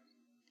you up.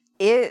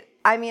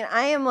 I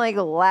am like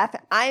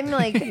laughing. I'm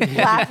like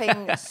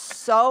laughing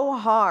so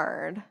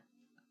hard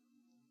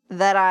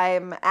that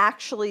I'm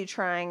actually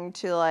trying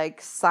to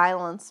like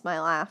silence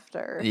my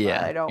laughter. so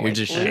Yeah, I don't you're wake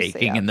just Lucy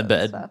shaking up in the and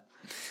bed. stuff.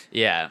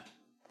 Yeah.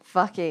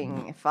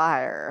 fucking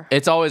fire.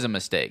 It's always a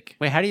mistake.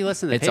 Wait, how do you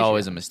listen to the It's Patreon?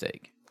 always a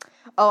mistake.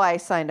 Oh, I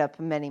signed up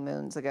many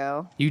moons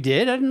ago. You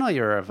did? I didn't know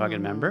you were a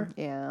fucking member.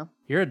 Yeah.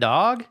 You're a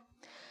dog?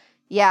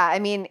 Yeah, I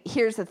mean,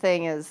 here's the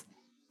thing is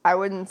I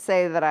wouldn't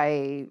say that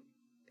I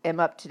am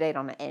up to date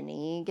on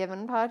any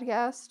given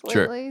podcast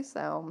Sure. lately,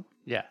 so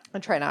Yeah. I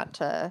try not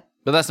to.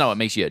 But that's not what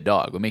makes you a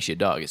dog. What makes you a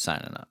dog is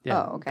signing up.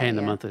 Yeah. Oh, okay, Paying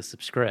the yeah. monthly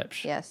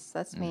subscription. Yes,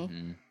 that's me.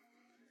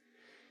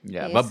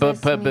 Yeah, Yes,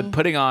 but that's me.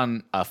 putting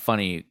on a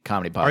funny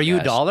comedy podcast. Are you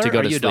a dollar? To go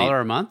Are to you a sleep. dollar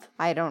a month?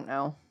 I don't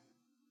know.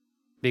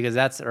 Because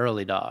that's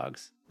early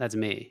dogs. That's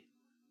me.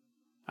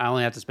 I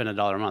only have to spend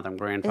 $1 a month. I'm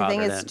grandfathered I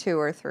think it's in. 2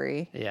 or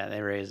 3. Yeah,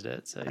 they raised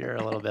it, so you're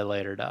a little bit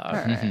later, dog.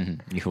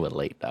 You a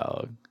late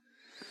dog.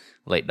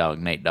 Late dog,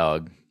 Nate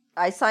dog.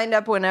 I signed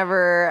up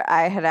whenever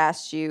I had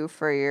asked you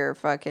for your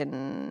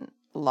fucking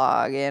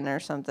login or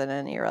something,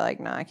 and you were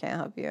like, "No, I can't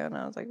help you." And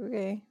I was like,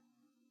 "Okay,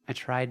 I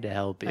tried to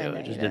help you. I know It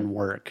you just did. didn't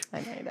work. I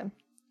need him."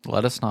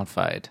 Let us not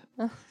fight.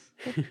 Let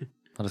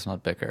us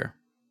not bicker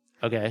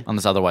Okay. on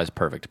this otherwise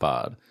perfect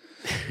pod.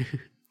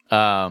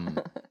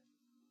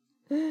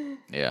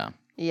 Yeah.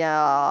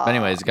 Yeah. But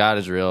anyways, God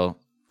is real,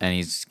 and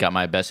He's got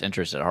my best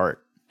interest at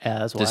heart, Yeah,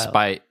 that's wild.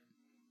 despite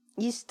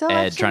you still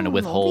Ed trying to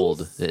watching withhold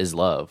movies? his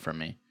love from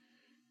me.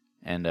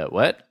 And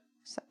what?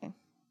 Sorry,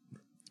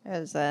 it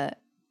was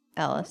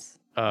Ellis.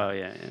 Oh,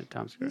 yeah,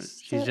 Tom Cruise.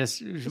 She's still-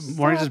 just, you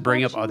Morgan still just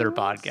bring up watching other this?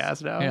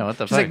 podcasts now. Yeah, what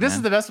the She's like, fuck, this man?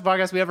 is the best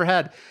podcast we ever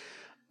had.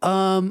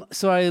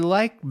 So I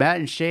like Matt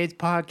and Shade's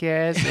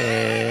podcast.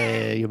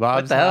 Your What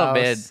Bob's the hell,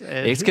 man? House,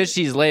 and- It's because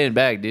she's laying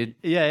back, dude.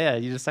 yeah.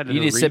 You decided You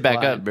to need to sit back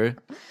reply. up, bro.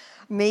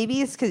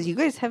 Maybe it's because you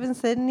guys haven't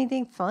said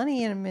anything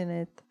funny in a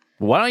minute.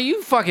 Why don't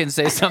you fucking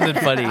say something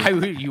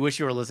funny? You wish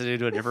you were listening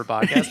to a different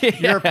podcast.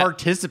 You're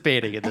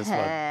participating in this one.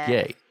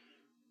 Yay.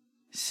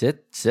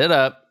 Sit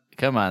up.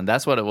 Come on.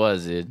 That's what it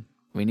was, dude.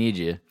 We need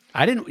you.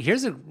 I didn't.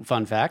 Here's a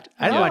fun fact.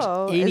 I didn't Oh,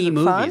 watch is any it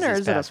movies fun or this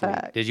is it a past week.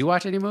 fact? Did you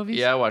watch any movies?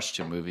 Yeah, I watched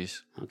 2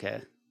 movies.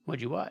 Okay.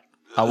 What'd you watch?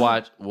 I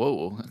watched.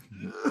 Whoa.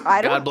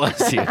 I don't, God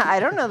bless you. I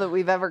don't know that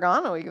we've ever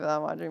gone a week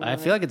without watching. A I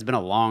movie. feel like it's been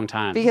a long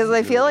time. because I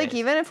since feel we like did.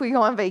 even if we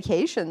go on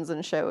vacations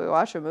and shit, we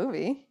watch a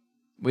movie.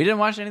 We didn't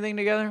watch anything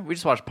together. We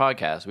just watched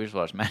podcasts. We just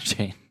watched Matt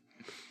Shane.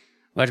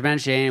 watched Man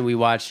Shane. We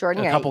watched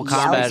Jordan, a you're couple gonna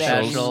comedy yell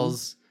at me.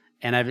 specials,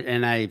 and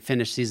I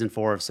finished season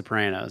 4 of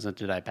Sopranos.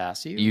 Did I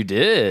pass you? You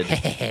did.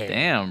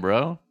 Damn,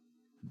 bro.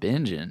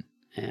 Binging.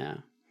 Yeah.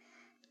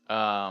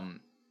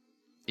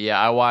 Yeah,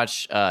 I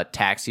watched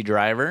Taxi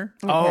Driver.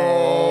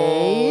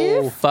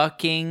 Okay.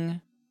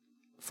 Fucking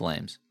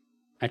flames.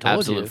 I told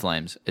Absolute you.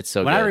 flames. It's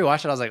so When good. I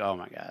rewatched it, I was like, oh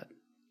my god.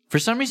 For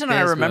some reason,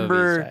 I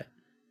remember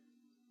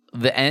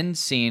the end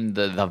scene,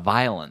 the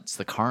violence,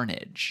 the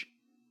carnage.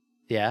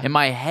 Yeah. In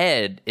my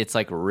head, it's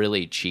like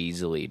really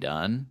cheesily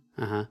done.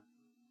 Uh huh.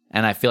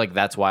 And I feel like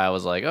that's why I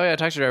was like, oh yeah,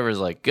 Taxi Driver is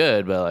like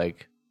good, but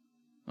like,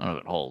 I don't know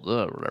if it holds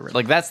up or whatever.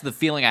 Like that's the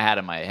feeling I had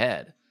in my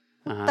head.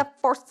 The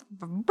force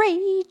of a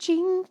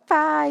raging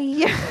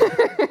fire.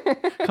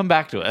 Come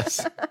back to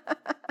us.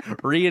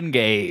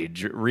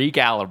 Re-engage,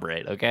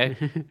 recalibrate, okay?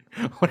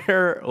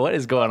 What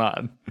is going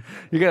on?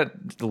 You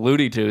got the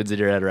Looney Tunes in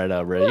your head right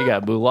now, bro. You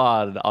got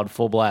Mulan on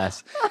full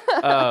blast.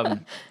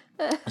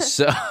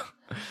 So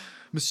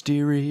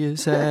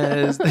mysterious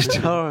as the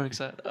dark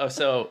side. Oh,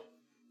 so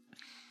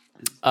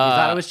You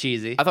thought it was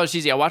cheesy. I thought it was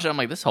cheesy. I watched it. I'm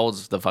like, this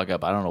holds the fuck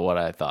up. I don't know what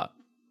I thought.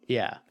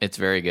 Yeah. It's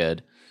very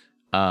good.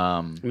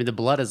 I mean, the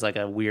blood is like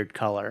a weird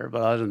color,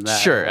 but other than that,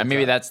 Sure. it's And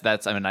maybe all-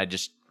 that's. I mean, I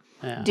just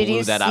Yeah. Did blew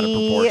you that see out of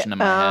proportion in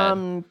my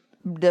head.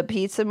 the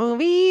pizza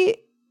movie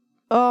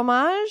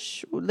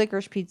homage?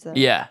 Licorice Pizza.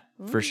 Yeah,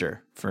 for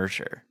sure,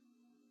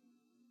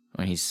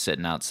 When he's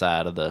sitting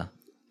outside of the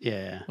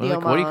Yeah. what do you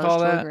call homage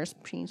to that? Licorice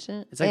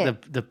Pizza. It's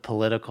like the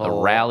political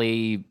A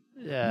rally,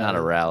 Yeah. not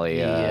a rally.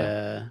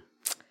 The,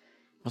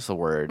 What's the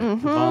word?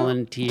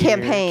 volunteer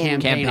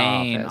Campaign.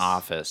 Campaign office.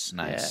 office.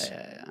 Nice.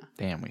 Yeah.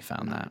 Damn, we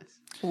found that.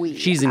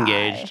 She's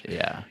engaged.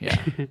 Yeah,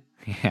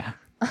 yeah.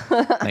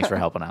 Thanks for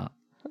helping out.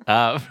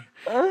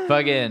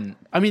 Fucking,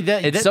 I mean,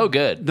 it's so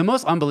good. The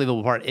most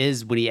unbelievable part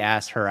is when he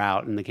asked her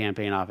out in the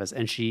campaign office,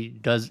 and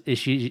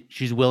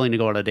she's willing to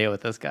go on a date with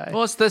this guy.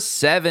 Well, it's the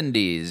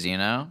 70s, you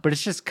know. But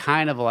it's just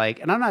kind of like,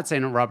 and I'm not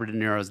saying Robert De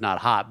Niro is not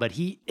hot, but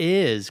he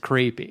is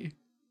creepy.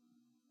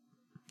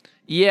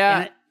 Yeah,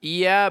 And-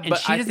 yeah, And but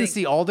she I doesn't think,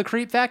 see all the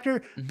creep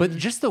factor, but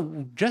just the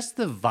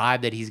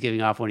vibe that he's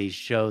giving off when he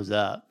shows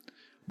up.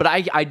 But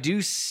I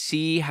do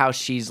see how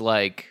she's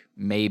like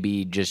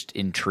maybe just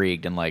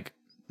intrigued and like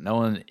no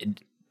one,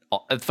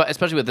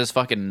 especially with this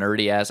fucking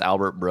nerdy ass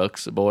Albert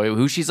Brooks boy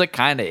who she's like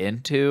kind of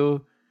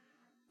into.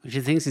 She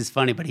thinks he's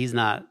funny, but he's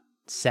not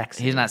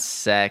sexy. He's not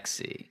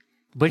sexy.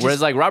 Which Whereas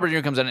is, like Robert De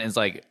Niro comes in and it's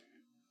like,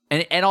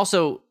 and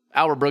also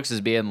Albert Brooks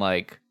is being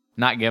like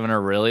not giving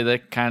her really the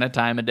kind of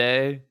time of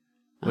day,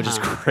 which is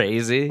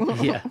crazy.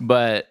 Yeah.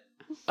 But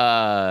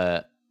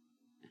and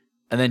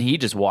then he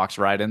just walks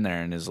right in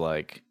there and is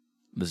like,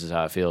 "This is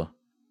how I feel.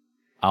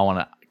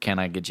 Can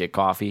I get you a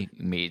coffee?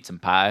 Me eat some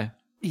pie?"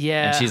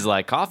 yeah. And she's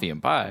like, "Coffee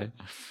and pie."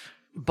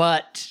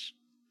 but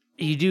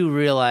you do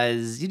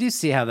realize, you do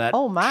see how that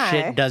Oh, my.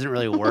 shit doesn't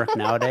really work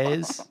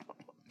nowadays.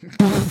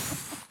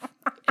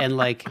 And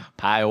like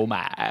Pie oh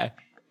my.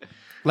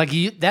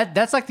 you,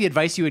 that's like the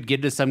advice you would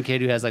give to some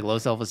kid who has like low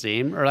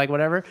self-esteem or like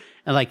whatever.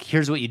 And like,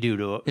 here's what you do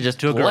to Just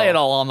to a girl. lay it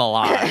all on the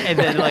line. And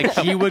then like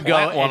he would go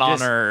Flat one and on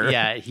just, her.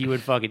 yeah, he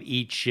would fucking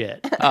eat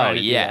shit. trying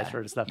to do yeah. that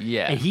sort of stuff.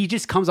 Yeah. And he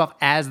just comes off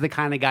as the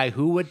kind of guy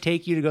who would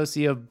take you to go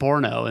see a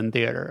porno in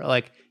theater.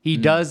 Like he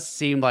does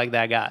seem like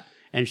that guy.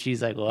 And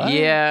she's like, what?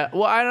 Yeah,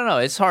 well, I don't know.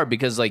 It's hard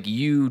because like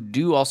you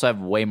do also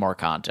have way more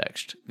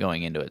context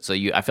going into it. So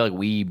I feel like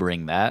we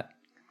bring that,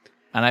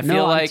 and I No,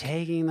 feel I'm like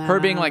taking that her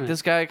being out like of it.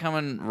 this guy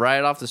coming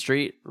right off the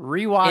street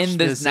Rewatch in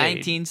the this scene.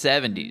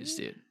 1970s,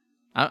 dude.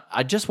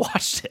 I just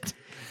watched it.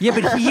 Yeah,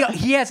 but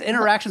he has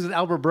interactions with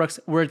Albert Brooks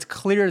where it's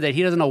clear that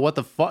he doesn't know what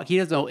the fuck. He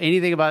doesn't know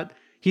anything about.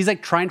 He's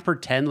like trying to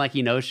pretend like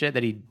he knows shit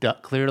that he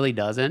clearly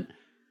doesn't.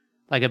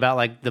 Like about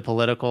like the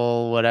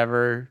political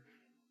whatever.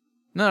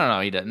 No,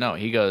 he doesn't. No,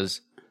 he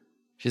goes.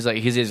 He's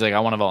like, I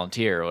want to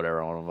volunteer or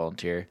whatever. I want to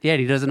volunteer. Yeah,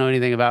 he doesn't know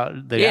anything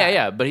about the Yeah, guy.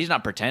 yeah, but he's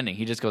not pretending.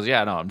 He just goes,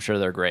 yeah, no, I'm sure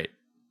they're great.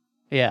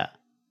 Yeah.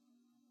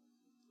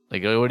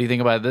 Like, what do you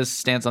think about this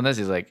stance on this?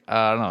 He's like,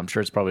 I don't know. I'm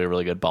sure it's probably a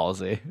really good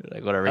policy.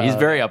 Like, whatever. He's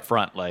very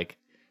upfront. Like,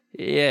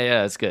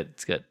 yeah, it's good.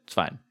 It's good. It's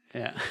fine.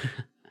 Yeah.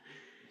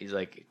 He's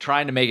like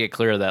trying to make it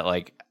clear that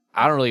like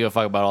I don't really give a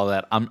fuck about all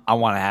that. I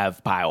want to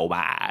have pie oh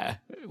my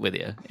with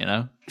you. You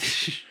know,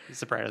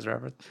 Sopranos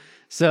reference.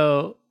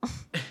 So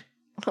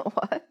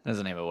What? that's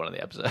the name of one of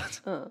the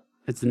episodes.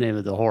 it's the name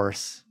of the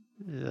horse,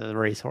 the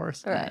race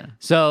horse. Right.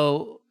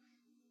 So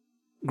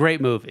great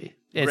movie.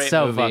 It's Great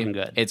so movie. fucking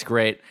good. It's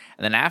great.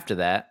 And then after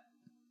that,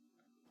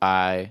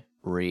 I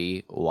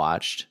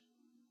rewatched.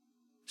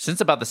 Since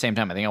about the same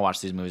time, I think I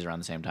watched these movies around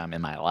the same time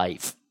in my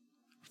life.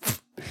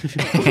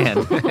 And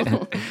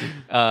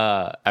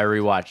I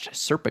rewatched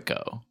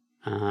Serpico.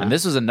 And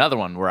this was another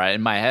one where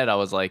in my head I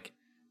was like,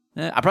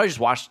 I probably just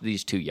watched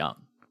these too young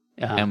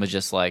and was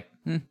just like,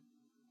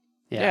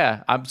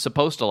 yeah, I'm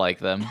supposed to like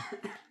them,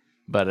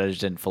 but I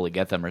just didn't fully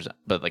get them.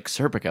 But like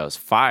Serpico is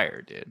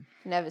fire, dude.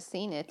 Never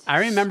seen it. I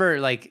remember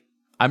like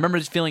I remember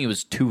just feeling it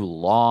was too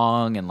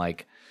long and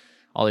like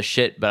all this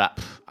shit. But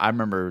I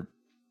remember,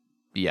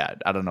 yeah,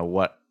 I don't know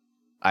what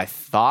I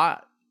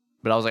thought,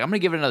 but I was like, I'm going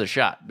to give it another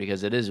shot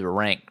because it is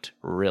ranked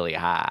really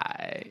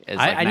high. As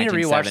like I need to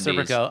rewatch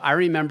 1970s. Serpico. I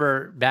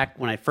remember back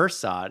when I first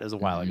saw it. It was a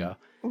while ago.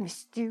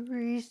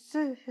 Mysterious.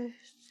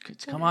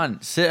 Come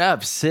on, sit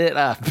up. Sit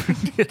up,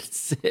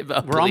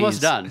 We're almost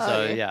please. done. So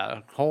Okay.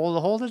 yeah,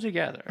 hold it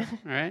together. All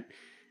right. I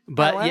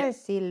But want to yeah,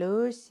 see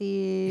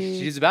Lucy.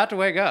 she's about to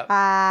wake up.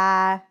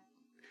 Bye.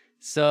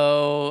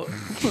 So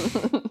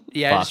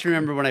yeah, I just Fuck.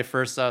 remember when I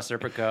first saw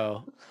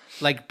Serpico,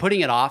 like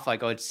putting it off,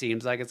 like, oh, it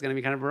seems like it's gonna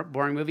be kind of a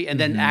boring movie, and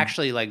then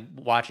actually like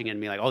watching it and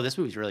being like, oh, this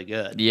movie's really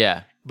good.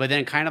 Yeah, But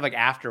then kind of like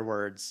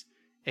afterwards,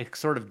 it's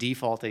sort of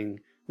defaulting,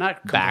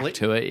 not back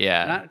to it.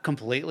 Yeah, not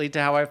completely to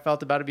how I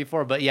felt about it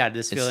before, but yeah,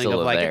 this It's feeling still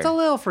of like there. it's a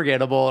little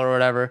forgettable or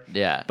whatever.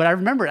 yeah, But I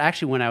remember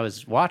actually when I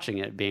was watching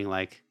it, being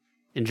like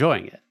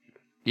enjoying it.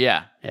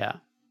 yeah, Yeah,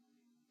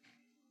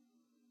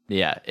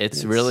 yeah.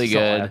 It's really That's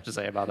all I good. have to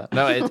say about that.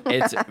 No,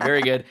 it's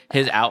very good.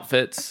 His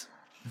outfits,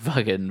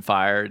 fucking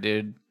fire,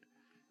 dude.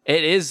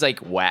 It is like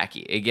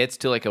wacky. It gets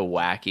to like a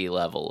wacky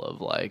level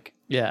of like,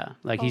 Yeah,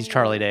 like he's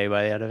Charlie Day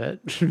by the end of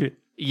it.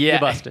 yeah, You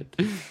busted.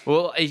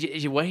 Well,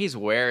 what he's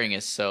wearing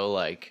is so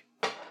like,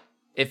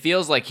 it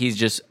feels like he's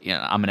just,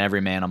 I'm an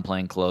everyman. I'm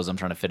playing clothes. I'm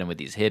trying to fit in with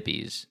these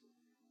hippies,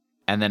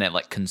 and then it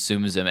like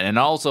consumes him, and it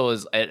also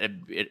is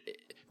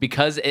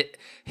because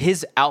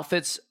his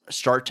outfits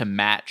start to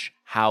match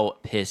how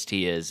pissed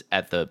he is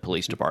at the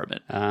police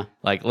department.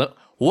 Like,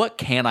 what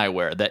can I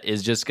wear that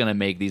is just gonna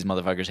make these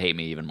motherfuckers hate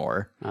me even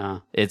more?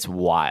 It's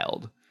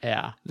wild.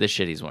 Yeah, The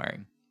shit he's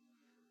wearing.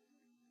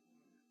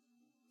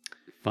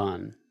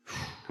 fun.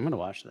 I'm gonna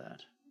watch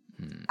that.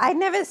 I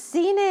never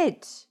seen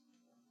it.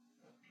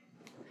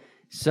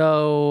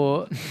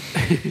 So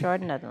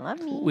Jordan doesn't love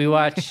me. we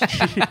watched.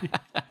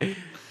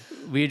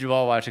 We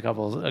all watched a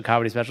couple of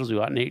comedy specials. We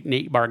watched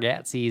Nate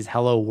Bargatze's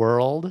 "Hello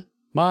World,"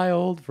 my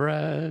old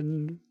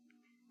friend.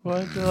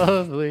 What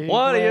lovely.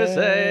 What do you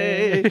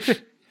way.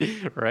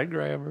 say? Red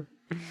grammar.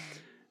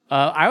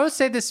 I would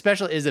say this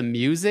special is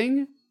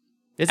amusing.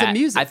 It's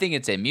amusing. I think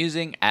it's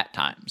amusing at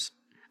times.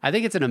 I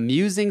think it's an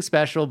amusing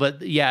special,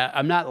 but yeah,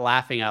 I'm not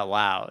laughing out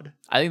loud.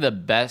 I think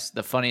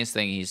the funniest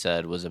thing he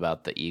said was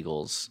about the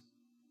Eagles.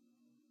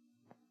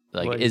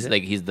 Like, What is is it?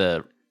 like he's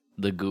the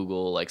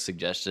Google like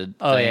suggested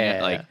Oh, thing.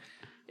 yeah, like, yeah.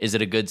 is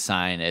it a good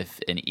sign if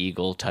an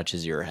eagle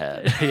touches your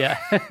head? Yeah.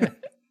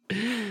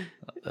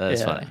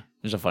 That's Yeah. funny.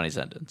 There's a funny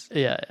sentence.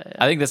 yeah.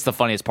 I think that's the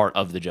funniest part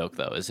of the joke,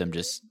 though, is him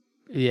just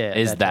Yeah.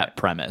 is that's that right.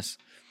 premise,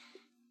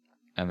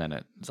 and then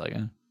it's like,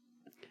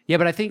 Yeah,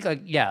 but I think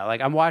like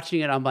like I'm watching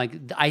it. I'm like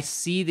I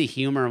see the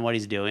humor in what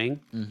he's doing,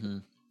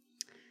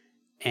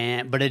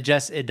 but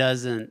it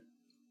doesn't.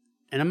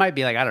 And it might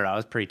be like I don't know. I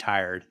was pretty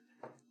tired,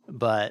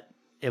 but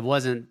it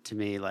wasn't to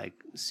me like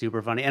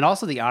super funny. And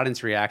also the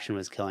audience reaction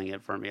was killing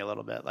it for me a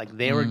little bit. Like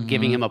they were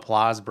giving him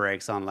applause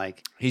breaks on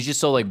like, he's just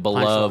so like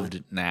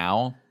beloved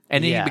now.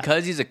 And Yeah.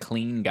 because he's a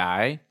clean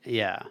guy,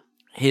 Yeah.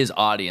 his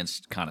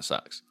audience kind of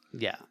sucks.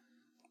 Yeah.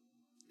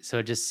 So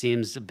it just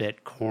seems a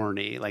bit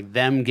corny. Like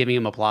them giving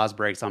him applause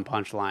breaks on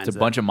punchlines. It's a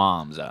bunch of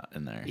moms out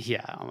in there.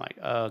 Yeah. I'm like,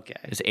 okay.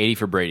 It's 80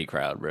 for Brady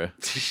crowd, bro.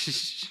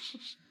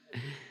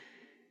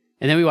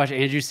 And then we watch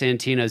Andrew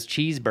Santino's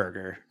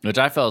Cheeseburger. Which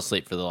I fell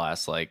asleep for the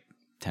last like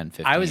 10,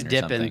 15 I was or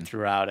dipping something.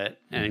 throughout it,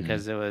 and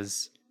because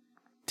it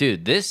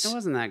Dude, this,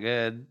 wasn't that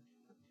good.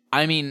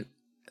 I mean,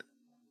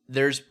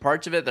 there's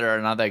parts of it that are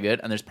not that good,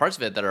 and there's parts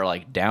of it that are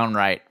like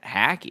downright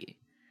hacky.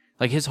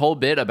 Like his whole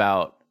bit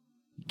about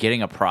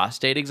getting a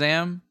prostate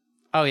exam,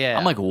 Oh yeah,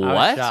 I'm like, I what?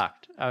 was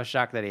shocked. I was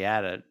shocked that he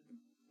had a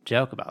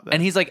joke about that.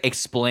 and he's like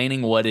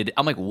explaining what it.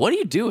 I'm like, what are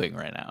you doing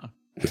right now?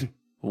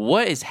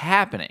 What is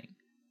happening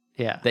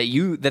yeah,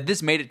 that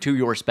this made it to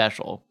your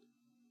special?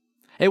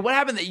 Hey, what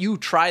happened that you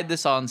tried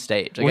this on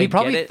stage? Like, well, I he get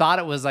probably it, thought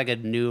it was like a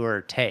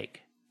newer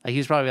take. Like he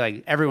was probably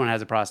like, everyone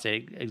has a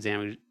prostate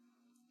exam.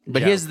 but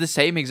joke. he has the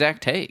same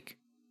exact take,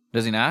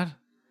 does he not?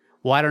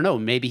 Well, I don't know.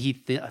 Maybe he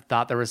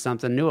thought there was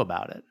something new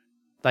about it.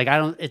 Like I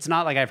don't. It's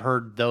not like I've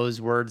heard those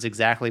words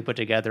exactly put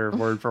together,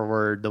 word for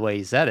word, the way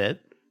he said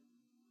it.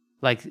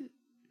 Like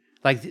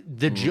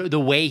the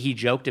way he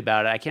joked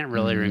about it, I can't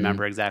really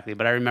remember exactly,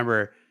 but I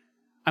remember.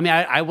 I mean,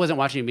 I wasn't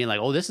watching it being like,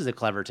 "Oh, this is a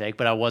clever take,"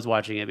 but I was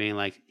watching it being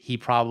like, he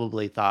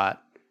probably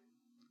thought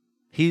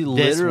He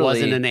this literally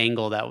wasn't an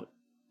angle that.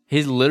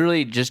 He's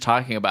literally just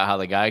talking about how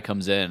the guy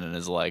comes in and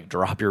is like,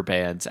 drop your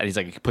pants. And he's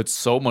like, he puts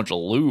so much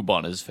lube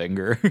on his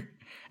finger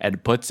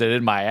and puts it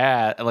in my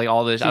ass. And like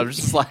all this. I was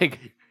just like,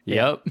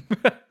 yep.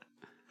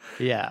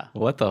 Yeah.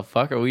 What the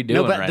fuck are we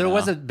doing No, but right there now?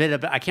 was a bit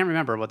of, I can't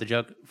remember what the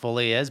joke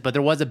fully is, but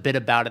there was a bit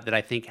about it that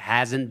I think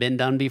hasn't been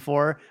done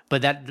before.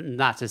 But that,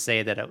 not to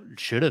say that it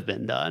should have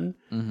been done.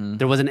 Mm-hmm.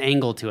 There was an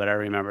angle to it, I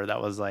remember,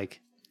 that was like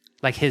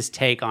his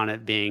take on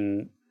it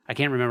being, I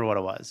can't remember what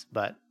it was,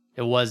 but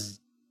it was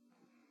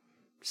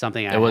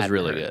something I It was hadn't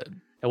really heard.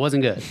 good. It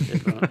wasn't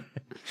good.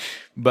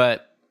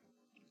 But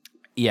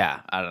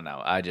yeah, I don't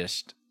know. I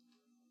just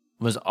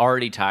was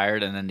already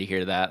tired. And then to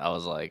hear that, I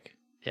was like,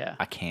 Yeah.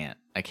 I can't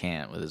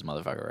with this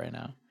motherfucker right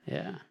now.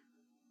 Yeah.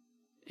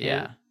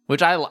 Yeah.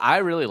 Which I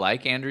really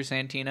like Andrew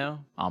Santino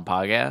on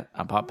podcast,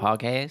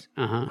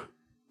 Uh-huh.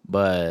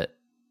 but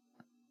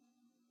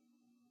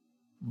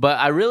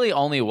I really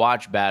only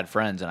watch Bad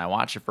Friends, and I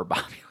watch it for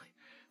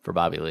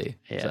Bobby Lee.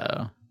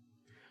 Yeah.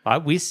 So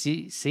We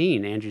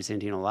seen Andrew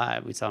Santino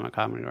live. We saw him at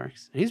Comedy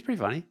Works. He's pretty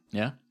funny.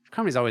 yeah,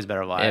 Comedy's always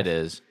better live. it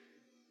is.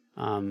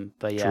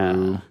 But yeah.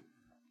 True.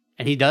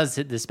 And he does,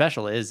 the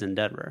special is in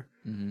Denver.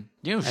 Mm-hmm.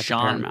 You know At the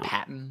Sean Paramount.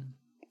 Patton?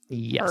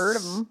 Yes. Heard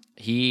of him.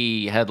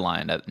 He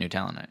headlined at New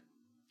Talent Night.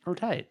 Oh,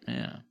 tight.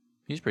 Yeah,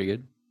 he's pretty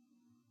good.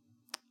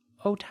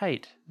 Oh,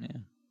 tight. Yeah,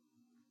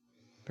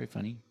 pretty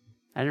funny.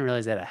 I didn't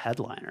realize they had a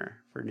headliner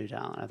for New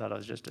Talent. I thought it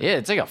was just a... Yeah,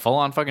 it's like a full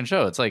on fucking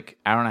show. It's like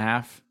hour and a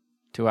half,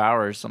 2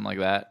 hours, something like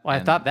that. Well, I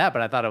And- thought that,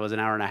 but I thought it was an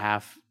hour and a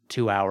half,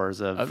 2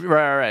 hours of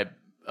right.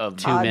 Of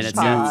 2 minutes.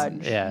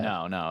 Hodgepodge.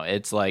 Yeah. No.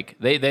 It's like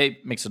they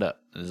mix it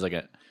up. There's like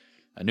a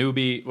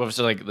newbie. Well,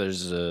 so like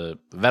there's a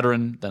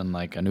veteran, then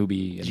like a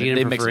newbie. Did you get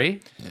it for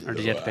free? Or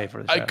did you have to pay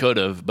for the show? I could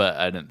have, but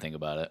I didn't think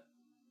about it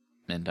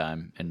in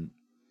time, and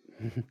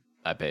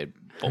I paid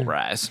full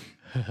price.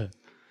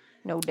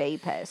 No day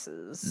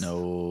passes.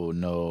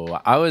 No.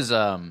 I was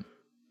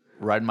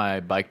riding my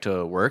bike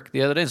to work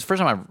the other day. It's the first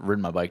time I've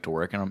ridden my bike to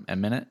work in a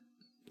minute.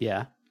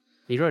 Yeah.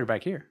 You rode it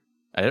back here.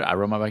 I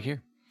rode my bike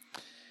here.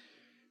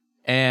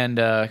 And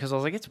because I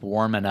was like, it's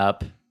warming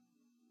up.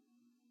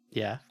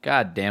 Yeah.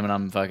 God damn it,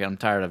 I'm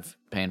tired of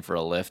paying for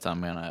a lift.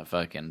 I'm gonna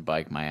fucking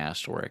bike my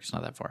ass to work. It's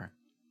not that far.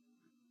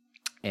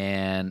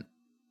 And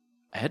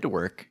I head to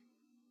work,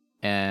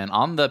 and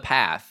on the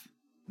path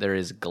there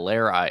is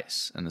glare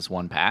ice in this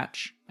one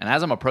patch. And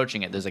as I'm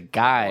approaching it, there's a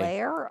guy.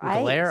 Glare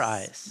ice. Glare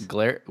ice.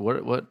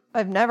 What?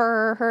 I've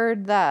never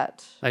heard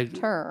that Like-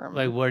 term.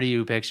 Like, what are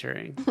you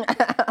picturing?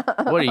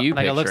 What are you?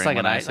 Like, it looks like picturing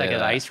an when I ice, say like an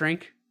that? ice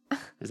rink?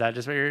 Is that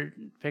just what you're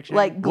picturing?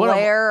 Like What am-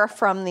 glare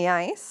from the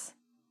ice.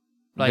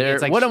 Like, There-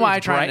 it's like what am I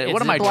it's trying bright- to?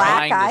 What it's am I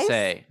black trying ice? to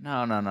say?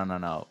 No.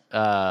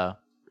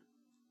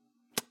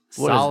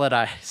 What is- solid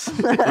ice.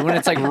 when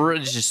it's like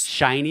it's just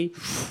Shiny.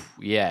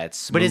 yeah,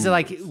 it's. But is it smooth.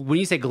 like, when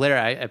you say glare,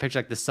 I picture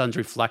like the sun's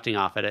reflecting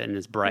off at it and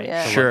it's bright.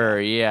 Yeah. So what- Sure,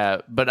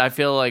 yeah, but I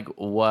feel like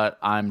what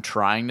I'm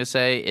trying to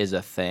say is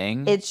a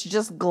thing. It's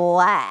just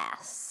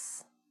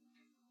glass.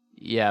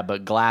 Yeah,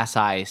 but glass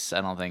ice,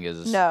 I don't think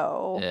is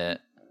No, it.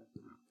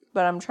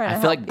 but I'm trying to I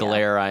feel help like you.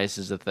 glare ice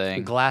is a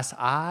thing. Glass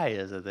eye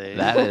is a thing.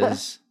 That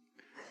is.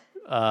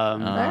 All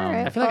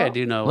right. I feel like I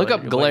do know. Look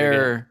what- up what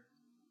you're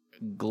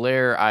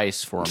glare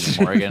ice for me,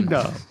 Morgan. getting.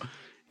 No.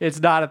 It's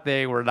not a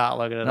thing. We're not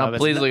looking it No, up. It's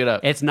please not- look it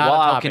up. It's not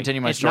While a I'll topping.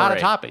 continue my it's not a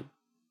story.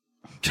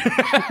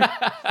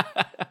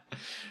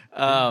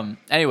 topping.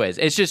 Anyways,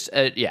 it's just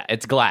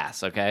it's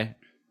glass, okay?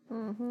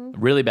 Mm-hmm.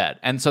 Really bad.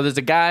 And so there's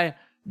a guy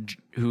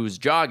who's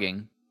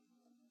jogging,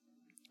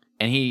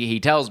 and he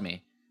tells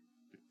me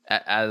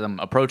as I'm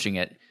approaching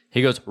it,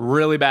 he goes,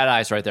 really bad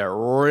ice right there,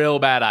 real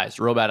bad ice.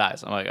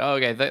 I'm like, oh,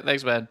 okay,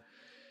 thanks, man.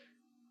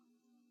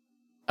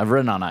 I've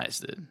ridden on ice,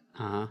 dude.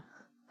 Uh-huh.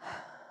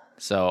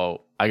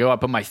 So I go, I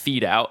put my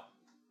feet out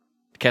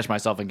to catch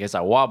myself in case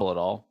I wobble at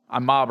all. I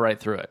mob right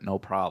through it. No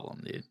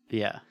problem, dude.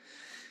 Yeah.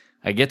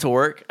 I get to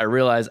work. I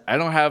realize I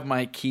don't have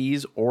my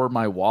keys or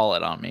my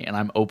wallet on me, and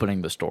I'm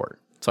opening the store.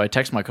 So I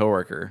text my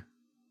coworker.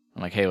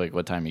 I'm like, hey, like,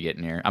 what time you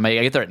getting here? I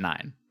get there at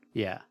 9.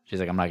 Yeah. She's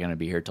like, I'm not going to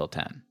be here till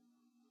 10. I'm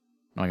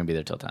not going to be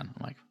there till 10. I'm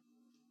like,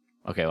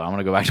 okay, well, I'm going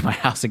to go back to my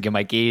house and get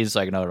my keys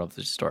so I can open up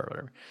the store or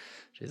whatever.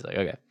 She's like,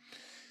 okay.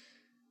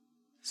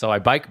 So I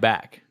bike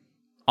back.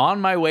 On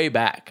my way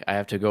back, I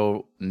have to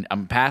go.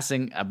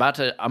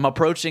 I'm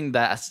approaching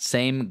that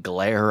same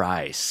glare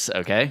ice,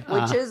 okay?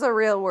 Which is a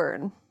real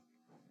word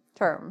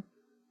term.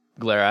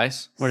 Glare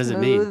ice? What does it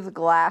mean? Smooth,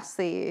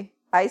 glassy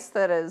ice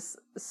that is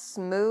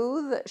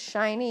smooth,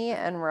 shiny,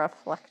 and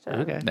reflective.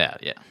 Okay. Yeah,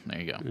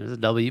 there you go. There's a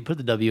W. Put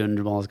the W in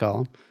Jamal's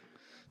column.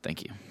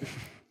 Thank you.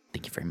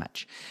 Thank you very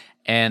much.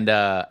 And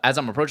as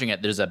I'm approaching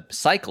it, there's a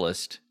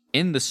cyclist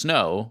in the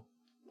snow,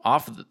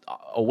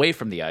 away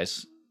from the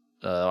ice,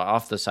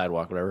 off the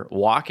sidewalk, whatever,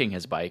 walking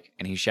his bike,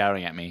 and he's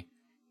shouting at me,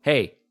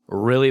 "Hey,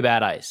 really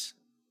bad ice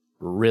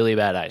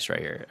right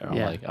here." And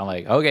I'm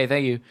like, okay,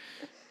 thank you.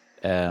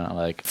 And I'm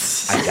like,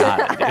 I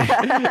got it,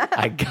 dude.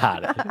 I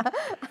got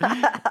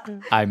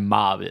it. I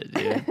mob it,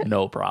 dude.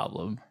 No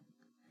problem.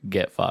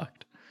 Get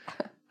fucked.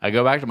 I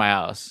go back to my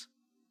house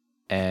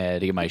and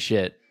to get my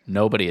shit.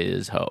 Nobody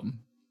is home.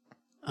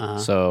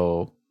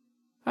 So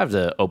I have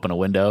to open a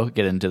window,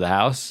 get into the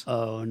house.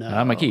 Oh, no. I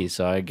have my keys.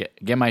 So I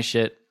get my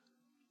shit.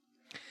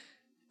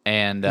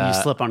 And you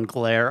slip on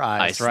glare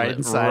ice right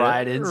inside.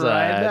 Right it. inside.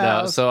 Right in the No,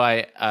 house. so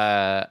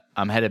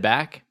I'm headed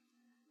back.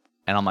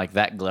 And I'm like,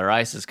 that glare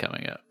ice is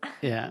coming up.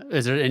 Yeah.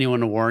 Is there anyone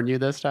to warn you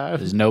this time?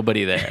 There's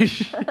nobody there.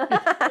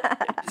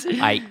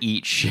 I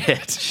eat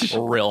shit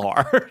real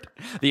hard.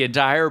 The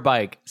entire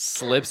bike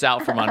slips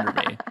out from under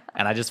me,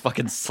 and I just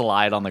fucking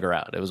slide on the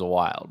ground. It was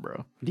wild,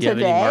 bro. Do you have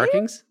Today? any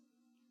markings?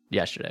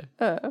 Yesterday,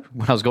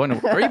 when I was going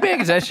to, are you paying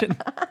attention?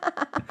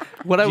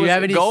 When I Do you was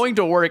have any- going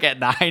to work at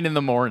 9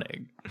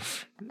 a.m.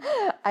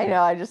 I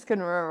know, I just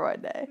couldn't remember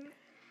what day.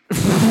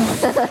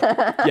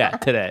 Yeah,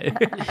 today.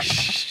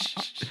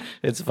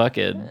 It's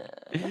fucking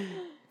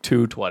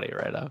 2:20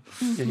 right now.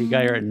 Yeah, you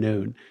got here at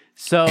noon.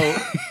 So,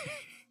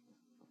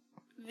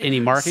 any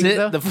markings Sit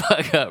though? the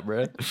fuck up,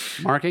 bro.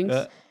 Markings?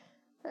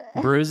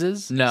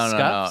 Bruises? No,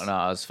 Scuffs?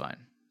 I was fine.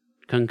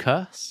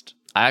 Concussed?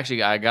 I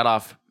got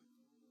off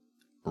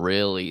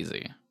real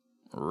easy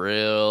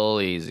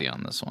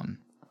on this one.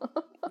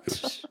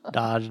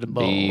 Dodged a Be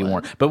bullet.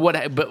 warned. But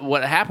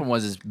what happened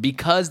was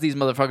because these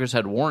motherfuckers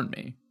had warned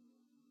me,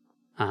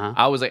 Uh-huh.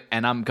 I was like,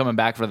 and I'm coming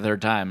back for the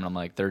third time, and I'm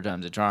like, third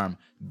time's a charm.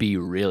 Be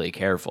really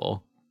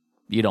careful.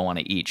 You don't want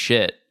to eat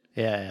shit.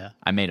 Yeah.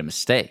 I made a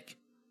mistake,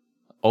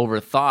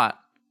 overthought,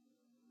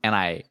 and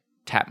I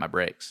tapped my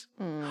brakes.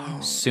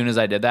 As soon as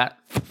I did that,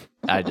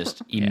 I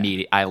just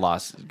immediately I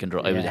lost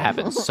control. It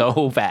happened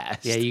so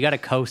fast. Yeah, you got to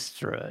coast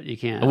through it. You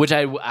can't. Which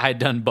I had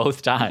done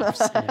both times.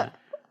 Yeah.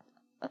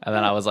 And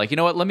then I was like, you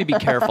know what? Let me be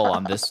careful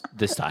on this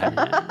time.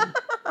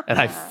 And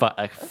I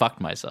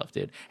fucked myself,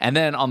 dude. And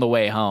then on the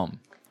way home,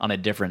 on a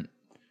different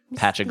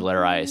patch of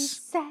glare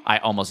ice, I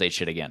almost ate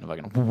shit again. I'm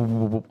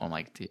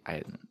like, dude,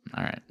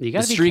 all right. You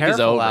got The to be streak is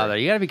careful over. out there.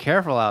 You got to be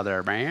careful out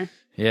there, man.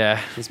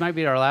 Yeah, This might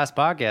be our last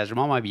podcast.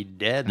 Jamal might be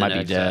dead. might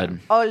be dead.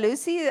 Oh,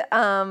 Lucy,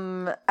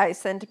 I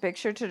sent a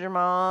picture to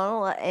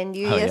Jamal and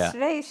you Oh, yeah.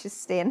 yesterday. She's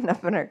standing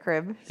up in her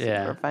crib.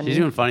 Yeah. Super funny. She's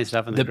doing funny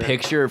stuff in the The crib.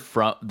 picture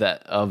from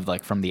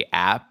the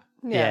app,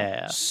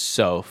 Yeah.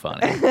 so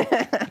funny.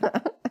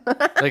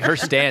 Like her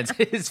stance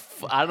is,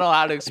 I don't know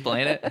how to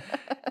explain it,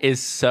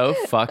 is so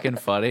fucking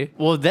funny.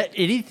 Well, that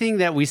anything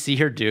that we see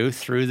her do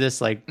through this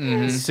like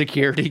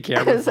security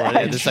camera Is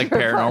footage, This like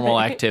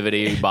paranormal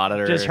activity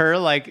monitor. just her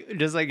like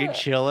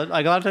chilling.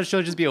 Like a lot of times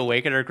she'll just be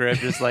awake in her crib,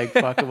 just like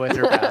fucking with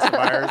her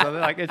pacifier or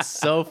something. Like it's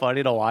so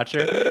funny to watch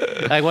her.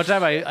 Like one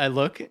time I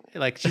look,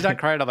 like she's not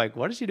crying. I'm like,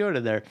 what is she doing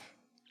in there?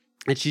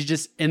 And she's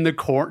just in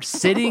the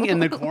sitting in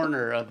the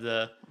corner of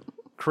the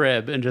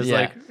crib and just Yeah.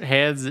 like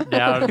hands it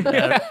down.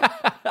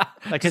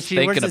 Like, cause she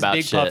wears Thinking this about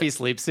big shit. puffy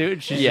sleep suit.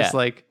 And she's Yeah. just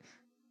like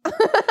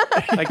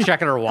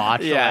checking her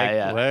watch. Yeah, like,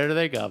 yeah. where do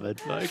they coming?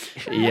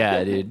 Like,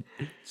 Yeah, dude.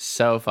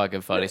 So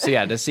fucking funny. So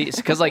yeah, to see,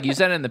 because like you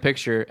send in the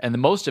picture, and the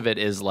most of it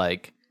is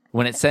like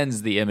when it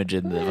sends the image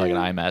in the fucking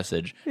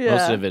iMessage, most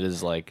Yeah. of it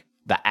is like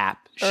the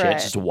app shit, Right.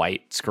 it's just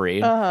white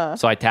screen.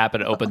 So I tap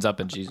it, it opens up,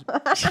 and she's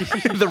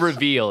the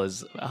reveal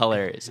is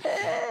hilarious.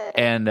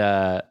 And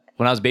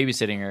when I was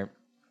babysitting her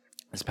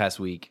this past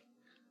week,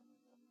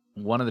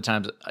 one of the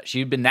times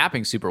she'd been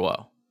napping super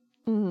well.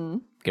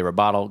 Give her a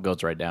bottle,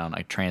 goes right down.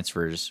 I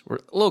transfers were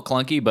a little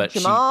clunky, but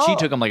Jamal. she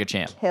took them like a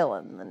champ.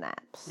 Killing the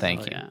naps.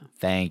 Thank Oh, you, yeah.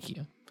 thank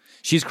you.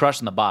 She's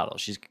crushing the bottle.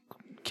 She's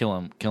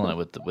killing it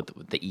with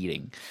the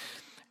eating.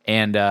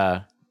 And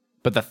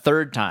but the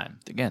third time,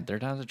 again,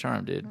 third time's a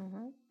charm, dude.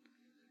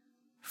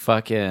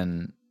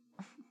 Fucking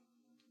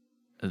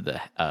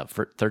the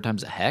third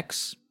time's a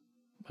hex,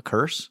 a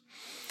curse.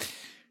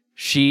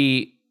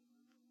 She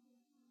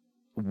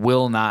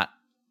will not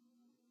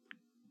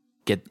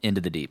get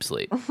into the deep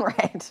sleep.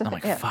 Right. I'm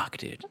like, Yeah. fuck,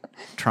 dude.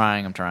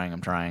 I'm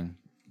trying.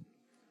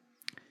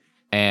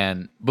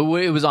 But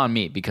it was on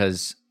me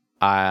because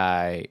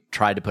I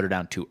tried to put her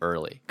down too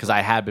early because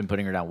I had been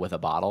putting her down with a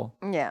bottle.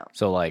 Yeah.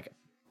 So like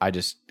I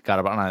just got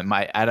up on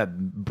I had a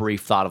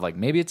brief thought of like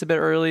maybe it's a bit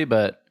early,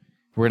 but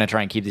we're gonna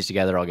try and keep these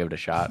together. I'll give it a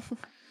shot.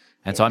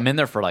 And so I'm in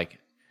there for like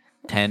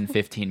 10,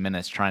 15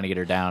 minutes trying to get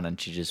her down, and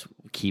she just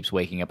keeps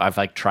waking up. I've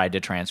like tried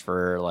to transfer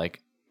her like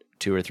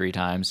 2 or 3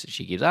 times.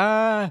 She keeps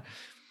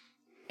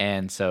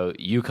and so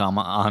you come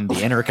on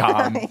the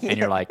intercom and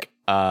you're like,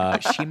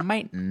 she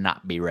might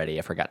not be ready.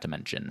 I forgot to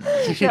mention.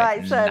 She No,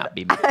 might not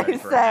be ready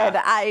for a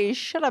nap. I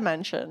should have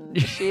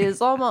mentioned she is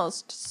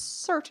almost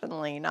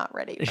certainly not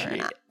ready for a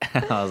nap.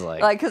 I was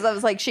like, Like, because I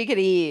was like, she could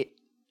eat.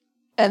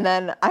 And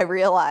then I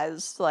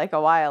realized, like,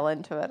 a while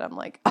into it, I'm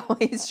like, oh,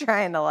 he's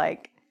trying to,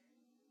 like,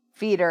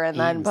 feed her and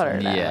then put her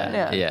down.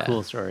 yeah.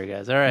 Cool story,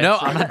 guys. All right. No,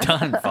 so- I'm not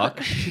done.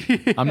 Fuck.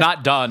 I'm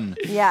not done.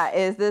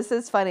 Yeah, this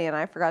is funny, and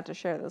I forgot to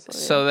share this with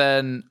you. So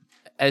then,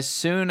 as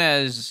soon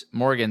as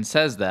Morgan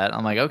says that,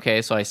 I'm like,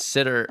 okay. So I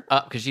sit her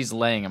up because she's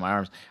laying in my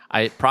arms.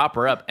 I prop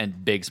her up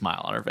and big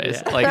smile on her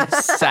face, Yeah. like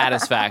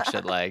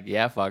satisfaction. Like,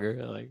 yeah, fuck her.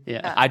 Like,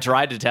 Yeah. I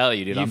tried to tell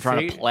you, dude. I'm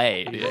trying to fig-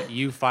 play. Dude.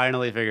 You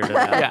finally figured it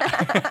out.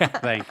 Yeah.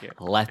 Thank you.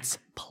 Let's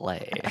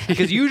play.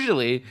 Because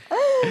usually,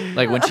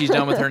 like when she's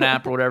done with her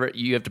nap or whatever,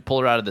 you have to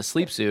pull her out of the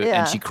sleep suit Yeah.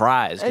 and she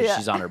cries because Yeah.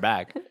 she's on her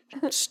back,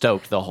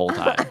 stoked the whole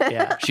time.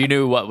 Yeah. She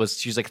knew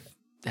she's like,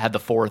 had the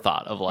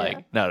forethought of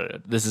like, no,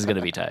 this is going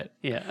to be tight.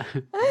 Yeah.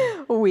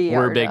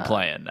 We're are big done.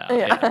 playing now.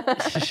 Yeah.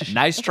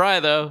 Nice try,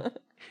 though.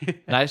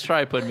 Nice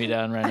try putting me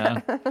down right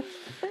now.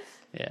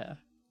 Yeah.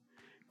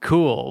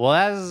 Cool. Well,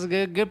 that was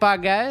a good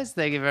pod, guys.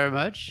 Thank you very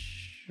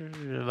much.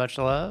 Much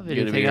love. Good to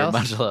be Anything here. else?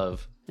 Much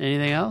love.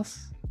 Anything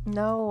else?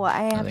 No,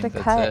 I have to think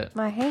that's cut it.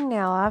 my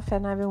hangnail off,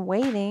 and I've been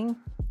waiting.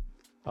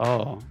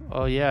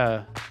 Oh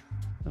yeah.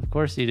 Of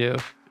course you do.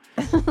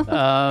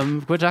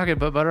 Quit talking,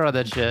 put butter on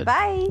that shit.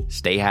 Bye.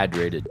 Stay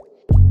hydrated.